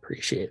 Jeff. I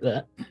appreciate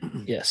that.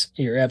 Yes,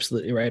 you're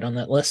absolutely right on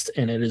that list,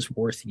 and it is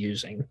worth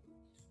using.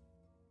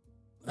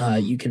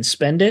 You can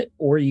spend it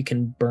or you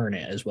can burn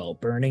it as well.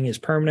 Burning is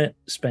permanent,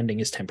 spending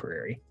is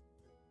temporary.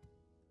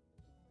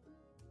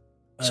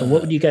 So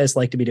what would you guys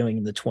like to be doing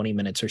in the 20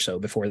 minutes or so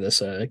before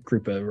this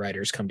group of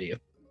riders come to you?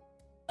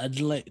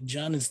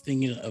 John is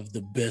thinking of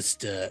the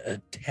best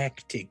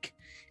tactic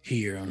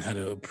here on how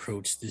to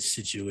approach this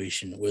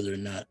situation, whether or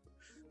not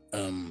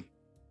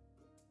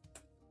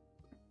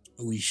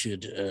we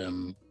should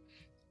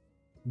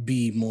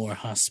be more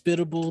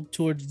hospitable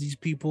towards these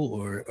people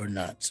or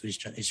not. So he's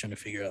trying to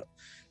figure out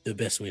the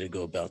best way to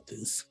go about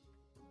this.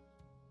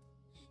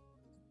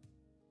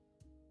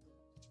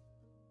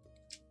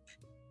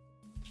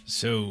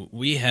 So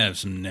we have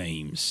some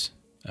names.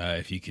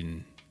 If you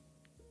can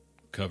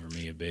cover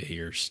me a bit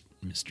here,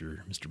 Mr.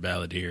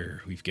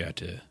 Balladeer. We've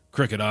got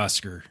Crooked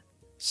Oscar,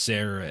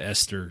 Sarah,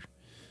 Esther.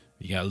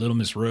 You got Little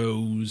Miss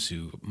Rose,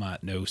 who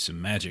might know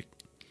some magic.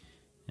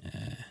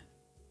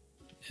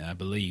 I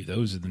believe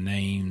those are the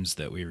names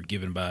that we were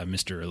given by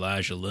Mr.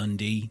 Elijah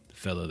Lundy, the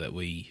fellow that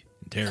we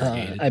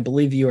interrogated. I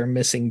believe you are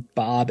missing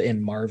Bob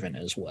and Marvin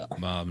as well.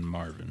 Bob and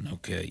Marvin,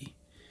 okay.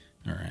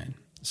 All right.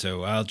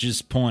 So I'll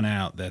just point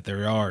out that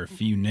there are a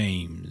few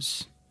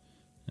names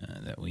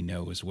that we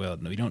know as well.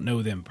 We don't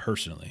know them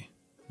personally,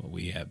 but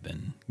we have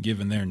been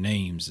given their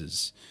names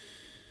as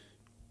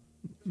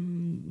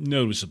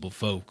noticeable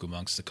folk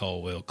amongst the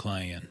Caldwell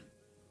clan.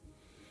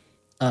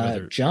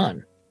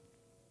 John,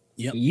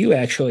 yep. You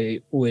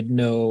actually would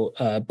know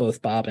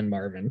both Bob and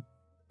Marvin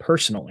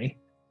personally,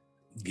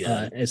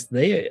 as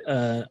they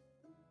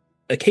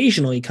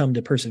occasionally come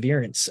to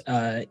Perseverance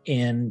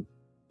and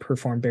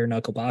perform bare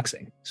knuckle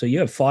boxing. So you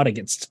have fought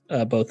against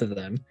both of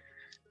them,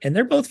 and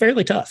they're both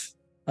fairly tough.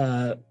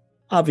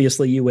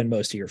 Obviously, you win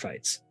most of your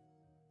fights,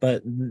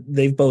 but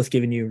they've both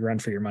given you a run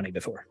for your money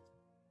before.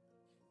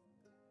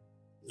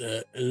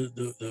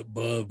 The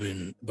Bob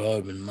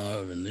and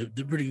Marvin,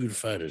 they're pretty good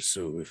fighters.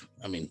 So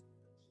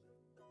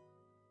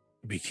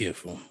be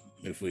careful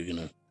if we're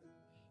gonna.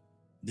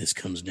 This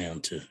comes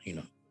down to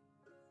a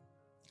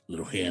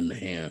little hand to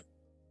hand.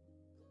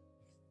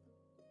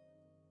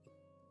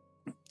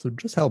 So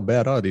just how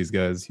bad are these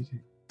guys?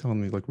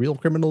 calling me like real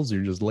criminals, or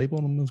you're just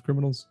labeling them as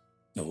criminals?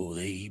 No,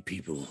 they eat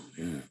people.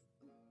 Yeah.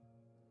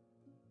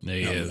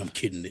 They No, have I'm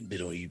kidding. They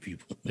don't eat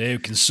people. they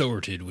have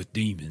consorted with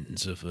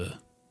demons of a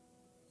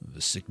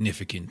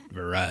significant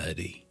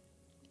variety.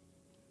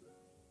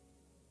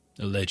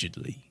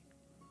 Allegedly.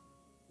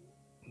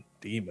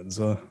 Demons,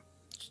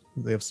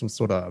 they have some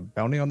sort of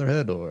bounty on their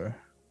head, or?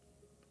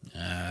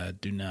 I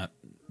do not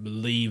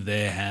believe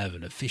they have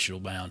an official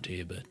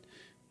bounty, but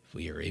if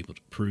we are able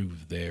to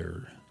prove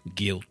their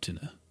guilt in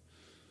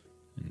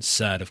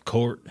sight of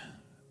court,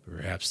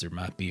 perhaps there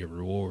might be a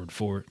reward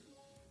for it.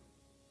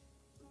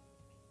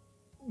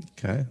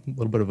 Okay, a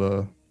little bit of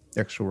a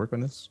extra work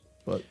on this,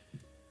 but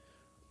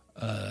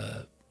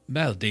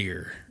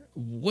Baldir,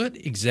 what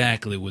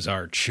exactly was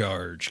our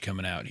charge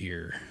coming out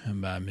here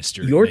by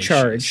Mr. Your Ignatius?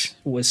 charge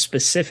was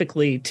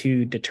specifically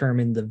to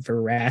determine the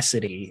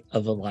veracity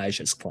of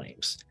Elijah's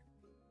claims.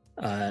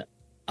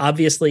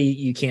 Obviously,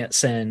 you can't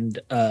send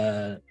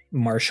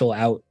Marshall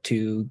out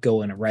to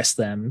go and arrest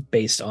them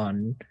based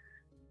on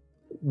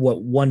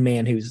what one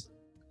man who's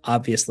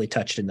obviously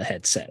touched in the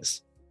head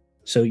says.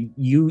 So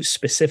you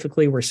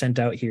specifically were sent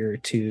out here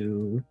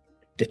to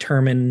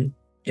determine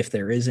if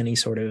there is any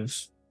sort of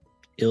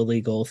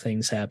illegal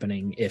things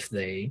happening.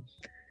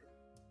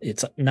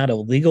 It's not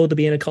illegal to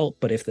be in a cult,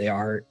 but if they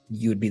are,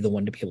 you would be the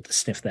one to be able to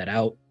sniff that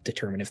out,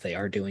 determine if they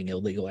are doing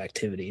illegal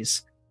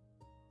activities.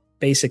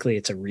 Basically,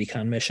 it's a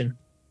recon mission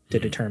to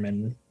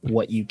determine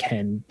what you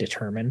can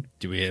determine.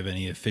 Do we have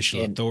any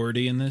official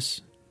authority in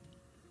this?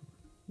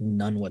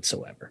 None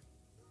whatsoever.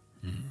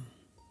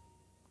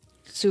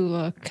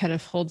 Sula kind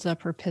of holds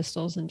up her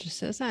pistols and just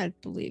says, I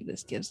believe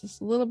this gives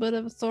us a little bit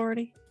of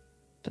authority.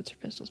 Puts her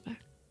pistols back.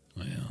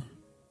 Well,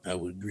 I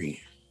would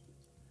agree.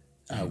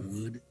 I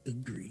would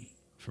agree.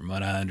 from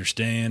what I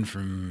understand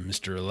from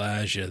Mr.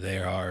 Elijah,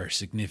 there are a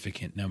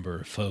significant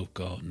number of folk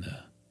on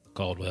the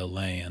Caldwell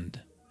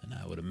land, and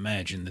I would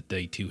imagine that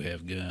they too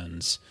have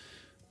guns.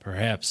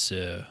 Perhaps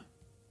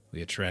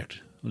we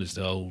attract, what is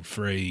the old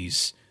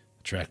phrase,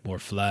 attract more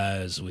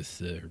flies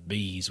with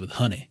bees with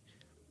honey.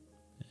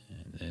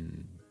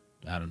 And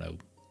I don't know.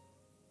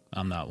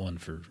 I'm not one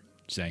for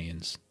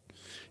sayings.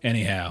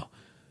 Anyhow,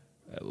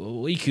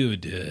 we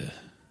could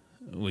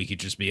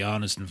just be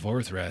honest and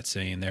forthright,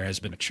 saying there has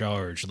been a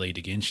charge laid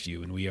against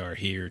you, and we are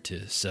here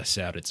to suss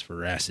out its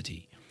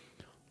veracity.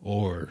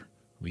 Or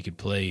we could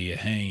play a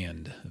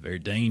hand, a very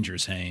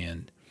dangerous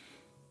hand,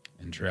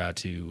 and try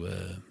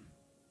to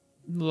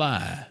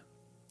lie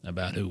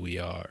about who we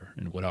are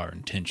and what our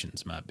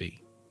intentions might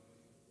be.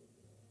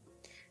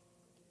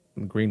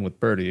 I'm agreeing with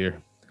Birdie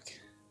here.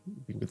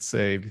 We would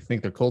say, if you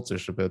think they're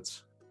cultish a bit,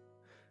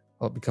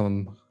 I'll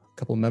become a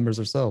couple of members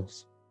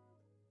ourselves.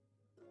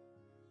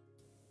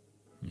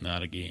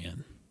 Not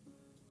again.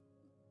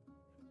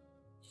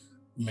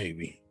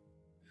 Maybe.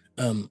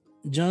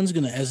 John's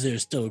gonna, as they're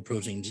still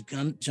approaching,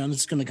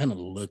 John's gonna kind of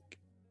look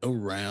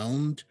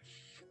around,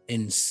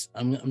 and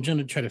I'm trying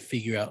to try to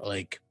figure out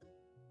like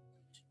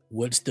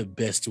what's the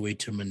best way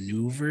to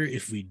maneuver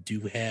if we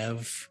do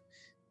have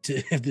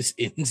to have this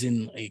ends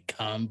in a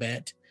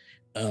combat.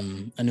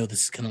 I know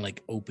this is kind of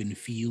like open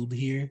field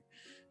here,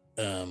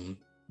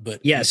 but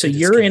yeah. So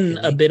you're in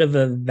a bit of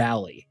a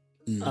valley.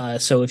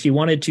 So if you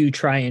wanted to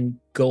try and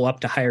go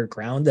up to higher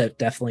ground, that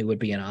definitely would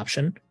be an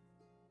option.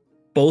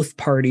 Both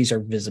parties are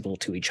visible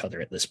to each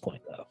other at this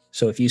point, though.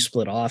 So if you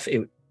split off,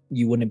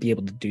 you wouldn't be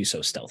able to do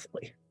so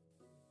stealthily.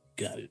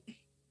 Got it.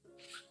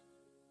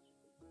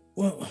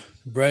 Well,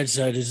 bright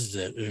side is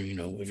that,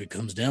 if it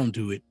comes down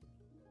to it,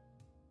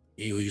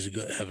 we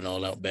usually have an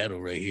all-out battle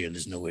right here, and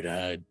there's no way to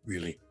hide,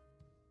 really.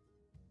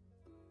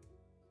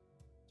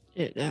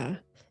 It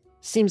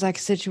seems like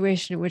a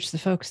situation in which the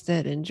folks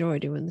that enjoy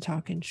doing the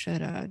talking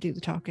should do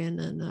the talking,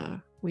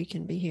 and we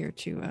can be here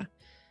to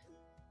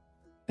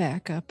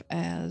back up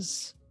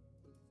as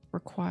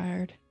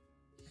required.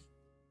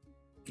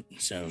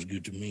 Sounds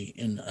good to me.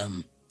 And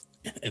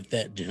at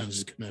that, John's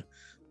just gonna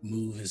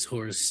move his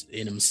horse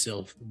and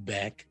himself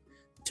back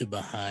to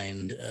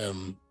behind,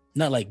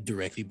 not like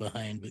directly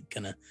behind, but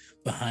kind of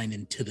behind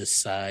and to the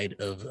side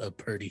of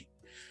Purdy.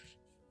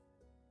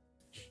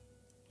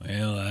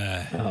 Well,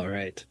 All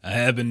right. I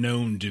have been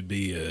known to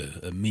be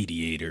a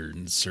mediator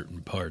in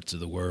certain parts of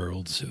the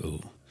world,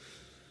 so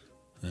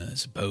I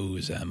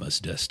suppose I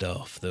must dust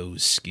off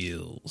those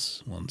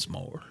skills once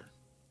more.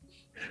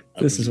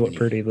 This is what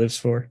Purdy lives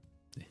for.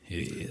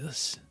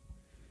 Yes.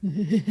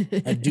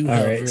 I do, All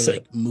however,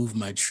 right, move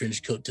my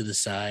trench coat to the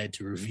side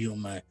to reveal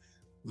my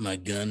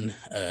gun.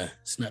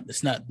 It's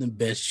not in the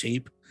best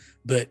shape,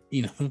 but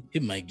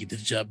it might get the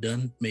job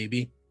done,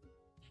 maybe.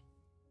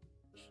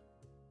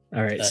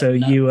 All right, so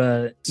you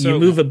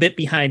move a bit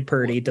behind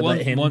Purdy to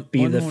let him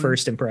be the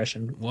first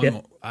impression.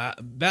 More.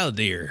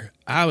 Baldir,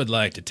 I would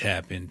like to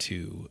tap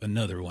into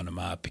another one of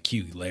my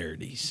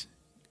peculiarities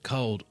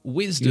called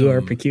wisdom. You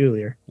are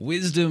peculiar.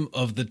 Wisdom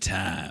of the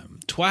time.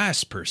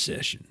 Twice per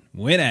session.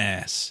 When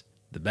asked,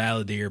 the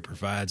Balladeer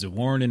provides a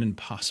warning and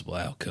possible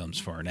outcomes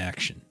for an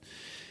action.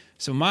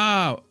 So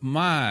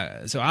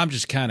so I'm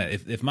just kind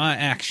of, if my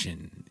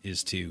action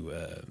is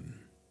to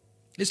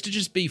is to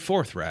just be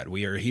forthright.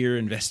 We are here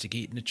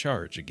investigating a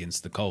charge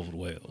against the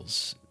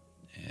Caldwells.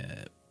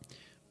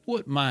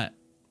 What might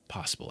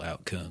possible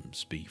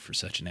outcomes be for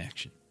such an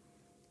action?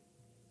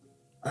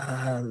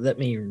 Let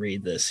me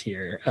read this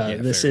here. Yeah,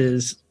 This fair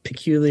is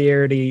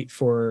peculiarity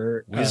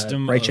for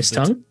Wisdom righteous of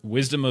the tongue.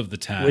 Wisdom of the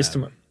time.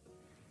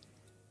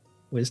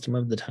 Wisdom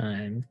of the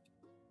time.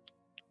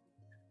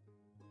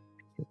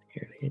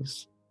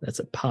 Peculiarities. That's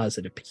a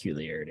positive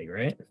peculiarity,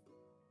 right?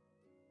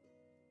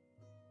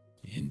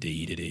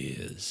 Indeed it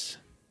is.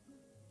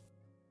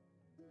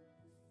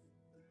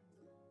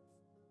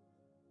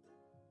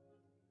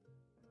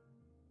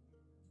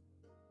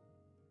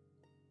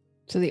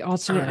 So the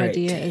alternate All right,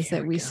 idea is here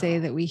that we we say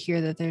go. that we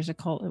hear that there's a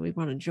cult that we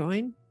want to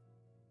join.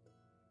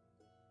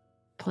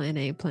 Plan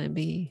A, plan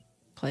B,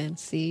 plan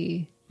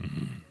C.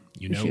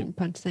 You We shoot know, and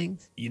punch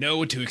things. you know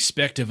what to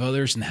expect of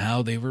others and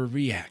how they will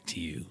react to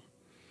you.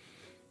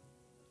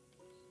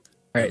 All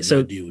I right, have so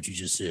no idea what you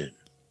just said.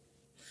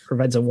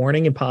 provides a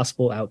warning and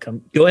possible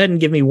outcome. Go ahead and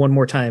give me one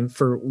more time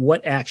for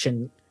what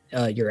action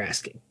you're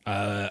asking.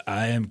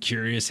 I am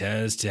curious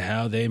as to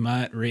how they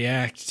might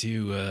react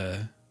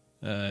to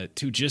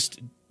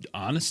just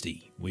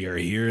honesty. We are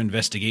here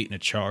investigating a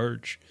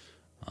charge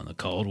on the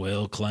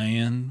Caldwell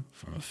clan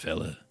from a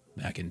fella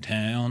back in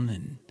town,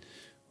 and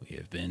we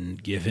have been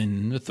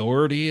given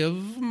authority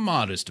of a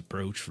modest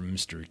approach from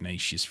Mr.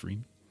 Ignatius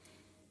Freeman.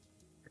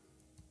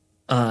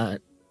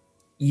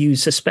 You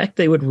suspect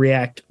they would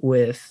react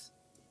with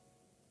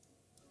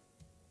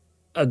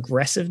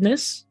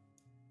aggressiveness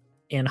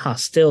and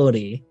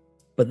hostility,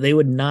 but they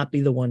would not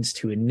be the ones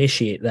to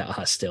initiate that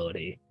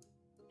hostility.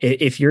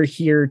 If you're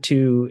here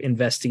to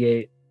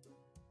investigate,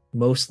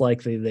 most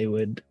likely they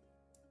would.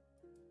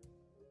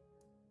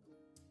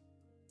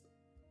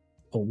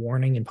 A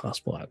warning and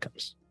possible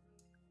outcomes.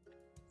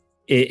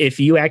 If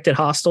you acted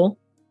hostile,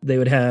 they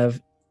would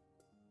have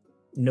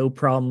no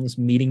problems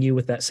meeting you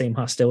with that same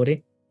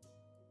hostility.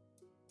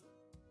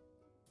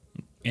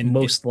 And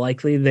Most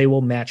likely they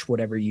will match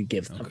whatever you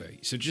give them. okay,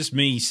 so just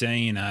me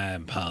saying I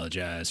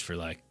apologize for,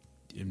 like,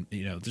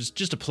 you know, there's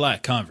just a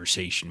polite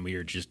conversation. We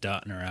are just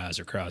dotting our I's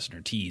or crossing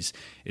our T's.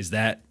 Is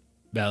that,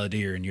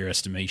 Balladeer, in your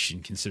estimation,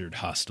 considered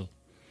hostile?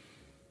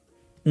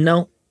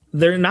 No,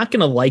 they're not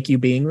going to like you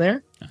being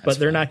there, That's but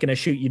they're fine. not going to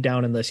shoot you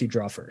down unless you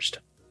draw first.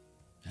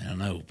 I don't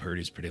know.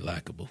 Purdy's pretty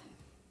likable.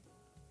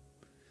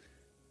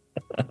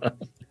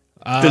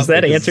 Does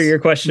that answer your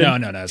question?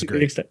 No, that's to the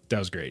great. extent? That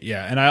was great.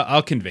 Yeah, and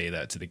I'll convey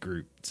that to the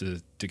group to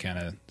kind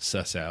of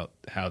suss out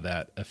how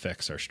that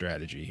affects our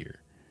strategy here.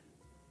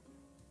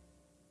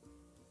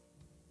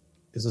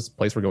 Is this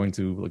place we're going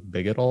to like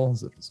big at all?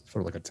 Is it sort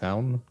of like a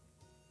town?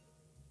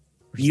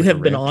 Or just You like a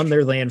have been ranch? on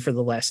their land for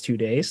the last 2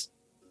 days.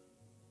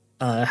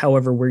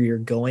 However, where you're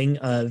going,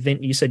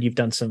 Vint, you said you've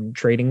done some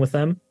trading with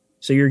them.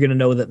 So you're going to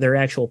know that their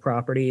actual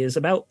property is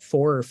about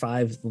 4 or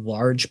 5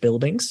 large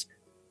buildings,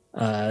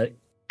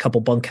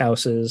 couple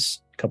bunkhouses,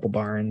 couple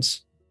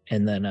barns,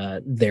 and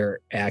then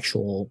their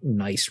actual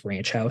nice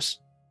ranch house,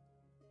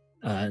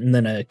 and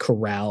then a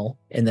corral.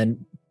 And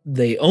then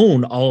they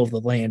own all of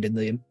the land in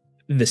the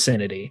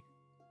vicinity.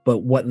 But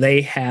what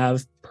they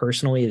have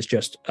personally is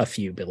just a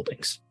few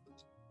buildings.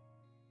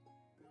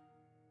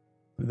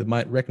 They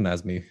might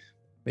recognize me.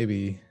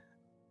 Maybe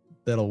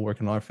that'll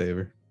work in our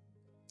favor.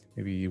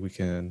 Maybe we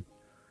can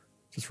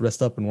just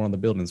rest up in one of the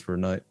buildings for a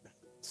night.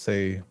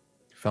 Say, you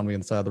found me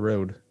inside the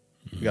road.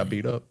 You got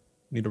beat up.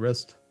 Need a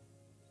rest.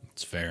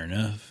 It's fair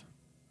enough.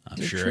 I'm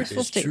They're sure. truthful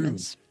it's true.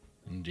 statements.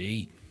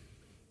 Indeed.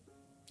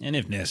 And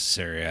if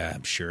necessary,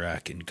 I'm sure I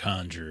can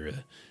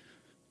conjure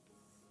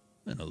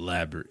an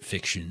elaborate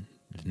fiction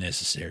if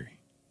necessary.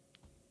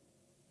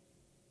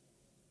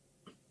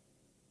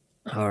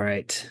 All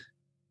right.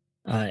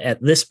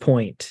 At this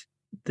point,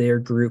 their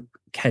group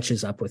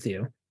catches up with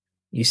you.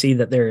 You see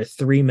that there are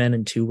 3 men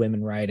and 2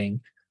 women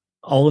riding.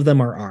 All of them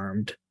are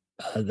armed.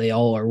 They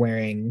all are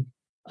wearing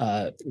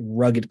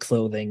rugged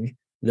clothing.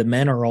 The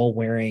men are all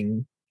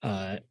wearing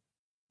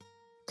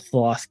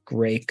cloth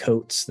gray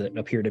coats that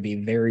appear to be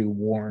very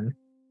worn.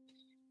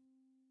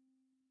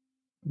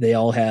 They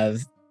all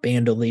have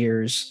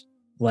bandoliers,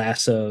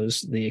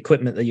 lassos, the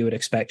equipment that you would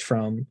expect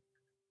from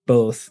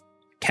both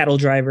cattle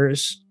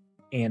drivers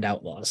and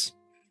outlaws.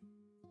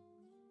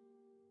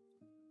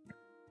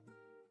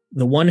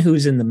 The one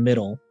who's in the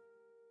middle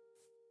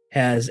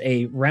has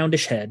a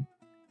roundish head,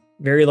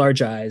 very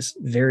large eyes,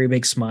 very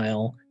big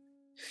smile.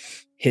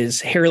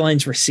 His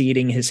hairline's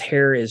receding. His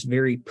hair is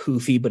very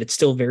poofy, but it's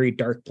still very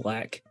dark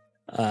black.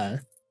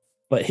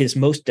 But his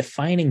most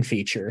defining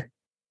feature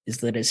is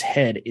that his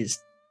head is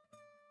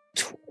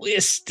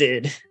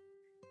twisted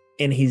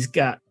and he's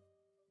got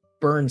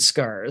burn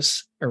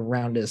scars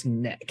around his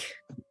neck.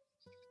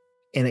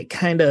 And it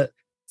kind of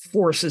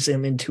forces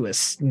him into a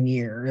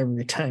sneer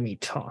every time he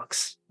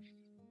talks.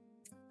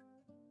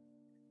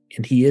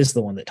 And he is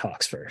the one that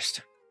talks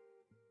first.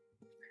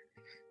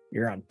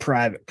 You're on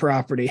private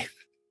property.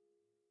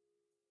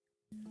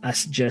 I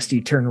suggest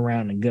you turn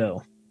around and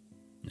go.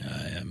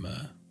 I am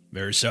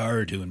very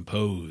sorry to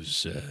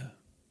impose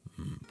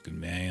Good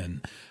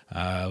man.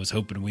 I was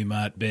hoping we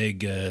might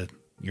beg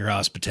your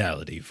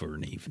hospitality for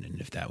an evening,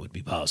 if that would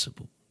be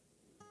possible.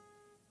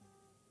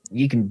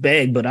 You can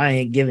beg, but I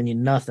ain't giving you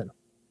nothing.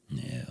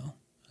 Yeah,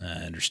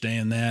 I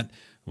understand that.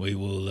 We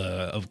will,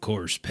 of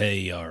course,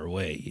 pay our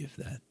way, if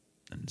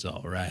that's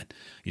all right.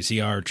 You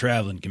see, our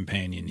traveling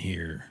companion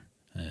here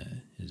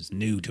is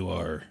new to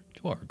our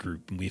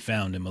group, and we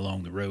found him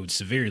along the road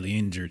severely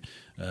injured.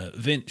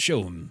 Vint,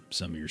 show him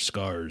some of your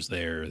scars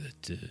there.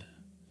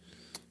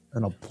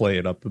 And I'll play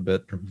it up a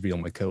bit to reveal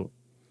my coat.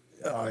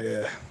 Oh,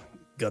 yeah.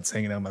 Guts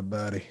hanging out my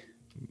body.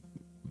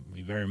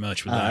 We very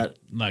much would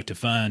like to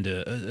find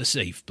a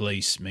safe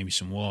place, maybe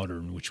some water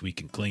in which we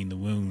can clean the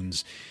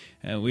wounds.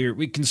 We're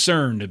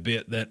concerned a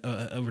bit that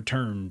a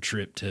return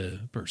trip to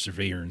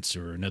Perseverance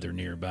or another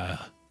nearby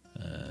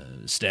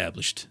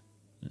established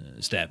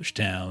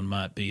town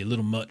might be a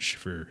little much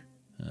for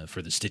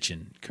the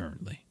stitching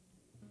currently.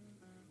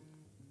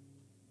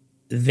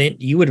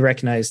 Vint, you would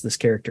recognize this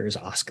character as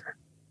Oscar.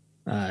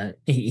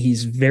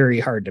 He's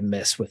very hard to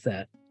miss with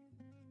that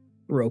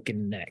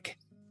broken neck.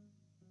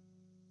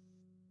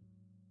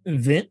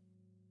 Vint,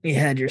 you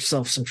had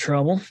yourself some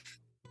trouble,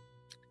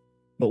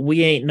 but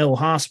we ain't no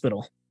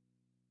hospital.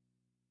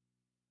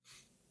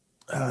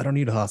 I don't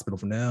need a hospital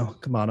for now.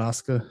 Come on,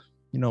 Oscar.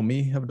 You know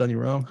me. Haven't done you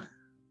wrong.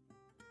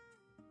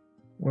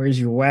 Where's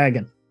your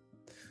wagon?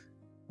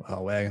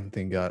 Wow, wagon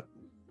thing got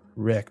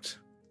wrecked.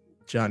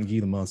 John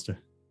Gee the monster.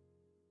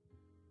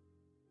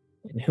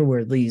 And who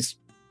are these?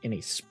 And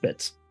he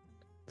spits.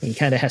 He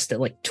kind of has to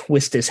like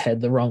twist his head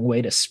the wrong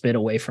way to spit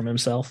away from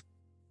himself.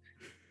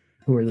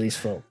 Who are these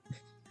folk?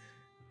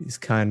 These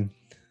kind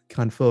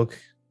folk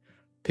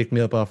picked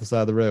me up off the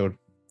side of the road,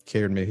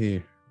 carried me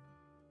here.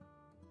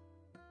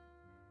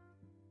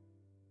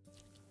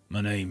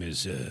 My name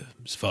is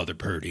Father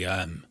Purdy.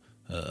 I'm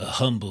a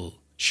humble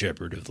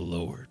shepherd of the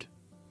Lord.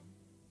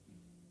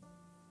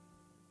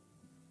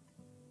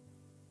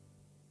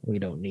 We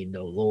don't need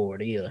no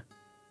lord either.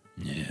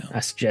 Yeah.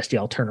 I suggest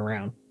y'all turn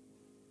around.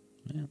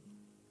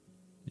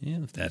 Yeah,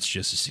 if that's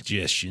just a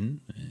suggestion,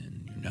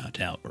 and you're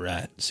not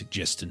outright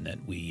suggesting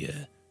that we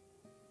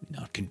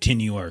not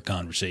continue our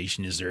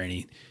conversation, is there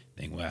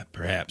anything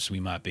perhaps we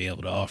might be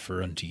able to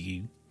offer unto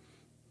you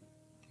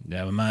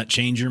that might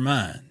change your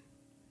mind?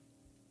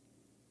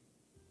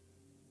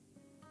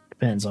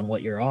 Depends on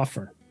what you're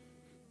offering.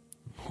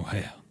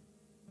 Well,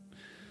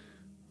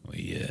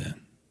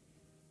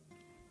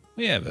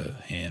 we have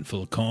a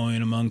handful of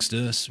coin amongst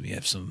us. We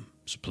have some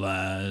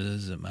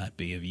supplies that might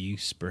be of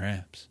use,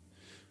 perhaps.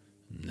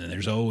 And then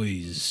there's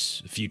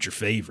always a future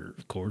favor,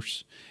 of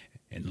course,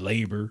 and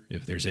labor,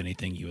 if there's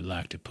anything you would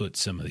like to put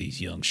some of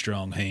these young,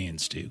 strong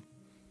hands to.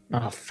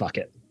 Oh, fuck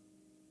it.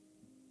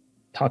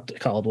 Talk to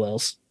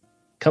Caldwell's.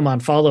 Come on,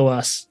 follow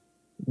us.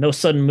 No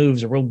sudden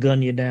moves or we'll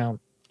gun you down.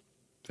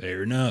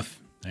 Fair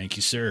enough. Thank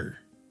you, sir.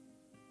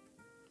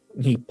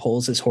 He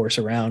pulls his horse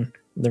around.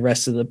 The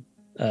rest of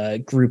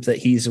the group that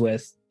he's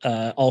with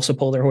also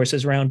pull their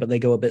horses around, but they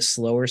go a bit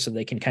slower so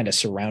they can kind of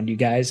surround you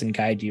guys and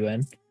guide you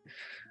in.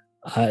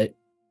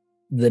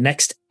 The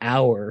next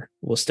hour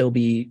will still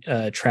be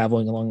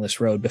traveling along this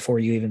road before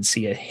you even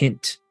see a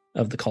hint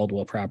of the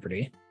Caldwell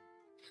property.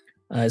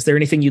 Is there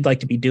anything you'd like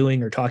to be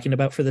doing or talking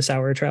about for this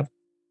hour of travel?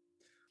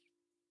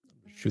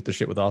 Shoot the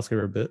shit with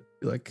Oscar a bit.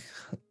 Be like,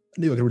 I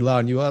knew I could rely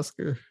on you,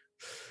 Oscar.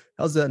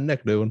 How's that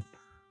neck doing?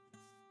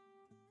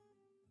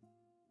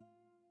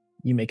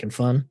 You making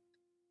fun?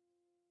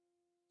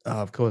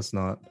 Of course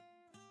not.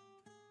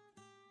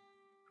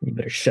 You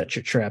better shut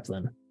your trap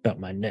then about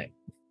my neck.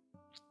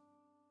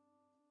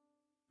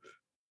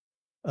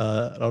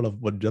 I don't know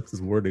what Jeff's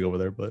wording over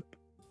there, but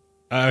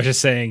I was just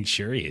saying,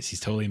 sure he is.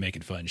 He's totally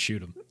making fun.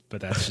 Shoot him.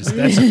 But that's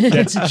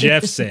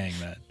Jeff saying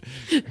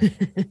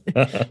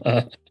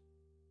that.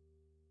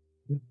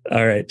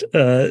 All right.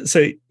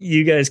 So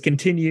you guys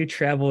continue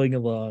traveling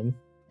along.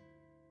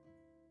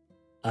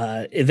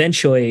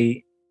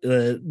 Eventually,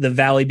 the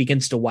valley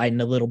begins to widen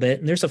a little bit,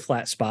 and there's a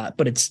flat spot,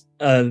 but it's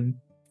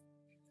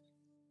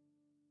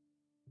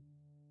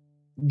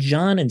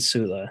John and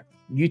Sula.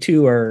 You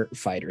two are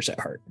fighters at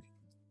heart.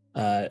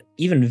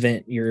 Even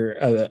Vint,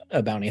 you're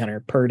a bounty hunter.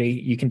 Purdy,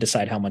 you can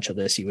decide how much of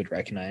this you would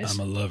recognize.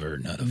 I'm a lover,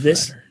 not a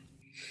fighter.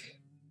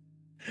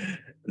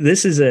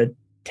 This is a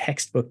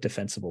textbook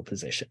defensible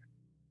position.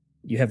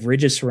 You have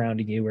ridges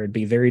surrounding you where it'd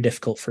be very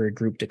difficult for a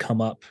group to come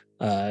up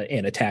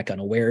and attack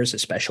unawares,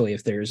 especially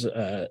if there's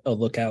a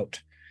lookout.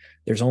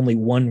 There's only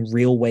one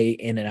real way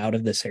in and out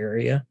of this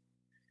area.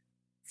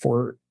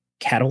 For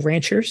cattle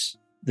ranchers,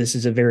 this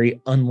is a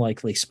very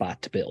unlikely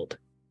spot to build.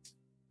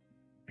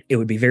 It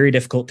would be very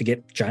difficult to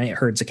get giant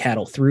herds of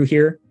cattle through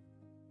here.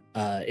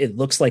 It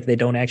looks like they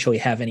don't actually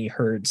have any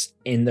herds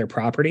in their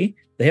property.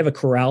 They have a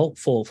corral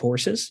full of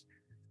horses,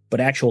 but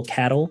actual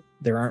cattle,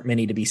 there aren't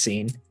many to be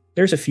seen.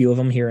 There's a few of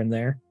them here and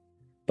there,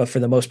 but for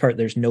the most part,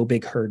 there's no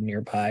big herd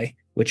nearby,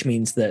 which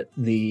means that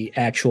the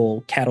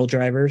actual cattle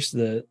drivers,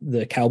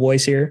 the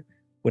cowboys here,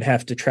 would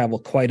have to travel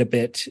quite a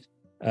bit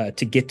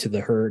to get to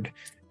the herd,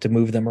 to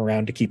move them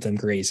around, to keep them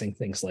grazing,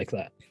 things like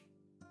that.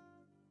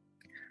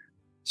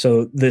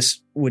 So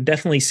this would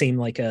definitely seem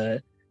like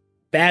a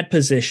bad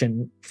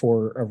position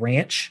for a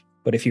ranch,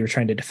 but if you were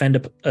trying to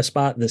defend a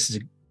spot, this is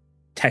a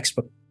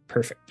textbook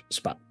perfect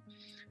spot.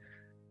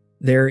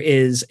 There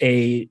is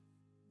a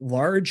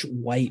large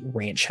white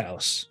ranch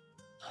house.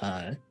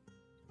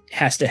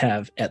 Has to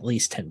have at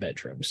least 10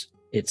 bedrooms.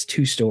 It's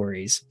 2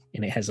 stories,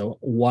 and it has a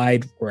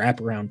wide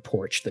wraparound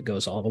porch that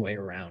goes all the way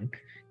around,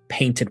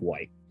 painted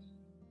white.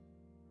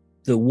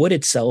 The wood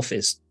itself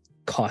is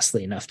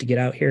costly enough to get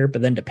out here,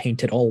 but then to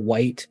paint it all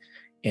white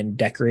and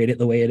decorate it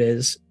the way it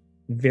is,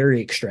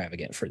 very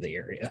extravagant for the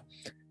area.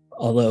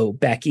 Although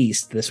back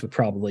east, this would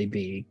probably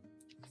be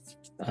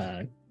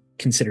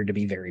considered to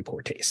be very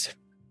poor taste.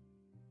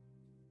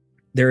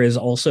 There is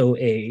also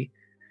a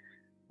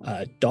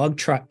dog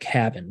trot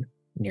cabin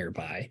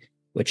nearby,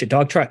 which a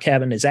dog trot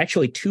cabin is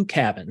actually 2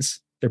 cabins.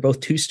 They're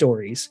both 2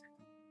 stories,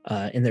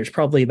 and there's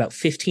probably about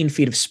 15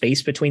 feet of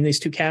space between these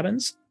 2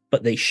 cabins,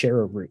 but they share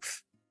a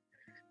roof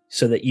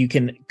so that you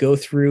can go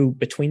through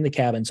between the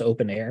cabins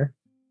open air,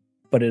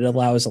 but it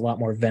allows a lot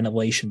more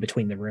ventilation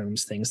between the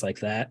rooms, things like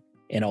that,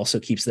 and also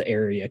keeps the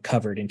area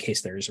covered in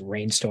case there's a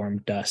rainstorm,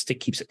 dust. It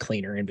keeps it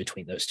cleaner in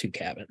between those 2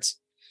 cabins.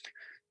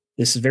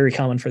 This is very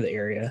common for the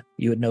area.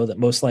 You would know that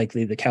most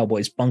likely the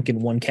cowboys bunk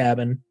in one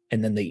cabin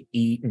and then they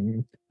eat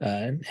and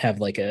have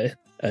like a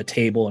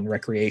table and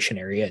recreation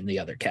area in the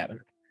other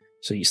cabin.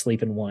 So you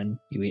sleep in one,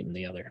 you eat in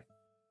the other.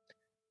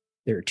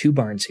 There are 2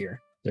 barns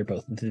here. They're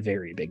both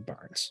very big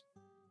barns.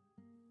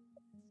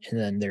 And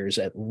then there's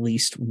at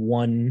least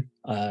one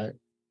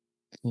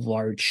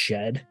large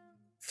shed.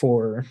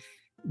 For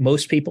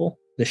most people,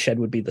 the shed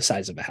would be the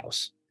size of a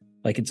house.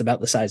 Like it's about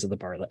the size of the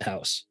Bartlett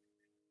house.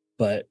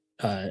 But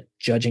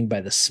judging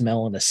by the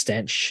smell and the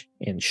stench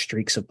and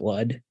streaks of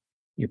blood,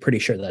 you're pretty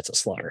sure that's a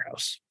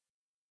slaughterhouse.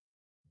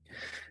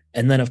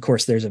 And then, of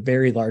course, there's a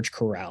very large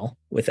corral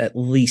with at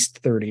least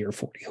 30 or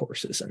 40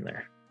 horses in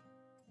there.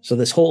 So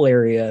this whole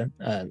area,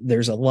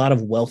 there's a lot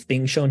of wealth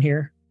being shown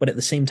here, but at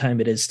the same time,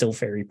 it is still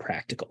very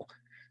practical.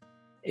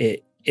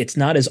 It's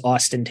not as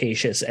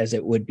ostentatious as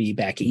it would be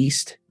back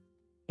east,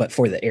 but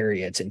for the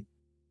area, it's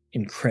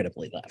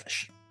incredibly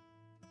lavish.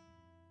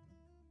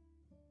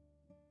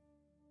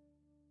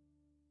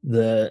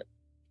 The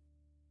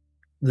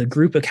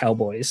group of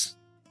cowboys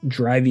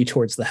drive you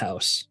towards the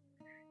house,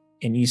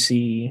 and you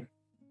see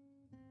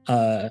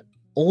an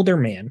older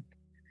man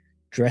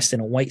dressed in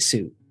a white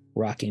suit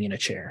rocking in a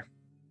chair.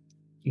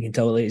 You can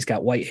tell that he's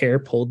got white hair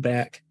pulled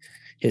back.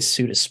 His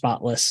suit is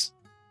spotless.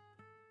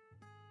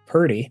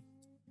 Purdy,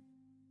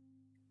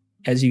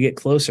 as you get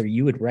closer,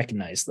 you would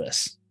recognize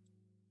this.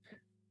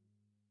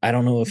 I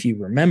don't know if you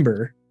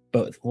remember,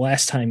 but the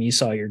last time you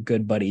saw your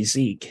good buddy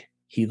Zeke,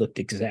 he looked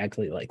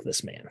exactly like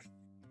this man.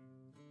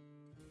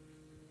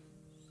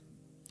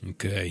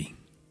 Okay.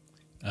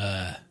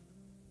 I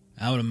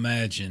would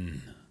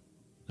imagine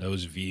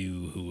those of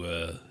you who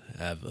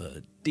have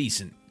a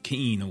decent,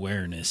 keen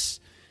awareness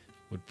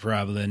would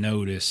probably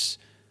notice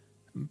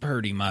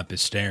Purdy might be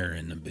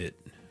staring a bit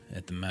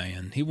at the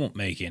man. He won't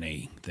make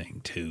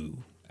anything too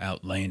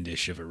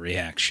outlandish of a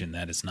reaction.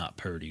 That is not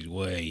Purdy's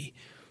way.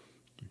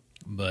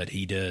 But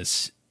he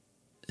does...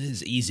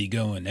 His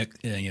easygoing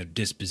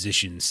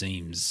disposition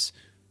seems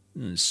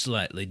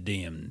slightly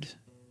dimmed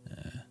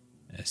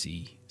as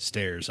he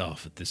stares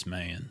off at this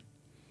man.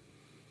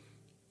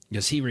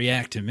 Does he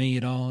react to me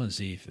at all as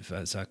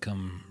I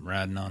come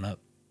riding on up?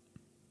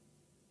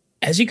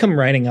 As you come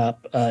riding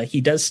up,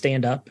 he does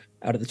stand up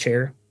out of the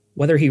chair.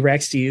 Whether he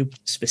reacts to you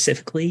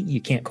specifically,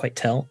 you can't quite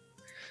tell.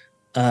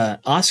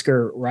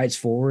 Oscar rides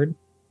forward,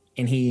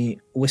 and he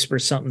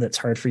whispers something that's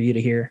hard for you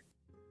to hear.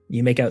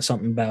 You make out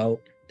something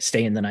about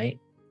staying the night.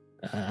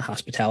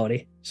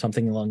 Hospitality,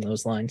 something along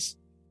those lines.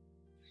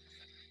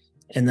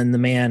 And then the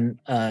man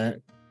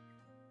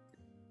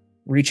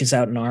reaches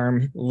out an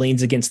arm,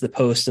 leans against the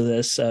post of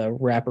this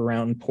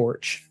wraparound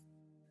porch.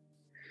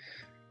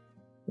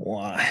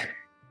 Why,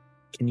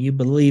 can you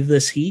believe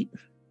this heat?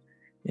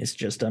 It's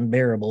just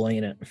unbearable,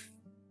 ain't it?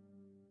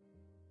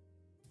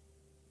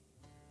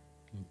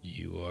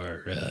 You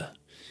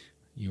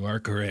are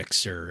correct,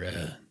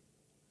 sir.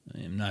 I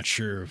am not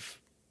sure if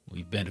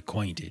we've been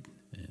acquainted.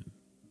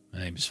 My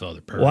name is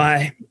Father Purdy.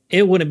 Why,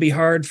 it wouldn't be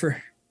hard for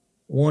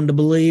one to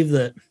believe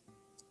that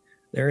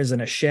there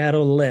isn't a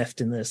shadow left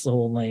in this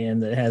little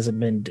land that hasn't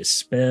been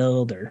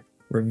dispelled or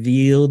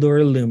revealed or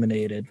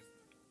illuminated.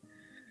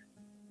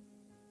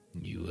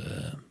 You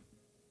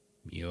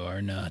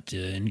are not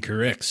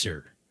incorrect,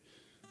 sir.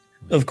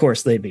 Of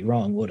course, they'd be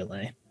wrong, wouldn't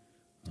they?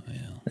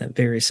 Well, That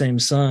very same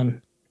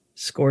sun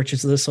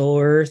scorches this whole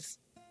earth,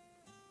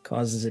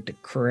 causes it to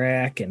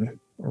crack and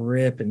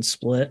rip and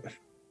split.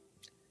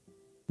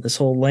 This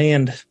whole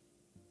land,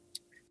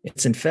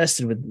 it's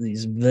infested with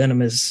these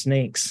venomous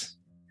snakes,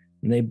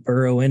 and they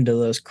burrow into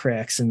those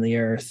cracks in the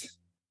earth.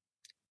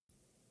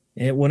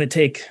 It wouldn't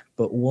take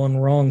but one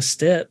wrong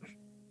step.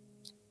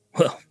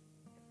 Well,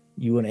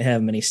 you wouldn't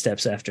have many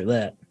steps after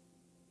that.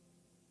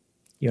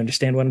 You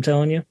understand what I'm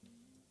telling you?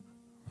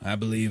 I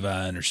believe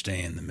I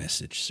understand the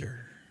message,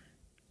 sir.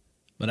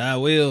 But I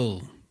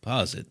will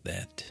posit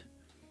that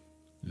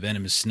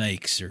Venomous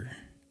snakes are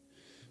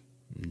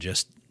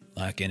just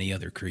like any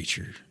other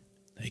creature.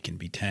 They can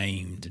be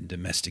tamed and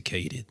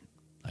domesticated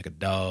like a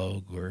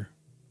dog or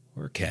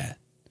a cat.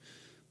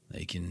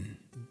 They can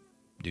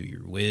do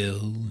your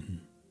will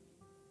and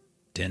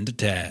tend to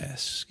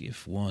task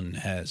if one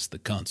has the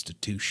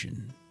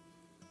constitution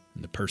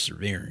and the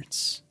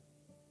perseverance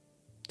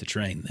to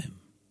train them.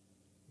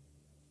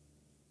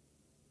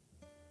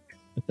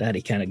 With that,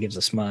 he kind of gives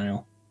a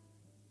smile.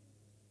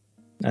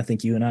 I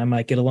think you and I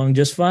might get along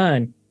just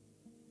fine.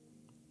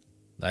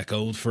 Like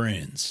old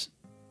friends.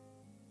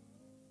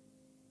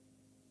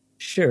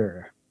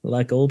 Sure,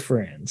 like old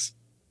friends.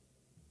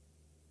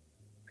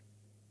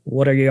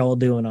 What are you all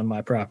doing on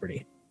my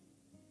property?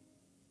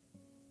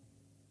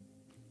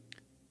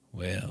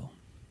 Well,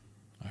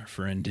 our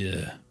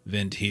friend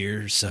Vent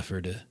here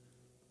suffered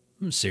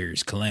a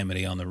serious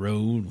calamity on the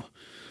road.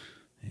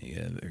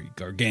 A very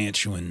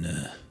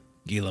gargantuan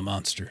Gila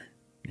monster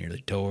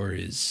nearly tore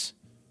his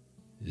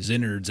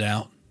innards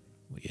out.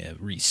 We have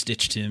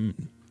restitched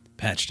him,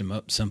 patched him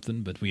up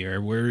something, but we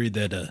are worried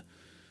that a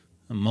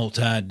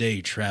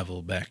multi-day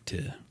travel back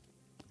to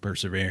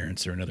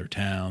Perseverance or another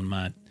town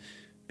might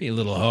be a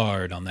little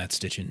hard on that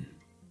stitching.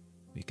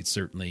 We could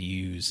certainly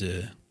use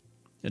a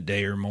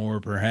day or more,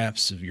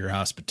 perhaps, of your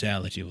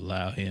hospitality to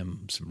allow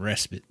him some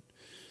respite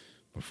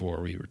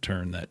before we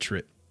return that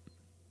trip.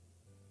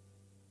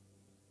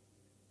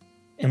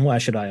 And why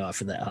should I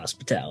offer that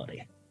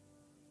hospitality?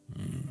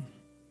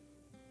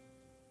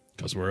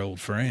 Because we're old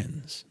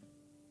friends.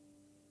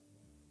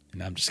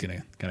 And I'm just going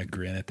to kind of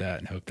grin at that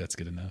and hope that's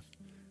good enough.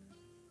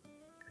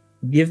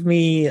 Give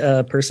me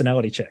a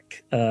personality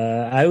check.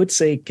 I would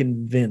say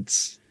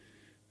convince.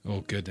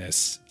 Oh,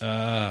 goodness.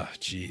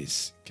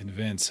 Jeez.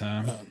 Convince,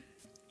 huh?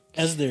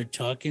 As they're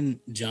talking,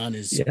 John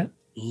is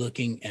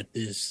looking at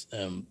this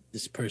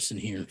this person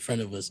here in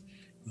front of us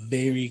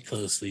very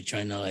closely,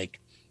 trying to like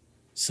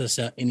suss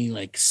out any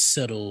like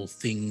subtle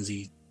things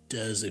he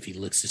does if he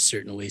looks a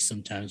certain way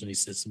sometimes when he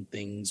says some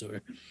things,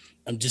 or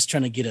I'm just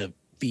trying to get a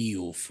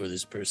feel for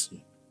this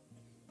person.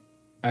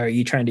 Are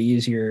you trying to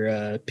use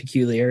your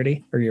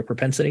peculiarity or your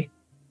propensity?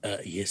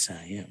 Yes,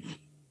 I am.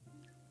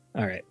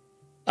 All right.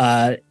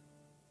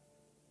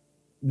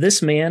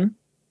 This man,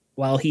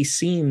 while he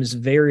seems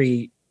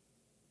very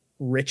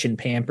rich and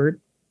pampered,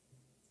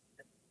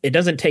 it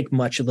doesn't take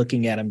much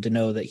looking at him to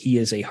know that he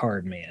is a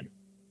hard man.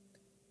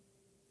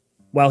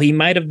 While he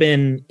might have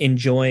been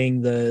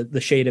enjoying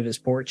the shade of his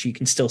porch, you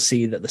can still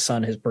see that the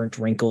sun has burnt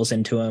wrinkles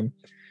into him.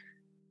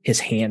 His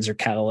hands are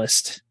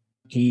calloused.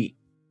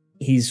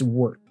 He's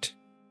worked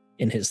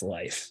in his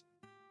life.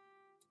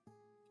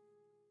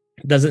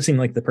 Doesn't seem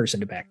like the person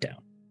to back down.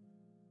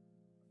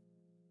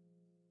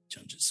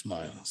 John just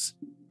smiles.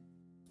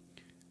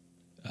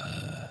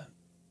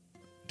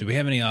 Do we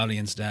have any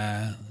audience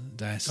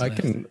dice I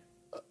left? can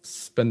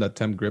spend that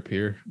 10 grit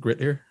here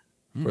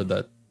for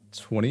that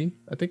 20.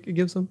 I think it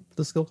gives him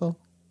the skill call.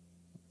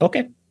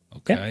 Okay.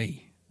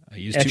 Okay. I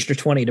used Extra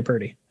 20 to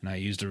Purdy. and I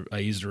used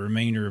a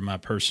remainder of my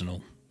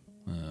personal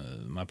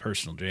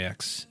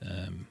jacks.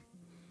 And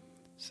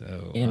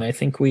I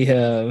think we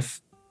have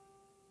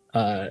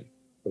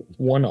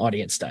one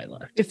audience die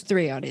left. If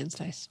 3 audience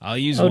dice. I'll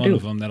use one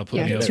of them. That'll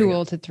put me Yeah, up. 2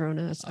 will to throw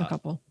us a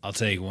couple. I'll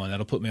take one.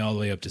 That'll put me all the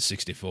way up to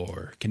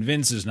 64.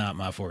 Convince is not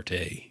my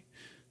forte,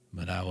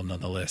 but I will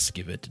nonetheless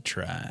give it a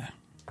try.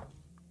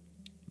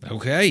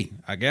 Okay,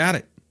 I got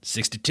it.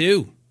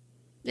 62.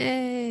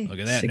 Yay. Look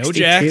at that. 62. No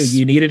jacks.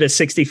 You needed a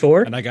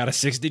 64? And I got a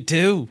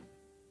 62.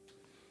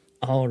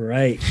 All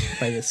right.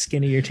 By the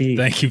skin of your teeth.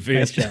 Thank you,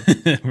 Fitz. Nice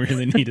job.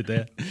 Really needed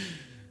that.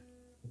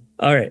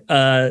 All right.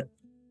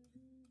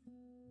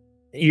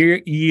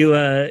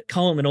 You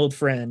call him an old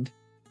friend,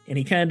 and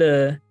he kind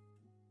of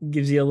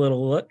gives you a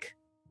little look.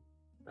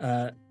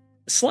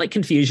 Slight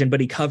confusion, but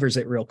he covers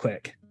it real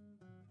quick.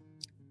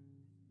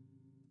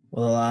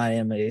 Well, I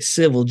am a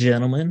civil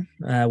gentleman.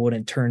 I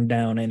wouldn't turn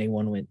down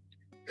anyone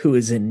who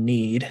is in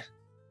need.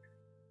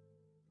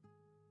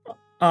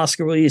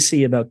 Oscar, will you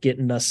see about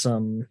getting us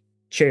some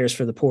chairs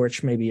for the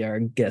porch? Maybe our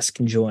guests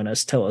can join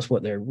us, tell us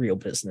what their real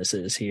business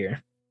is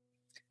here.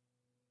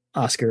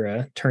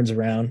 Oscar turns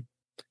around.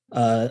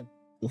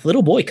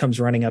 Little boy comes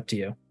running up to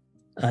you.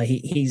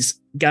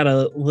 He's got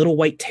a little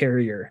white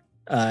terrier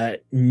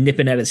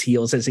nipping at his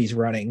heels as he's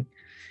running.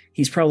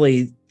 He's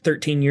probably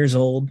 13 years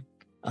old.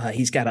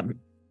 He's got a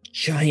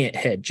giant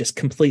head, just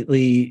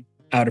completely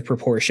out of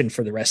proportion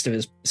for the rest of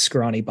his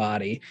scrawny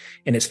body,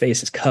 and his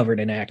face is covered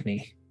in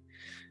acne.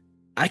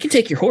 I can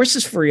take your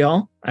horses for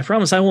y'all. I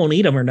promise I won't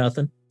eat them or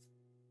nothing.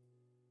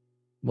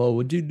 Well,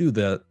 would you do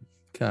that,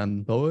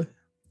 kind boy?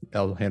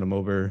 I'll hand him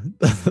over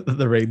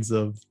the reins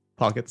of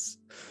Pockets.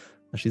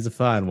 She's a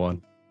fine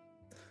one.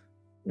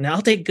 Now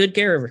I'll take good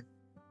care of her.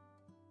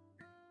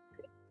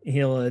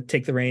 He'll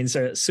take the reins.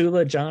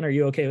 Sula, John, are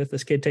you okay with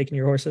this kid taking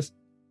your horses?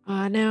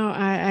 No,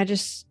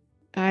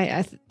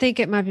 I think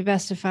it might be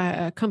best if I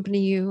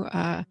accompany you.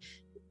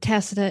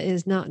 Tacita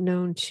is not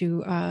known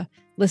to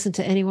listen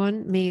to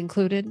anyone, me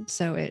included,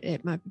 so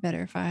it might be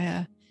better if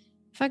I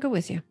go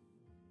with you.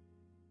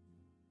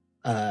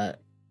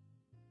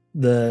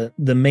 the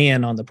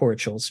man on the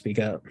porch will speak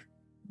up.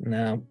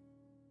 Now,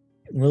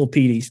 little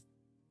Petey's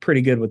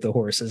pretty good with the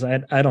horses.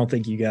 I don't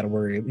think you got to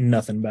worry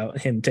nothing about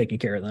him taking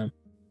care of them.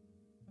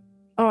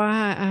 Oh,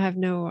 I have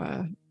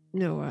no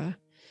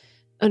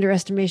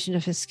underestimation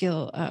of his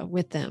skill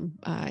with them.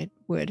 I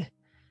would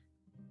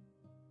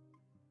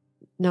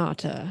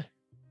not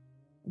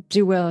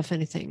do well if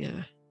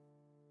anything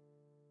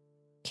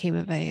came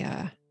of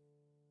a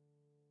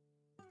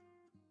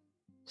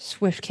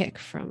swift kick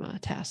from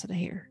Tacita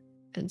here.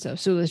 And so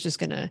Sula's just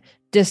going to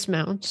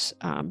dismount,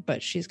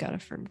 but she's got a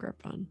firm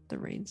grip on the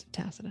reins of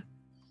Tacita.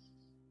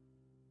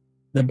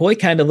 The boy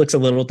kind of looks a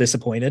little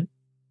disappointed,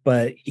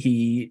 but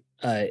he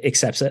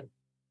accepts it.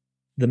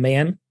 The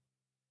man,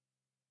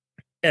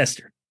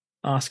 Esther,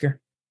 Oscar,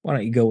 why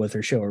don't you go with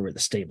her, show her where the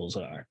stables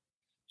are?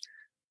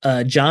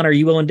 John, are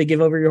you willing to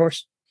give over your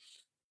horse?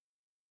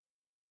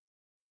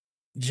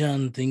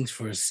 John thinks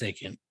for a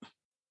second,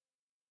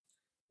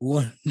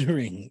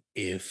 wondering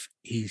if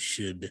he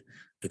should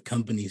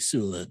accompany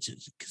Sula,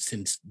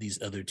 since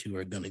these other two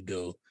are going to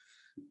go.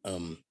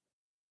 And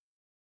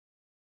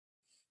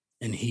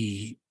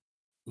he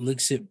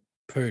looks at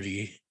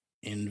Purdy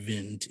and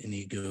Vint, and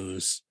he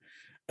goes,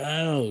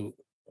 I'll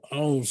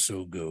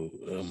also go.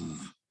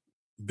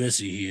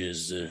 Bessie here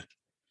is,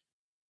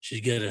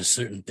 she's got a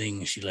certain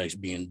thing she likes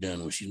being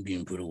done when she's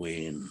being put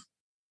away, and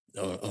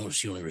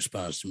she only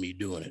responds to me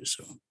doing it,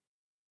 so.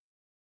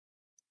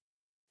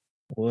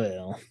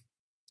 Well,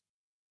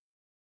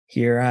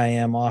 here I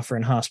am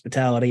offering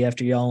hospitality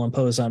after y'all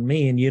impose on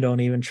me, and you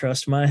don't even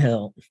trust my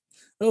help.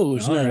 Oh,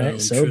 it's all not. right, I don't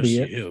so trust be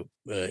your it. help.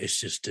 It's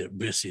just that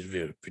Bessie is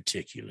very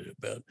particular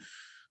about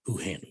who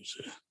handles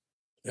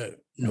her.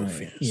 No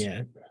offense.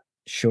 Yeah,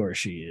 sure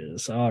she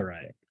is. All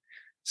right.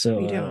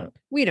 So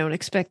we don't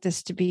expect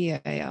this to be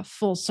a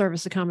full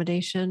service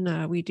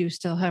accommodation. We do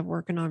still have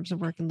working arms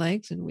and working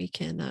legs, and we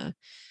can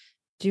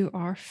do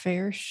our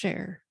fair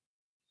share.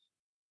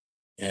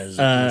 As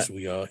of course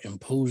we are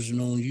imposing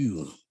on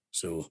you,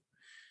 so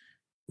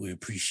we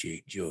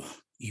appreciate your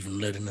even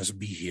letting us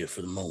be here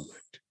for the moment.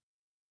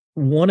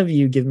 One of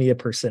you give me a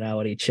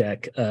personality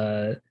check.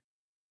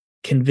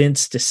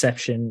 Convince,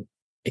 deception,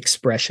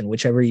 expression,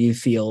 whichever you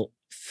feel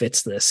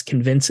fits this.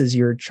 Convince is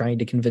you're trying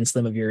to convince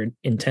them of your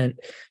intent.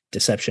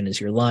 Deception is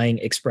you're lying.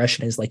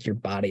 Expression is like your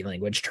body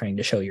language, trying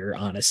to show your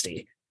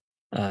honesty.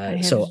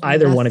 So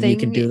either one of you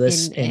can do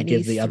this and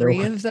give the other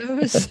one of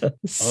those.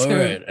 All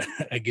right,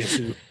 I guess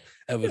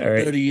I was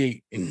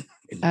 38.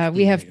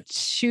 We have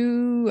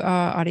two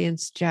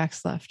audience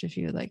jacks left if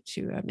you would like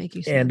to make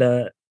use of them.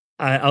 And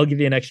I'll give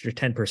you an extra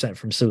 10%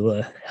 from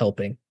Sula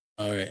helping.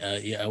 All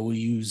right, yeah, I will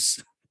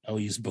use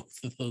both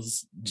of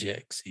those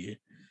jacks here.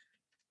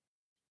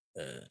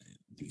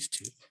 These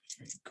two,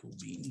 very cool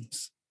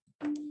beans.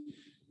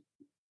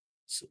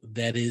 So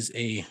that is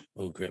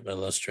oh crap, I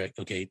lost track.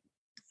 Okay,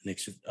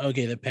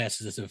 that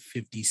passes us a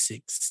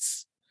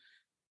 56.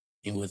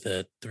 And with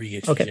 3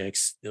 extra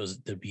jacks,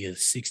 there'd be a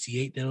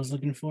 68 that I was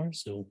looking for.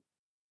 So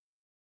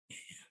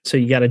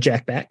you got a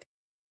jack back?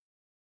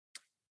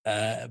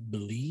 I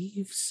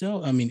believe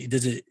so. I mean,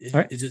 does it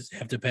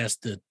have to pass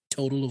the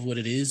total of what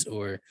it is,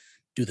 or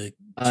do the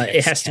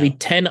it has to be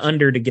 10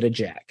 under to get a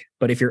jack,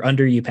 but if you're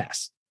under, you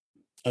pass.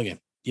 Okay.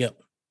 Yep.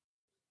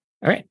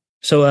 All right.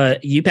 So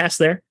you pass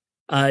there.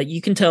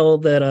 You can tell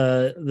that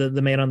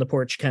the man on the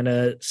porch kind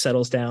of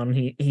settles down.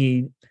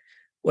 He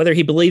whether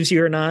he believes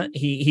you or not,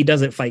 he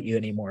doesn't fight you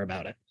anymore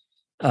about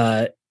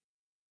it.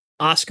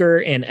 Oscar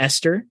and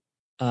Esther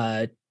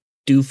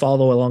do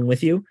follow along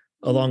with you,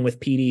 along with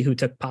Petey, who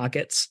took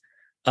pockets.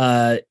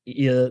 The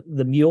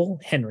mule,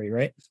 Henry,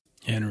 right?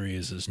 Henry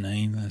is his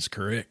name. That's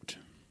correct.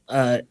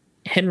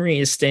 Henry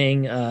is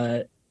staying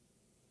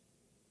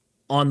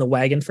on the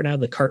wagon for now,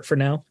 the cart for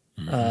now.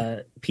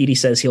 Mm-hmm. Petey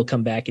says he'll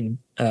come back and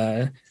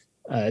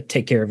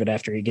take care of it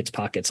after he gets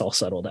pockets all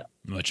settled up.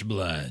 Much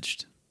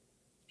obliged.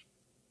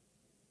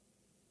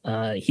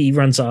 He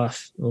runs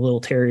off. The little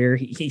terrier,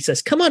 he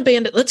says, "Come on,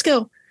 bandit, let's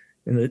go."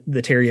 And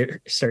the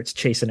terrier starts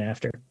chasing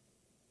after.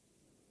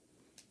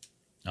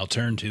 I'll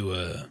turn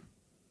to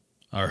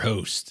our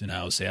host and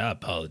I'll say, I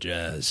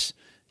apologize.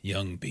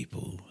 Young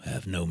people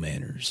have no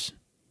manners.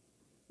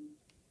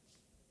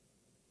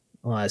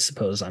 Well, I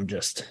suppose I'm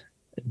just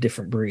a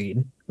different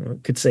breed. I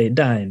could say a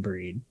dying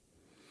breed.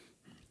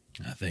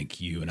 I think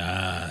you and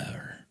I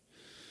are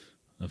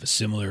of a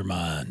similar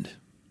mind.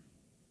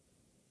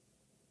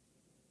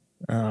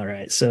 All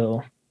right.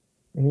 So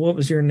what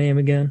was your name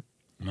again?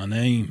 My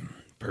name,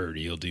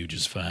 Purdy, will do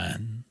just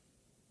fine.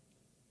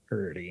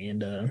 Purdy.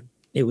 And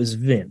it was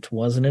Vint,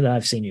 wasn't it?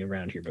 I've seen you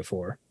around here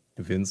before.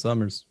 Vint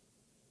Summers.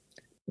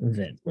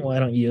 Vint. Why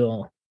don't you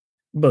all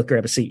both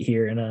grab a seat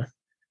here? And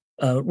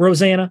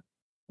Rosanna,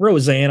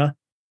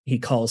 he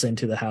calls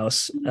into the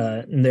house.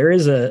 And there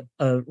is a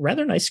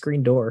rather nice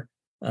screen door,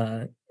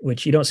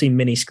 which you don't see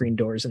many screen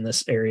doors in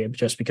this area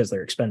just because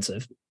they're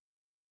expensive.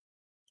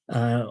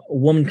 A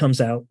woman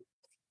comes out.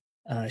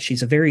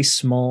 She's a very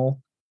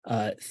small,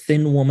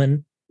 thin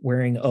woman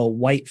wearing a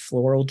white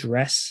floral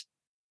dress.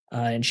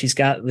 And she's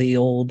got the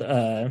old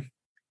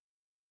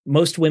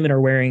Most women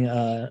are wearing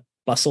a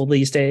bustle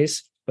these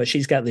days, but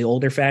she's got the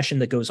older fashion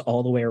that goes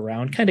all the way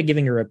around, kind of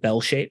giving her a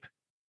bell shape.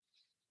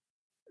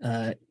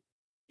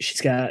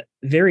 She's got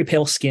very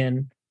pale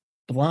skin,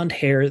 blonde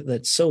hair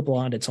that's so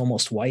blonde it's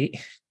almost white,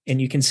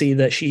 and you can see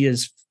that she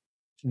is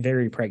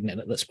very pregnant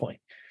at this point.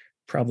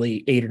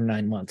 Probably 8 or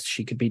 9 months.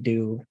 She could be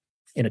due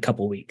in a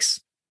couple weeks.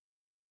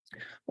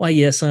 Why,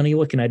 yes, honey,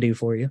 what can I do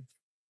for you?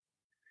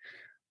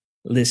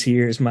 This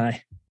here is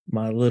my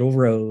little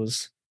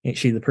Rose. Ain't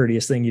she the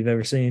prettiest thing you've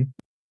ever seen?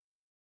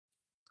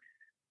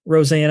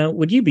 Rosanna,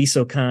 would you be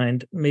so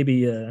kind?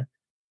 Maybe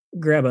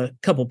grab a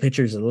couple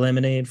pitchers of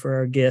lemonade for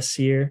our guests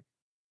here.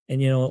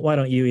 And you know what? Why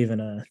don't you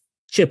even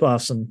chip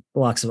off some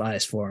blocks of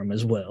ice for them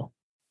as well?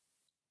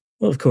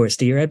 Well, of course,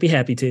 dear. I'd be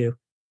happy to.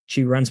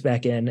 She runs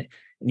back in,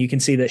 and you can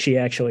see that she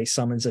actually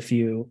summons a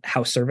few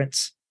house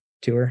servants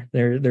to her.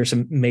 There's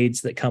some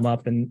maids that come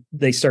up, and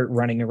they start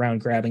running around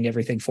grabbing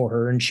everything for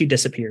her, and she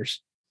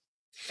disappears.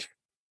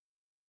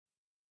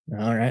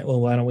 All right, well,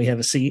 why don't we have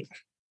a seat?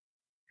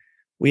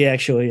 We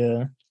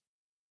actually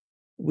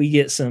we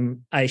get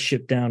some ice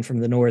shipped down from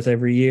the north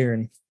every year,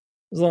 and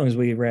as long as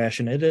we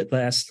ration it, it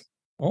lasts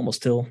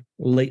almost till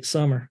late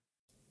summer.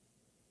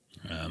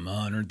 I'm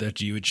honored that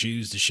you would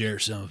choose to share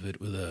some of it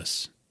with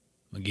us.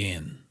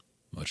 Again,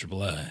 much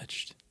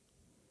obliged.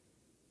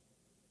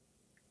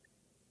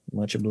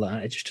 Much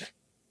obliged.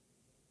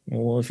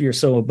 Well, if you're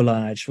so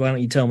obliged, why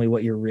don't you tell me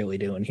what you're really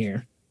doing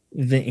here?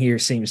 Vent here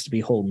seems to be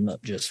holding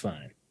up just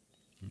fine.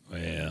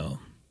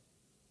 Well,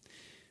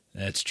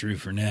 that's true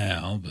for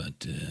now,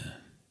 but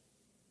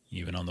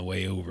even on the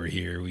way over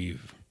here,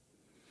 we've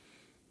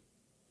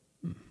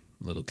a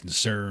little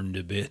concerned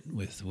a bit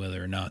with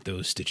whether or not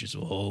those stitches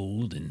will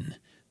hold, and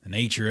the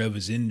nature of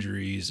his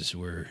injuries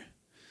were,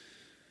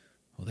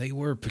 well, they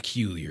were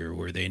peculiar,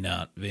 were they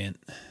not, Vent?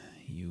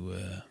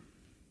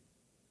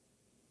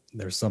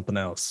 There's something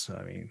else.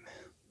 I mean,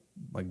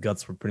 my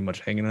guts were pretty much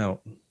hanging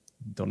out.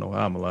 Don't know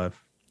how I'm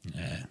alive.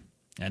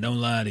 I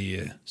don't lie to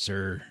you,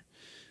 sir.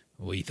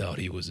 We thought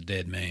he was a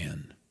dead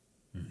man.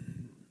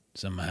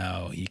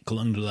 Somehow he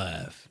clung to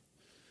life.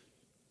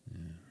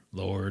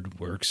 Lord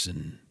works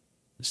in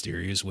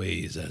mysterious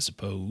ways, I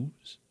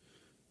suppose.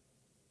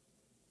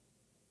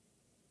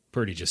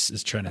 Purdy just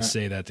is trying to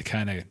say that to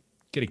kind of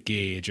get a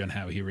gauge on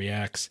how he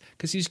reacts,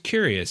 because he's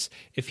curious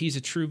if he's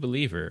a true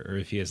believer or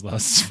if he has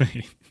lost his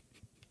faith.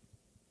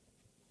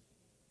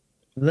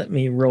 Let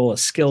me roll a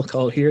skill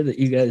call here that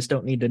you guys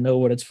don't need to know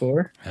what it's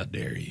for. How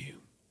dare you?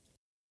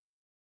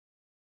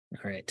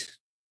 All right.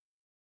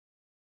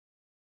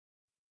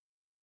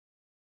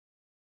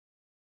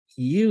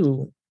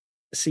 You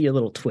see a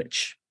little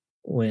twitch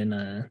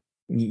when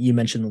you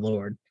mention the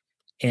Lord,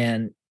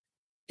 and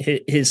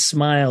his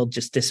smile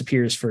just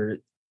disappears for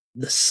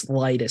the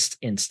slightest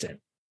instant.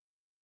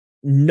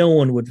 No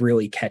one would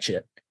really catch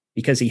it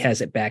because he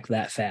has it back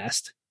that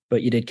fast,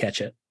 but you did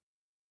catch it.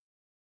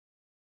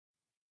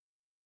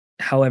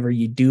 However,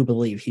 you do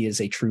believe he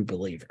is a true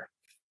believer.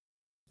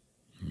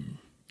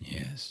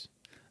 Yes.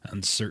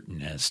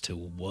 Uncertain as to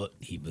what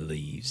he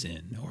believes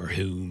in or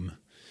whom,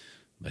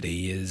 but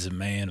he is a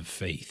man of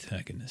faith.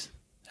 I can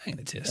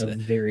attest that.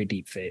 Very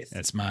deep faith.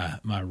 That's my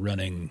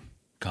running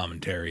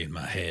commentary in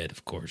my head,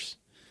 of course.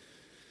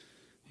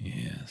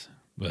 Yes.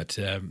 But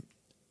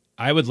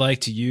I would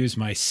like to use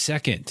my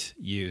second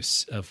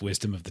use of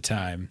Wisdom of the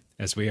Time,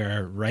 as we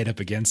are right up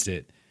against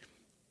it.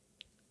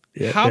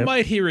 Yep, How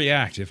might he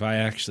react if I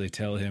actually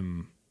tell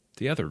him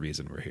the other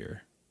reason we're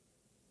here?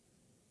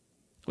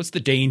 What's the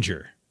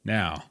danger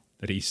now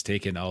that he's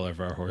taken all of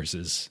our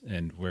horses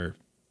and we're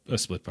a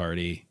split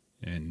party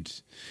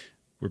and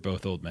we're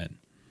both old men?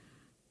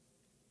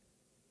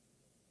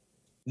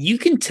 You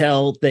can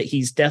tell that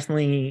he's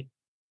definitely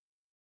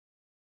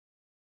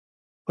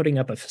putting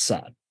up a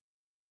facade.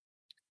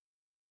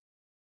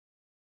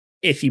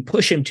 If you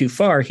push him too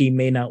far, he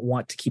may not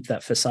want to keep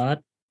that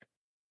facade,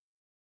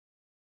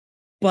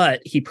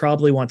 but he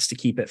probably wants to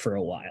keep it for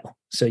a while.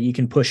 So you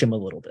can push him a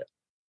little bit.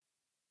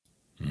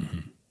 Mm-hmm.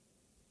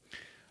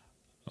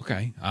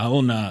 Okay, I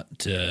will not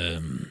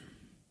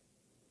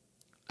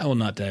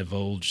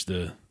divulge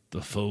the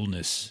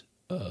fullness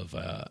of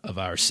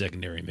our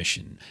secondary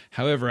mission.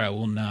 However, I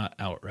will not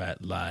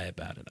outright lie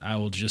about it. I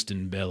will just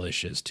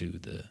embellish as to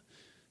the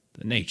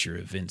nature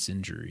of Vince's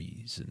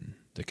injuries and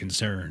the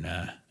concern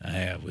I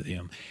have with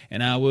him,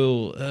 and I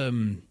will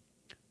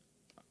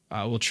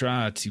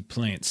try to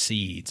plant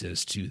seeds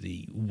as to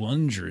the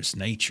wondrous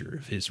nature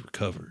of his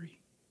recovery,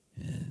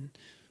 and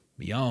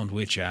beyond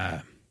which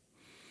I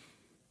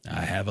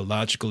have a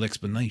logical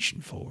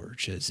explanation for,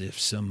 as if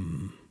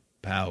some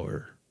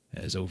power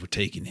has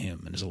overtaken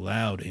him and has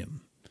allowed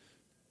him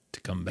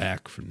to come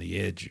back from the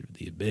edge of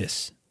the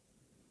abyss.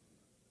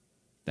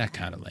 That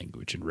kind of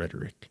language and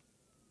rhetoric.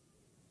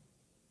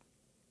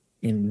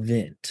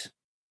 Invent.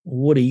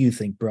 What do you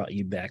think brought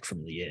you back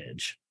from the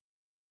edge?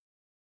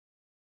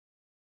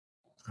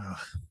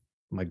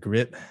 My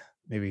grit,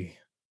 maybe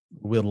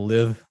will to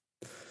live,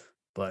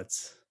 but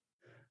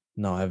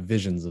no, I have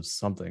visions of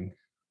something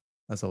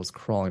as I was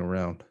crawling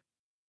around.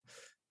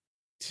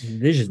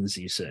 Visions,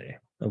 you say?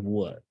 Of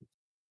what?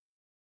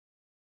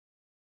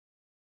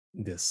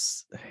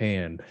 This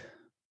hand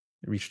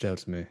reached out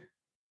to me.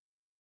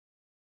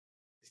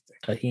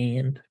 A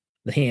hand?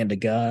 The hand of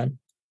God?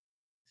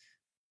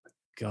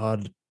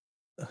 God,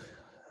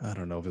 I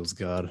don't know if it was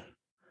God,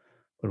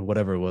 but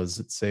whatever it was,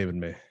 it saved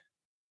me.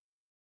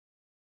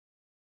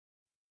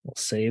 Well,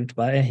 saved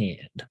by a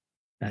hand.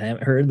 I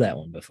haven't heard that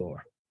one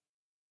before.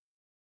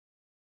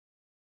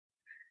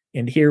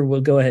 And here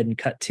we'll go ahead and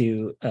cut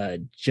to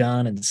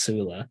John and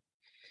Sula.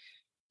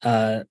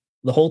 The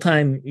whole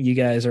time you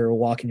guys are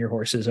walking your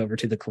horses over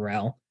to the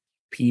corral,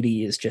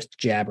 Petey is just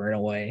jabbering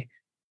away.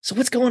 So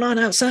what's going on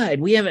outside?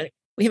 We haven't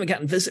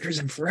gotten visitors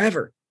in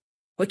forever.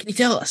 What can you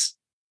tell us?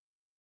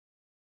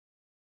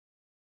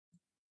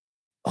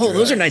 Oh,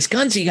 those are nice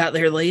guns you got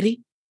there,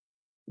 lady.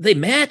 They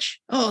match?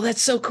 Oh,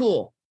 that's so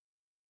cool.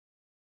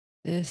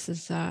 This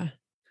is Well,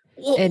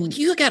 and-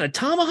 you got a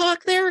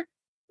tomahawk there,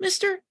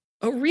 mister?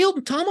 A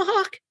real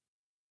tomahawk?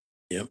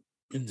 Yep.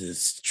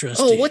 It's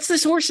trusty. Oh, what's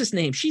this horse's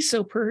name? She's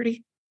so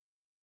pretty.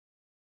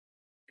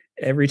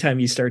 Every time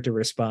you start to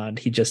respond,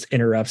 he just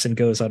interrupts and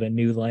goes on a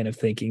new line of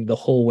thinking the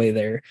whole way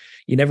there.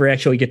 You never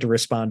actually get to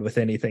respond with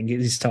anything.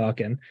 He's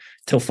talking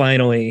till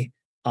finally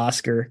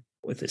Oscar,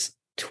 with his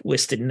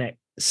twisted neck,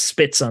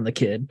 spits on the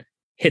kid,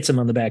 hits him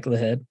on the back of the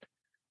head.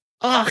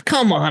 Oh,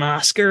 come on,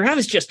 Oscar. I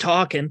was just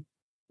talking.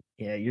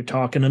 Yeah, you're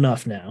talking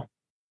enough now.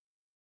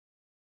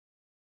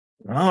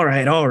 All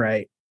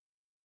right.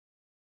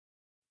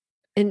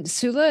 And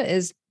Sula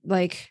is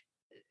like,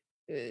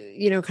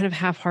 kind of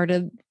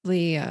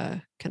half-heartedly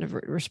kind of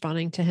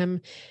responding to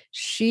him.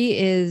 She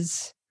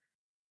is,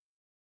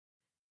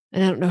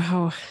 and I don't know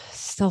how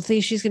stealthy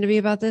she's going to be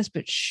about this,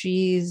 but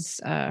she's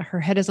her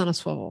head is on a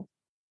swivel.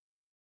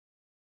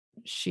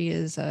 She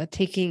is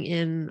taking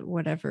in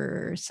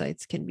whatever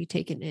sights can be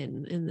taken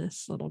in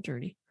this little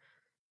journey.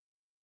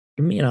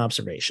 Give me an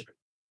observation.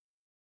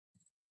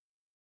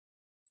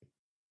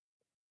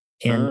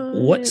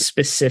 And what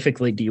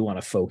specifically do you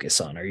want to focus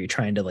on? Are you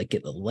trying to like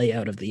get the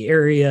layout of the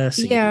area?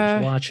 See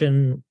who's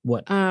watching?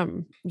 What?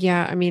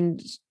 Yeah, I mean,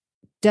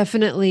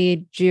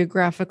 definitely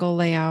geographical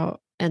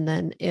layout, and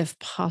then if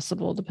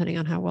possible, depending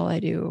on how well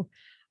I do,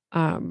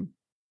 guard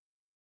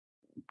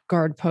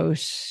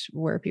posts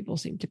where people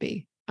seem to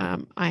be. You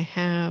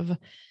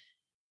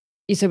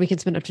said we can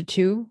spend up to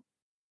 2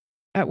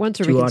 at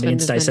once, or we two can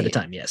audience spend dice at a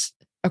time. Yes.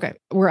 Okay,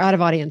 we're out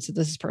of audience, so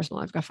this is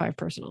personal. I've got 5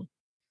 personal.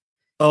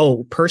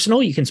 Oh,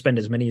 personal? You can spend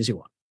as many as you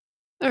want.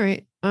 All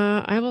right.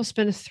 I will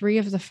spend 3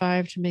 of the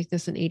 5 to make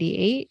this an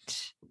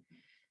 88.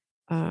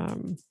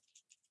 And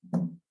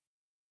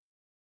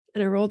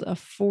I rolled a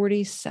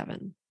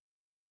 47.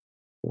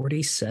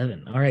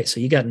 47. All right.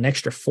 So you got an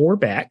extra 4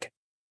 back.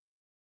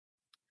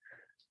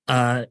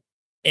 And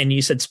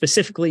you said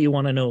specifically you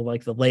want to know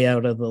like the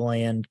layout of the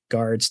land,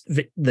 guards,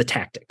 the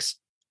tactics.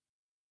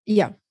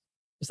 Yeah.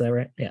 Is that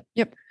right? Yeah.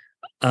 Yep.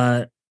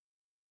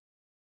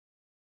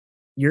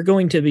 You're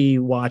going to be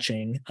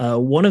watching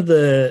one of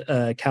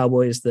the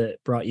cowboys that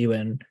brought you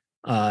in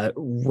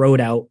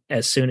rode out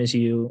as soon as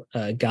you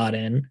got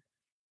in,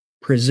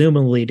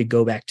 presumably to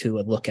go back to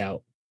a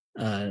lookout.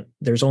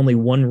 There's only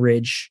one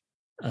ridge,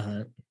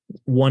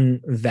 one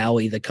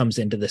valley that comes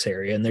into this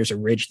area, and there's a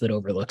ridge that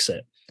overlooks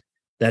it.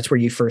 That's where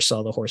you first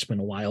saw the horsemen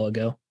a while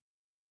ago.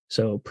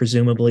 So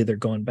presumably they're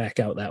going back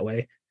out that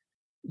way.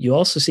 You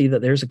also see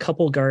that there's a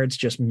couple guards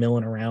just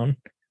milling around.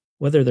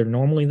 Whether they're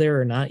normally there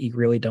or not, you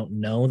really don't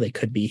know. They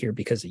could be here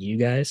because of you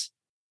guys.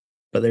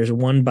 But there's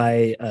one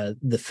by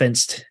the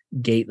fenced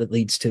gate that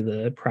leads to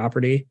the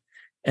property.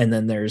 And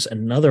then there's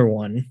another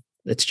one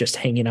that's just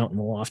hanging out in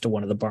the loft of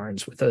one of the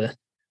barns with a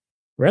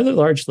rather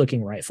large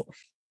looking rifle.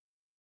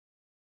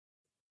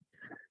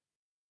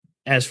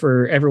 As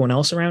for everyone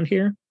else around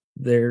here,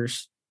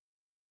 there's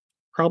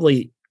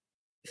probably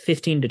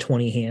 15 to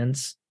 20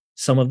 hands.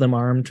 Some of them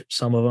armed.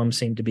 Some of them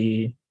seem to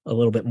be a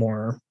little bit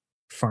more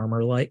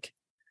farmer-like.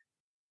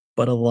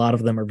 But a lot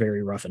of them are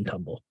very rough and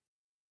tumble.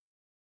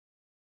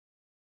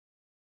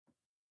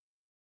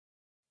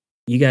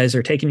 You guys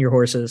are taking your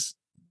horses.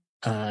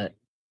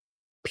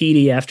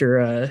 Petey,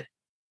 after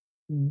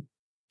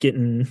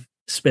getting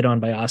spit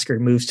on by Oscar,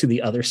 moves to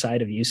the other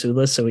side of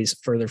Usula, so he's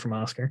further from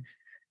Oscar.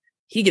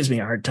 He gives me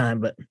a hard time,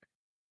 but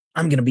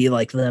I'm going to be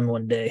like them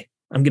one day.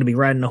 I'm going to be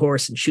riding a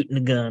horse and shooting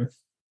a gun.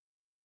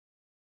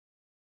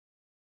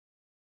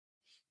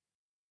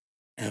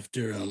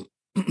 After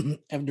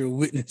after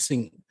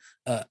witnessing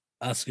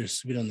Oscar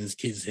spit on this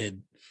kid's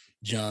head,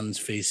 John's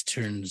face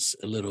turns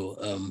a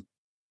little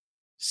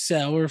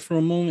sour for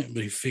a moment,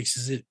 but he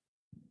fixes it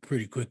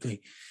pretty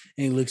quickly.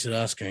 And he looks at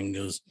Oscar and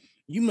goes,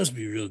 "You must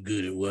be real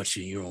good at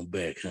watching your own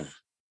back, huh?"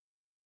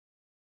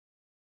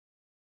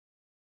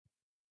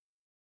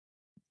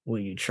 What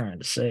are you trying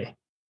to say?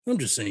 I'm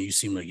just saying you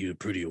seem like you're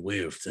pretty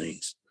aware of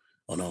things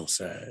on all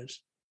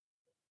sides.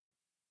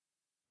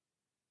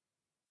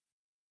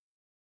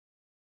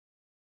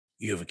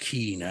 You have a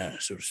keen eye,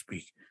 so to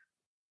speak.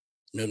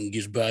 Nothing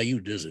gets by you,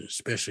 does it?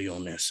 Especially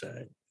on that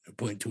side. I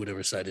point to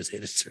whatever side his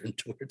head is turned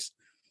towards.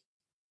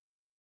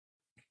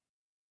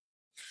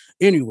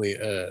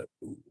 Anyway,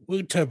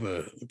 what type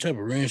of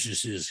ranch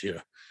this is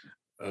here?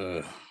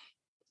 You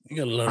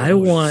got a lot of I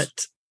horses.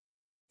 want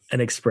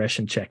an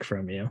expression check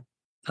from you.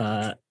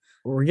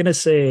 We're gonna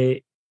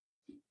say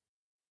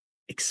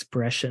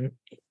expression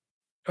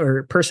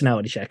or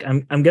personality check.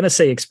 I'm gonna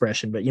say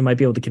expression, but you might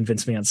be able to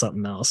convince me on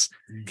something else.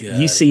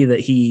 You see that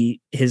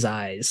his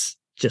eyes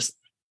just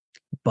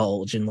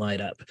bulge and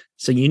light up.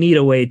 So you need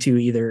a way to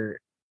either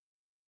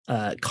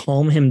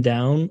calm him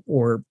down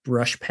or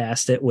brush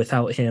past it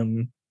without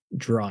him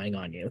drawing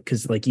on you,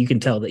 because like you can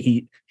tell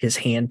that his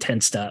hand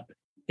tensed up.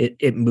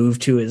 It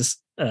moved to his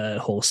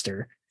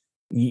holster.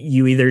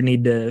 You either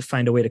need to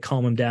find a way to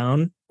calm him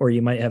down, or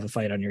you might have a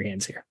fight on your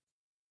hands here.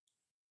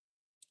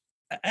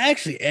 I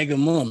actually egg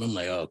him on. I'm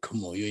like, oh,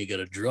 come on, you ain't got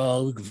to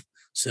draw. We can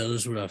settle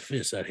this with our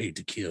fists. I'd hate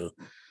to kill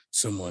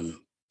someone's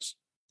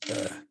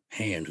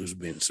hand who's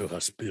been so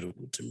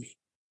hospitable to me.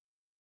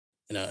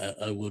 And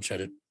I will try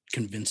to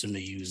convince him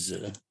to use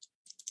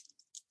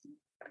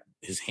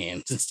his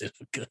hands instead of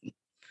a gun.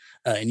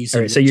 And you said,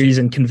 all right, so you're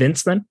using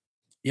convince then?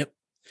 Yep.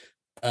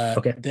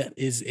 Okay. That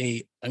is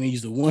I'm going to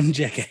use the one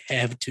jack I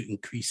have to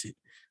increase it.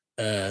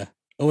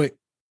 Oh, wait.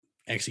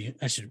 Actually,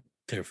 I should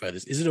clarify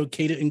this. Is it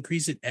okay to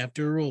increase it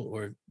after a roll?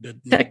 Or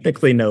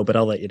technically no, but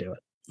I'll let you do it.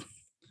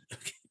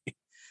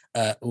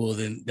 Okay. Well,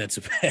 then that's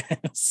a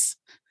pass.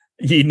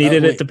 You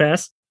needed it to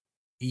pass?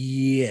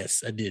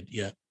 Yes, I did.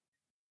 Yeah.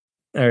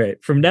 All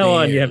right. From now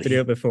on, you have to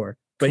do it before.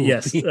 But Cool.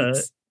 yes,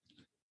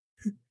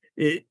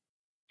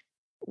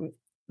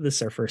 this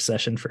is our first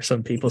session for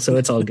some people, so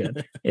it's all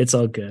good. It's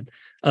all good.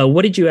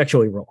 What did you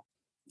actually roll?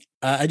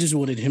 I just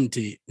wanted him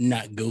to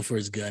not go for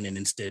his gun and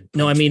instead.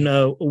 No, I mean,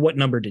 what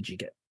number did you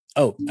get?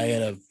 Oh, I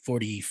had a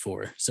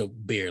 44, so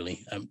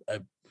barely.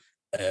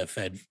 If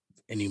I had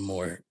any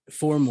more,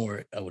 4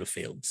 more, I would have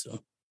failed. So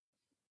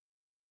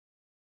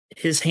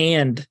his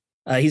hand,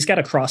 he's got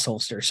a cross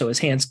holster, so his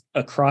hand's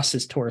across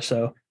his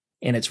torso,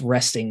 and it's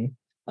resting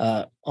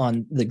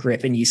on the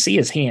grip, and you see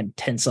his hand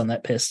tense on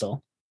that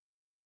pistol.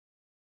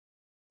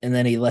 And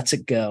then he lets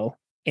it go,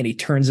 and he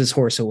turns his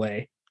horse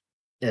away.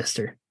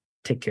 Esther,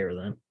 take care of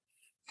them.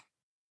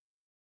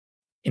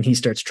 And he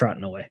starts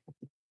trotting away.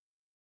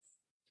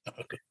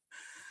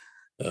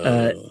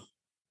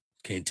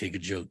 Can't take a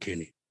joke, can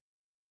he?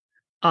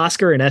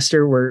 Oscar and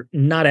Esther were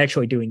not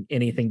actually doing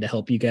anything to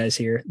help you guys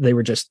here. They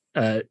were just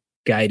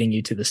guiding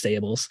you to the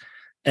stables.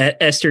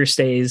 Esther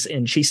stays,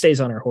 and she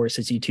stays on her horse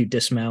as you two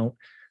dismount.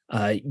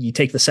 You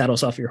take the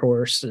saddles off your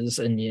horses,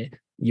 and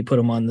you put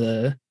them on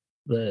the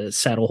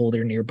saddle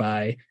holder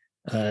nearby.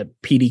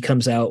 PD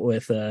comes out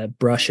with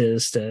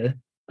brushes to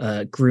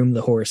groom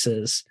the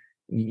horses.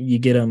 You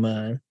get them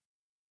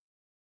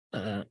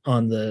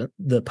on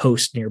the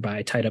post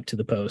nearby, tied up to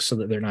the post so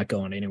that they're not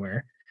going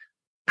anywhere.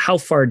 How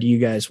far do you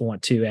guys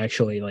want to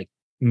actually like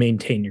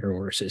maintain your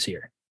horses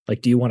here?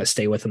 Like, do you want to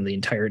stay with them the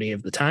entirety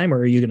of the time, or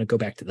are you going to go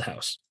back to the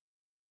house?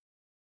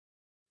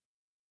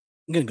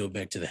 I'm going to go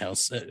back to the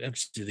house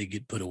after they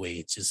get put away.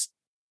 It's just,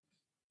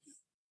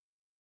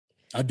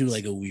 I'll do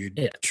like a weird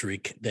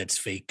trick that's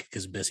fake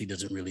because Bessie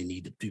doesn't really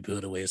need to be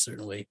put away a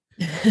certain way.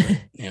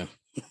 But, yeah.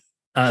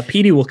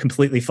 PD will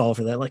completely fall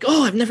for that. Like,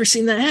 oh, I've never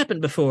seen that happen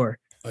before.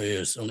 Oh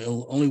yes,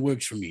 only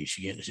works for me.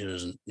 She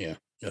doesn't. Yeah.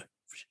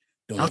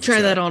 No, I'll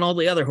try that on all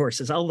the other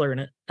horses. I'll learn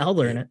it.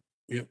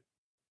 Yep.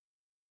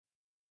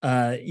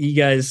 You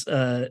guys,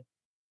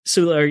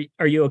 Sula,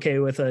 are you okay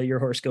with your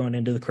horse going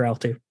into the corral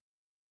too?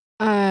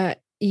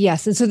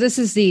 Yes. And so this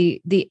is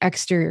the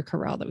exterior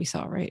corral that we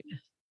saw, right?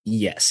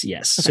 Yes.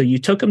 Okay. So Okay. you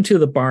took him to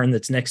the barn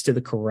that's next to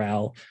the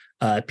corral.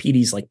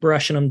 PD's like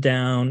brushing him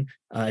down.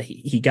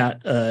 He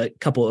got a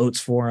couple oats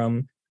for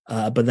him.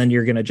 But then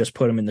you're going to just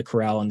put them in the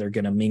corral and they're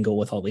going to mingle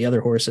with all the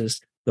other horses.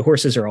 The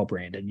horses are all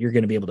branded. You're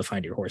going to be able to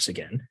find your horse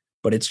again,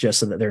 but it's just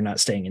so that they're not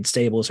staying in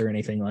stables or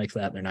anything like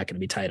that. They're not going to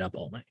be tied up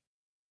all night.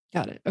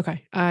 Got it.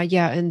 Okay.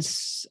 Yeah. And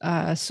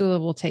Sula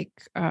will take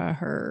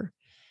her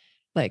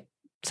like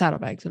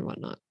saddlebags and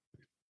whatnot.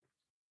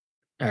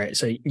 All right.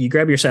 So you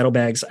grab your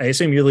saddlebags. I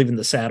assume you're leaving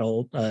the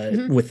saddle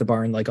with the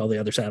barn like all the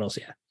other saddles.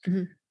 Yeah.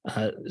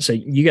 Mm-hmm. So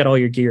you got all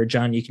your gear.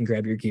 John, you can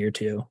grab your gear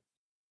too.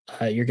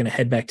 You're going to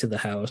head back to the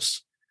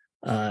house.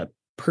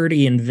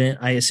 Purdy and Vint,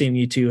 I assume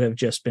you two have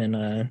just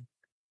been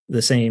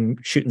the same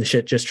shooting the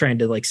shit, just trying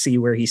to like see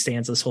where he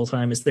stands this whole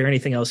time. Is there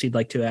anything else you'd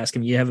like to ask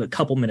him? You have a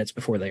couple minutes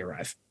before they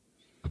arrive.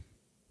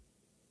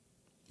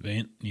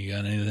 Vint, you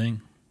got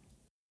anything?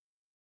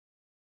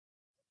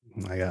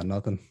 I got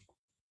nothing.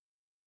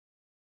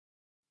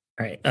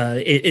 All right.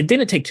 It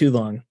didn't take too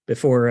long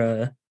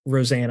before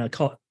Rosanna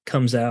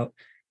comes out.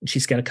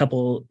 She's got a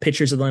couple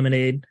pitchers of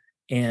lemonade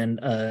and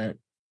a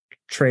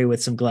tray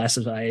with some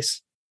glasses of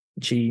ice.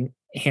 She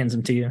hands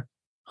them to you.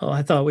 Oh,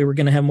 I thought we were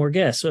going to have more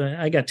guests.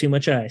 I got too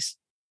much ice.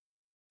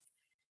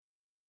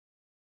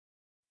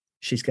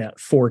 She's got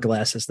 4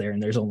 glasses there,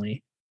 and there's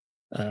only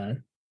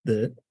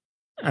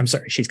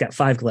she's got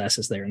 5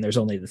 glasses there, and there's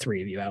only the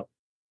 3 of you out.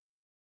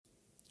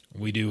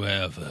 We do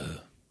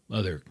have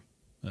other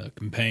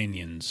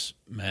companions,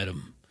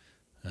 madam.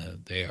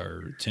 They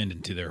are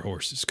tending to their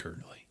horses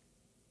currently.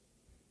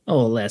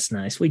 Oh, that's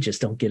nice. We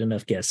just don't get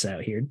enough guests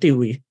out here, do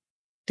we?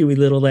 Do we,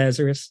 little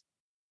Lazarus?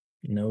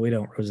 No, we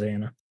don't,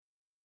 Rosanna.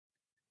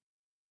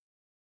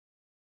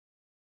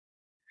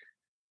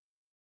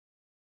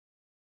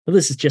 Well,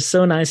 this is just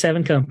so nice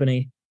having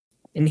company.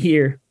 And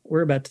here,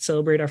 we're about to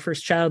celebrate our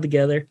first child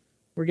together.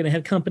 We're going to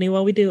have company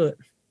while we do it.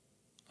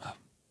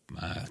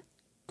 My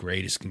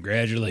greatest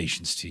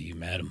congratulations to you,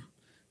 madam.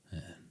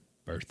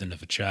 Birthing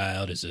of a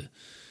child is a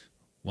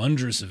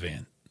wondrous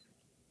event.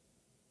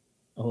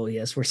 Oh,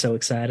 yes, we're so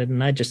excited.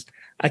 And I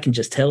can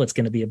just tell it's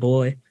going to be a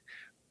boy.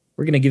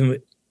 We're going to give him a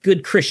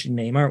good Christian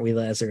name, aren't we,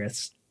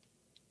 Lazarus?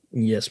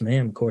 Yes,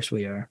 ma'am. Of course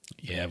we are.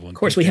 Yeah, of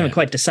course we haven't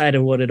quite decided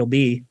what it'll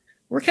be.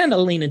 We're kind of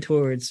leaning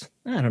towards,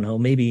 I don't know,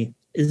 maybe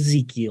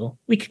Ezekiel.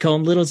 We could call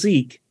him Little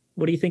Zeke.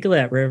 What do you think of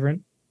that,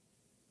 Reverend?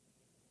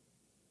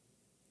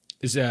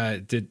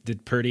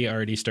 Did Purdy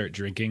already start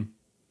drinking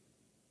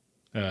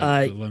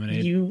the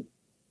lemonade? You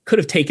could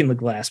have taken the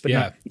glass, but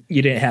yeah,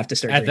 you didn't have to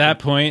start. At that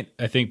point,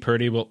 I think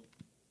Purdy will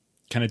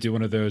kind of do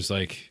one of those,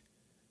 like,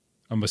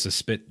 almost a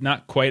spit,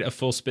 not quite a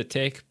full spit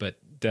take, but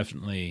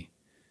definitely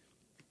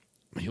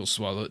he'll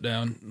swallow it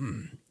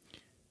down.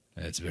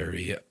 That's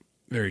very,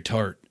 very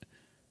tart.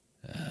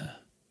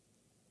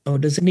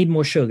 Does it need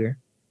more sugar?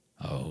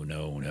 Oh,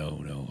 no.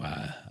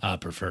 I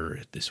prefer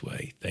it this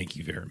way. Thank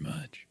you very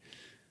much.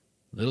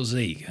 Little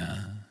Zeke,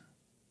 huh?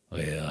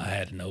 Well, I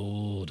had an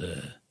old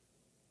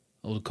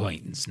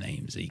acquaintance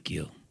named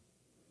Ezekiel.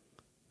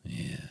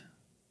 Yeah.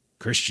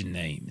 Christian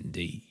name,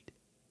 indeed.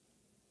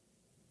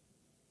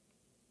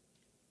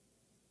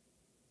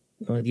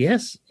 Well,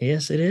 yes,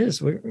 it is.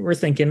 We're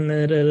thinking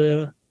that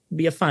it'll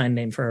be a fine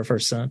name for our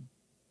first son.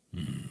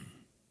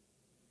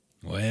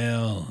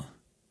 Well,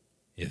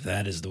 if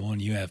that is the one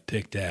you have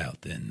picked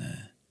out,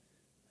 then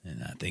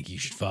I think you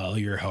should follow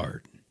your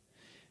heart.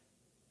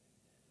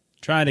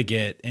 Try to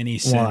get any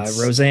sense.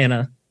 Why,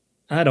 Rosanna?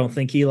 I don't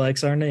think he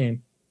likes our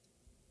name.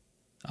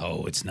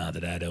 Oh, it's not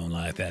that I don't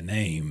like that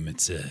name.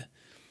 It's a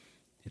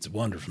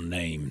wonderful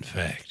name, in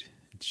fact.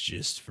 It's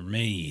just for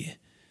me.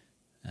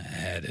 I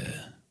had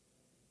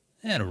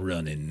a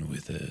run-in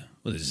with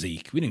a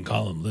Zeke. We didn't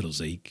call him Little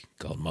Zeke.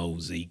 Called him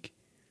Old Zeke.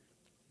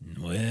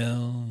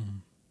 Well,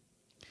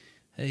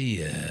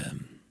 hey,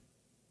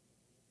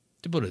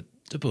 to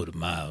put it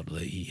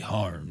mildly, he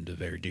harmed a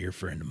very dear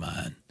friend of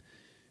mine,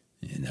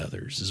 and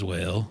others as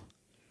well.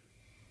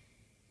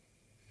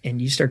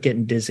 And you start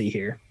getting dizzy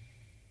here.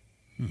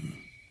 Well,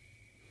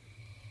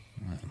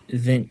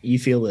 Then you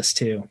feel this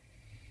too.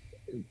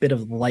 A bit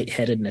of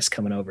lightheadedness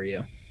coming over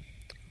you.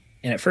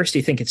 And at first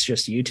you think it's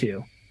just you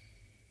two.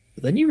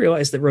 But then you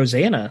realize that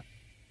Rosanna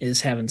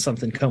is having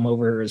something come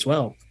over her as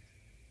well.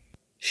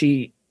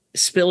 She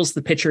spills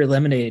the pitcher of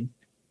lemonade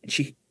and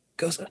she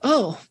goes,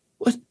 "Oh,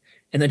 what?"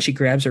 And then she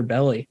grabs her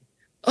belly.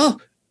 Oh,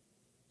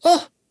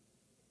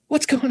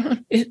 what's going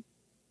on?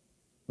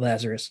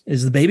 Lazarus,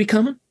 is the baby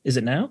coming? Is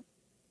it now?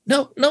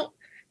 No.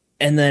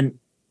 And then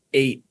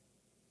a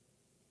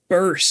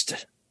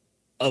burst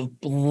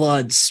of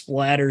blood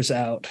splatters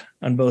out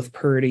on both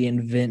Purdy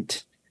and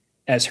Vint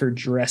as her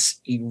dress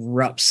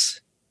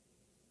erupts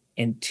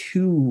and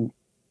two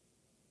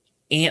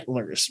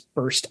antlers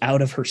burst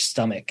out of her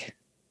stomach.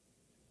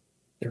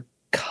 They're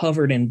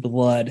covered in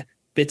blood.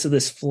 Bits of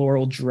this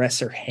floral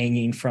dress are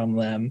hanging from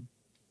them.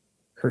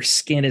 Her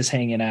skin is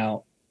hanging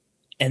out.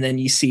 And then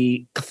you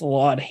see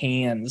clawed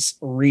hands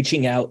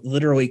reaching out,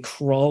 literally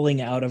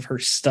crawling out of her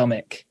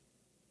stomach.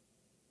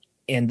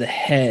 And the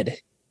head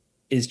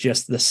is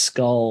just the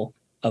skull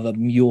of a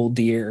mule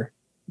deer.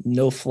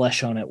 No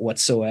flesh on it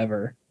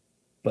whatsoever.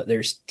 But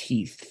there's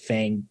teeth,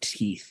 fanged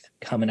teeth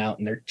coming out,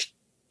 and they're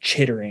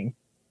chittering.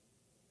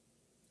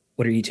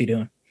 What are you two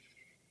doing?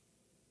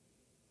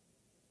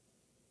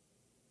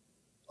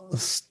 I'll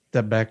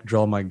step back,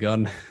 draw my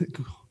gun.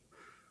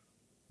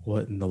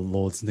 What in the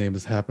Lord's name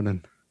is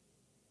happening?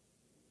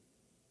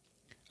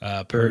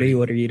 Purdy,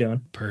 what are you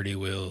doing? Purdy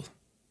will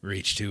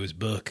reach to his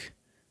book,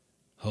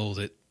 hold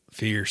it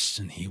fierce,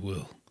 and he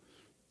will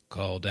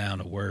call down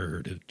a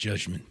word of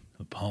judgment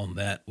upon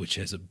that which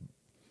has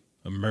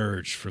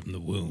emerged from the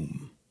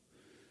womb.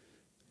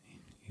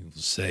 He will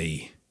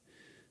say,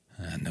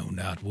 "I know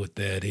not what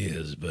that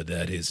is, but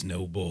that is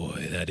no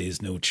boy, that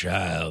is no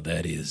child,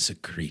 that is a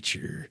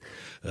creature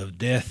of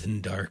death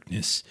and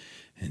darkness,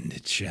 and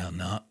it shall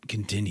not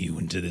continue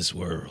into this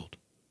world."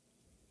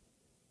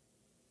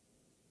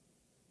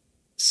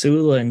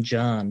 Sula and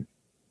John,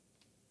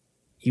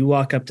 you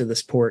walk up to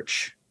this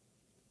porch,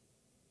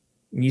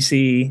 and you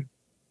see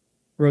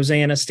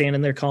Rosanna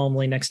standing there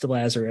calmly next to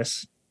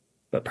Lazarus,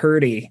 but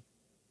Purdy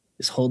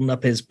is holding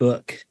up his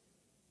book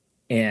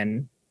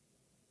and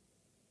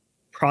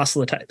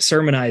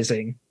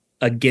sermonizing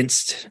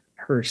against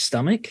her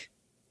stomach,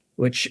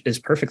 which is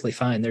perfectly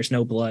fine. There's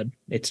no blood.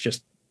 It's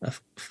just a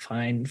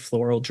fine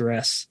floral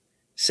dress,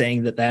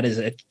 saying that is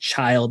a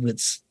child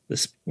that's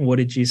this. What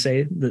did you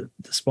say? The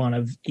spawn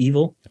of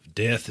evil, of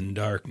death and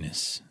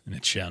darkness, and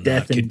it shall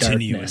Death not and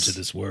continue darkness. into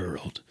this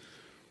world.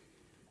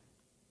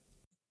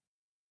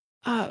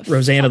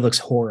 Rosanna looks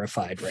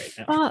horrified right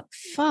now.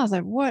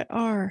 Father, what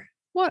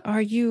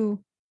are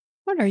you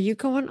what are you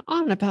going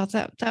on about?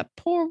 That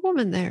poor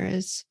woman there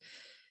is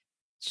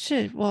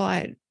shit.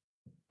 Well,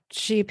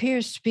 she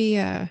appears to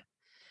be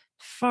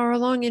far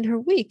along in her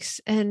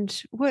weeks.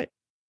 And what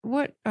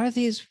are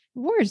these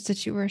words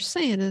that you were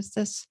saying? Is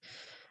this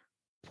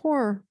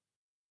poor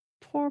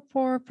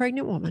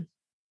pregnant woman?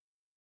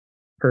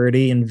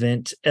 Purdy and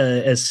Vint,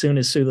 as soon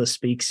as Sula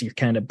speaks, you're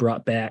kind of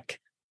brought back.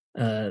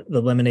 The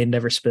lemonade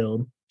never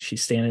spilled.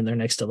 She's standing there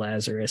next to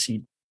Lazarus.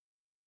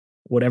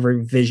 Whatever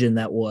vision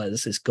that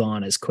was is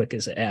gone as quick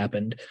as it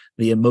happened.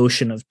 The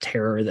emotion of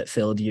terror that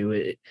filled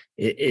you,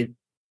 it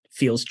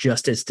feels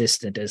just as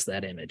distant as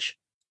that image.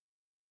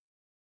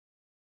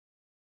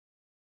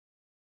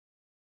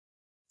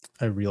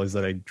 I realized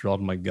that I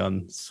drawn my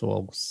gun, so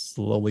I'll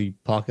slowly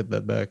pocket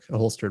that back,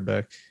 holster it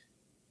back.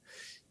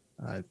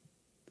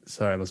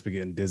 Sorry, I must be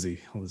getting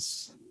dizzy. It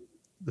was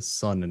the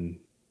sun and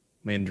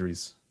my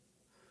injuries.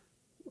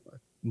 I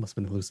must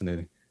have been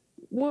hallucinating.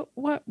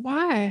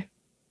 Why?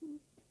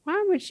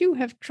 Why would you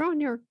have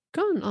drawn your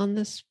gun on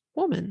this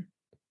woman?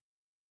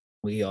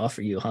 We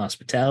offer you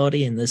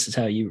hospitality, and this is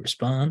how you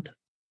respond.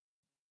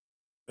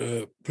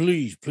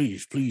 Please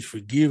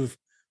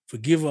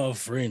forgive our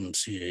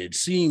friends here. It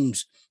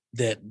seems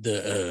that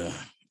the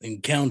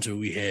encounter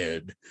we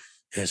had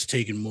has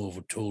taken more of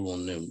a toll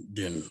on them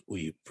than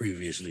we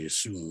previously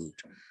assumed.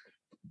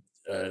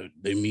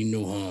 They mean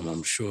no harm,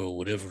 I'm sure.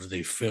 Whatever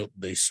they felt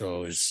they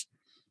saw is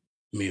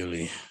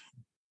merely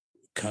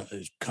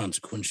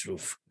consequential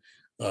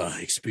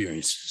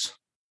experiences.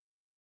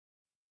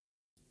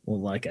 Well,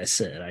 like I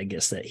said, I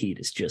guess that heat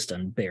is just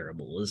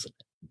unbearable, isn't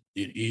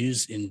it? It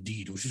is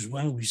indeed, which is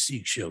why we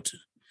seek shelter.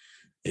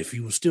 If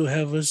you will still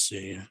have us,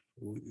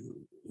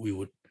 we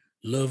would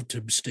love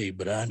to stay,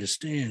 but I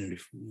understand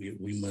if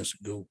we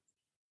must go.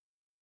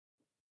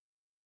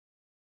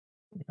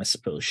 I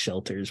suppose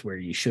shelter's where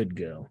you should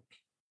go.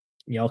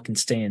 Y'all can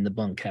stay in the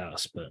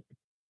bunkhouse, but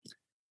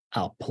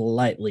I'll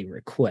politely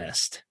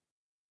request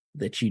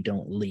that you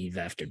don't leave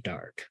after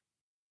dark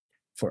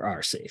for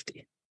our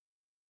safety.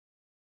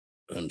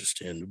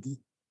 Understandable.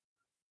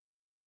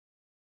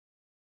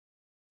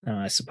 Now,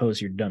 I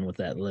suppose you're done with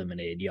that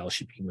lemonade. Y'all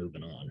should be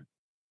moving on.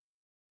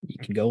 You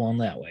can go on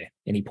that way.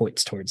 And he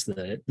points towards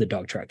the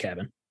dog trot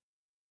cabin.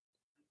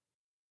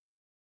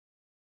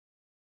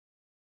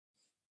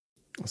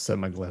 I'll set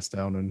my glass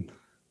down and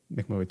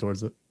make my way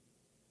towards it.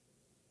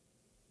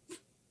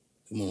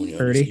 Come on, y'all.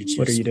 Purdy,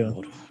 what are you doing?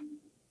 Water.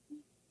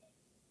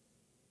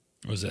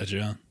 What was that,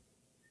 John?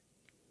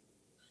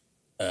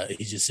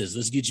 He just says,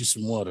 let's get you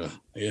some water.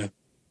 Yeah.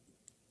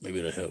 Maybe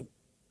it'll help.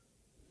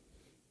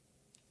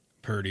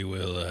 Purdy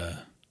will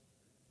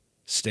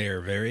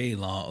stare very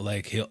long,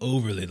 like he'll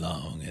overly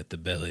long at the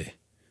belly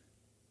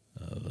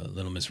of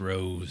little Miss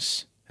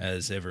Rose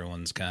as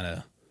everyone's kind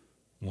of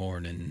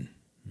warning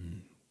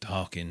and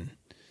talking.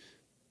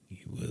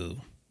 He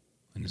will,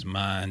 in his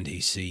mind, he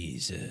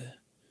sees an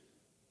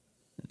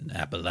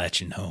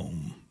Appalachian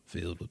home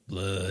filled with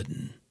blood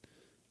and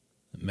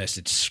a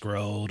message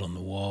scrawled on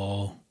the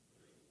wall,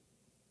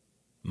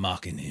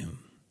 mocking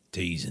him,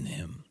 teasing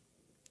him.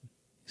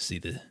 See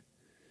the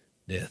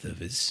death of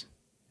his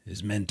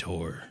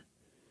mentor.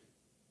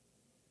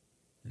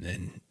 And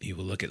then he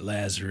will look at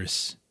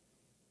Lazarus,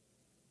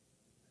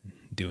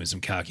 doing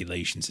some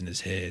calculations in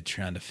his head,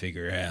 trying to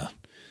figure out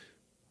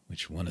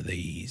which one of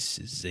these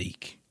is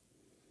Zeke.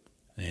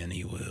 And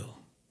he will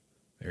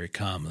very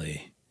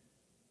calmly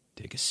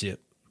take a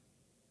sip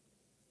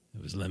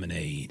of his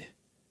lemonade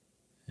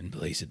and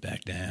place it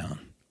back down.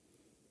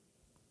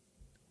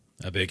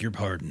 I beg your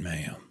pardon,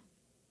 ma'am.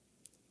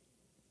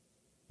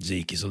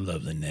 Zeke is a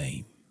lovely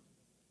name.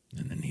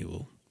 And then he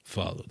will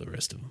follow the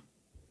rest of them.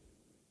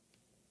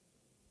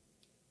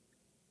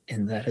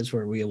 And that is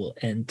where we will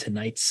end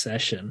tonight's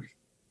session,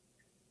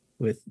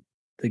 with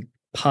the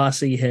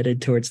posse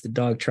headed towards the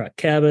dog trot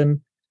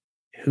cabin.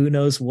 Who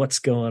knows what's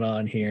going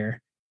on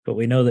here, but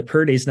we know that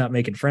Purdy's not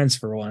making friends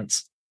for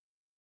once.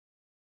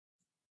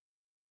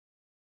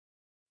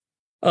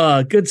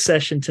 Good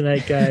session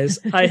tonight, guys.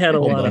 I had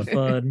a lot of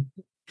fun.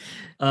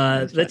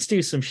 Let's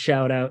do some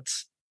shout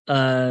outs.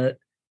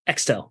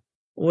 Extel,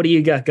 what do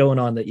you got going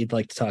on that you'd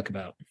like to talk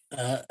about?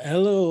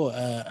 Hello,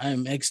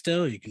 I'm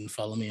Extel. You can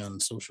follow me on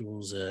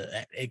socials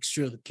at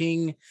Extra the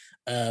King.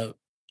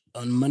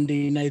 On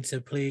Monday nights, I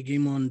play a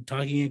game on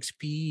Talking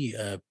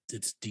XP.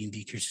 It's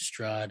D&D Curse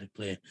Strahd. I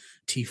play a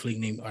tiefling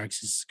named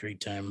Arx. It's a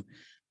great time.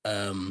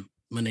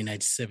 Monday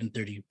nights,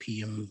 7:30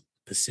 p.m.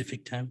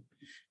 Pacific time.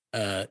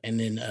 And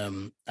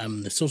then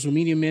I'm the social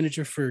media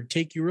manager for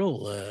Take Your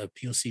Role, a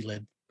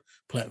POC-led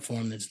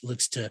platform that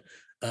looks to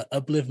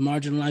uplift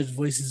marginalized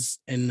voices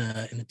in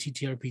the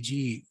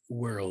ttrpg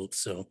world.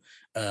 So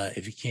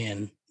if you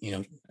can,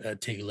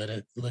 take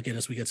a look at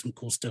us. We got some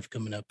cool stuff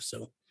coming up.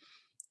 So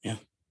yeah.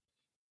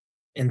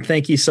 And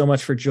thank you so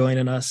much for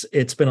joining us.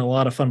 It's been a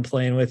lot of fun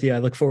playing with you. I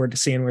look forward to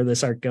seeing where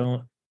this arc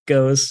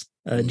goes.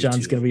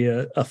 John's going to be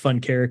a fun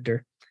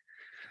character.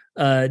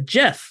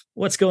 Jeff,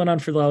 what's going on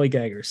for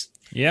Lollygaggers?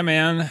 Yeah,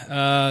 man.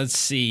 Let's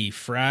see.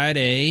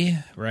 Friday,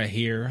 right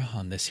here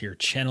on this here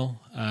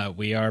channel,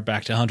 we are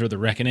back to Hunter the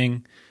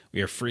Reckoning.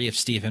 We are free of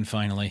Steven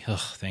finally. Oh,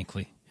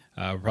 thankfully.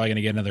 We're probably going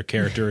to get another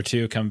character or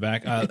two coming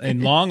back.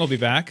 And Long will be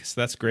back, so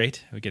that's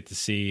great. We get to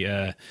see...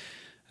 I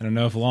don't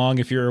know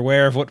if you're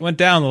aware of what went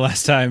down the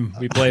last time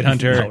we played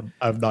Hunter. No,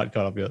 I've not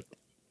caught up yet.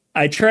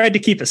 I tried to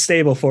keep it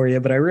stable for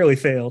you, but I really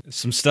failed.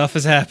 Some stuff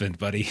has happened,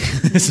 buddy.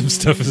 Some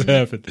stuff has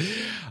happened.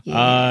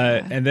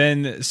 Yeah. And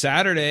then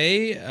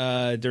Saturday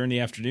during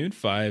the afternoon,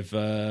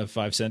 5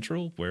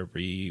 Central, where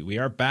we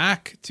are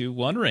back to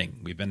One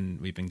Ring. We've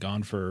been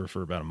gone for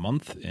about a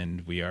month,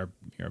 and we are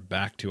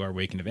back to our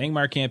Waking of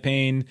Angmar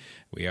campaign.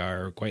 We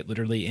are quite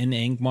literally in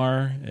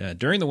Angmar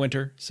during the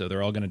winter, so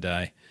they're all going to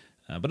die,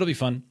 but it'll be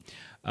fun.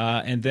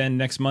 And then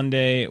next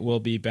Monday, we'll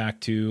be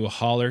back to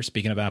Holler.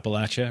 Speaking of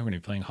Appalachia, we're going to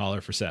be playing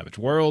Holler for Savage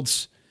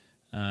Worlds.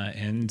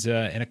 And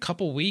in a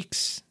couple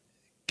weeks,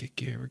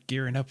 we're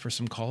gearing up for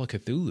some Call of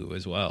Cthulhu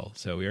as well.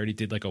 So we already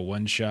did like a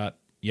one-shot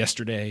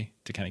yesterday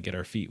to kind of get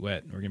our feet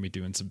wet. We're going to be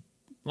doing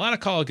a lot of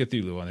Call of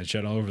Cthulhu on the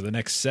channel over the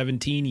next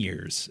 17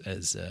 years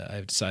as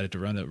I've decided to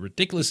run a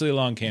ridiculously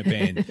long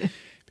campaign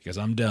because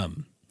I'm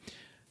dumb.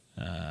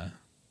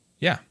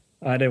 Yeah.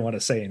 I didn't want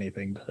to say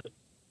anything, but...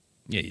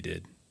 Yeah, you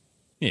did.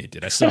 Yeah, you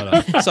did. I saw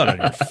it on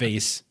your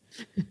face.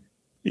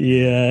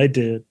 Yeah, I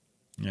did.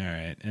 All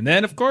right. And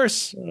then, of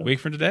course, a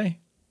week from today,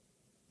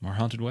 more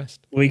Haunted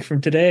West. Week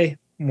from today,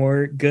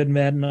 more Good,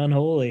 Mad, and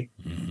Unholy.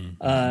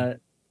 Mm-hmm.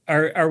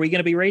 Are we going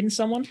to be raiding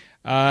someone?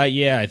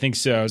 Yeah, I think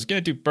so. I was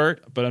going to do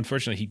Bert, but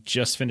unfortunately he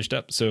just finished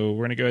up. So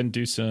we're going to go ahead and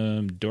do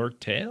some Dork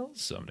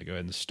Tales. So I'm going to go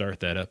ahead and start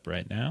that up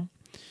right now.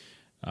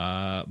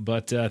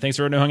 But thanks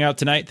for everyone who hung out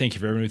tonight. Thank you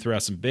for everyone who threw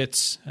out some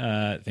bits.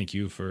 Thank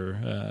you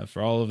for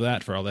all of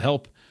that, for all the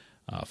help.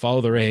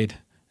 Follow the raid.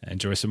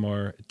 Enjoy some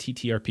more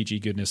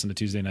ttrpg goodness on the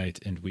Tuesday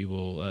night, and we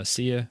will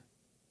see you,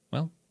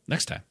 well,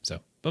 next time. So,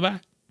 bye-bye.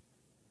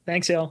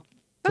 Thanks, y'all.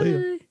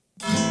 Bye.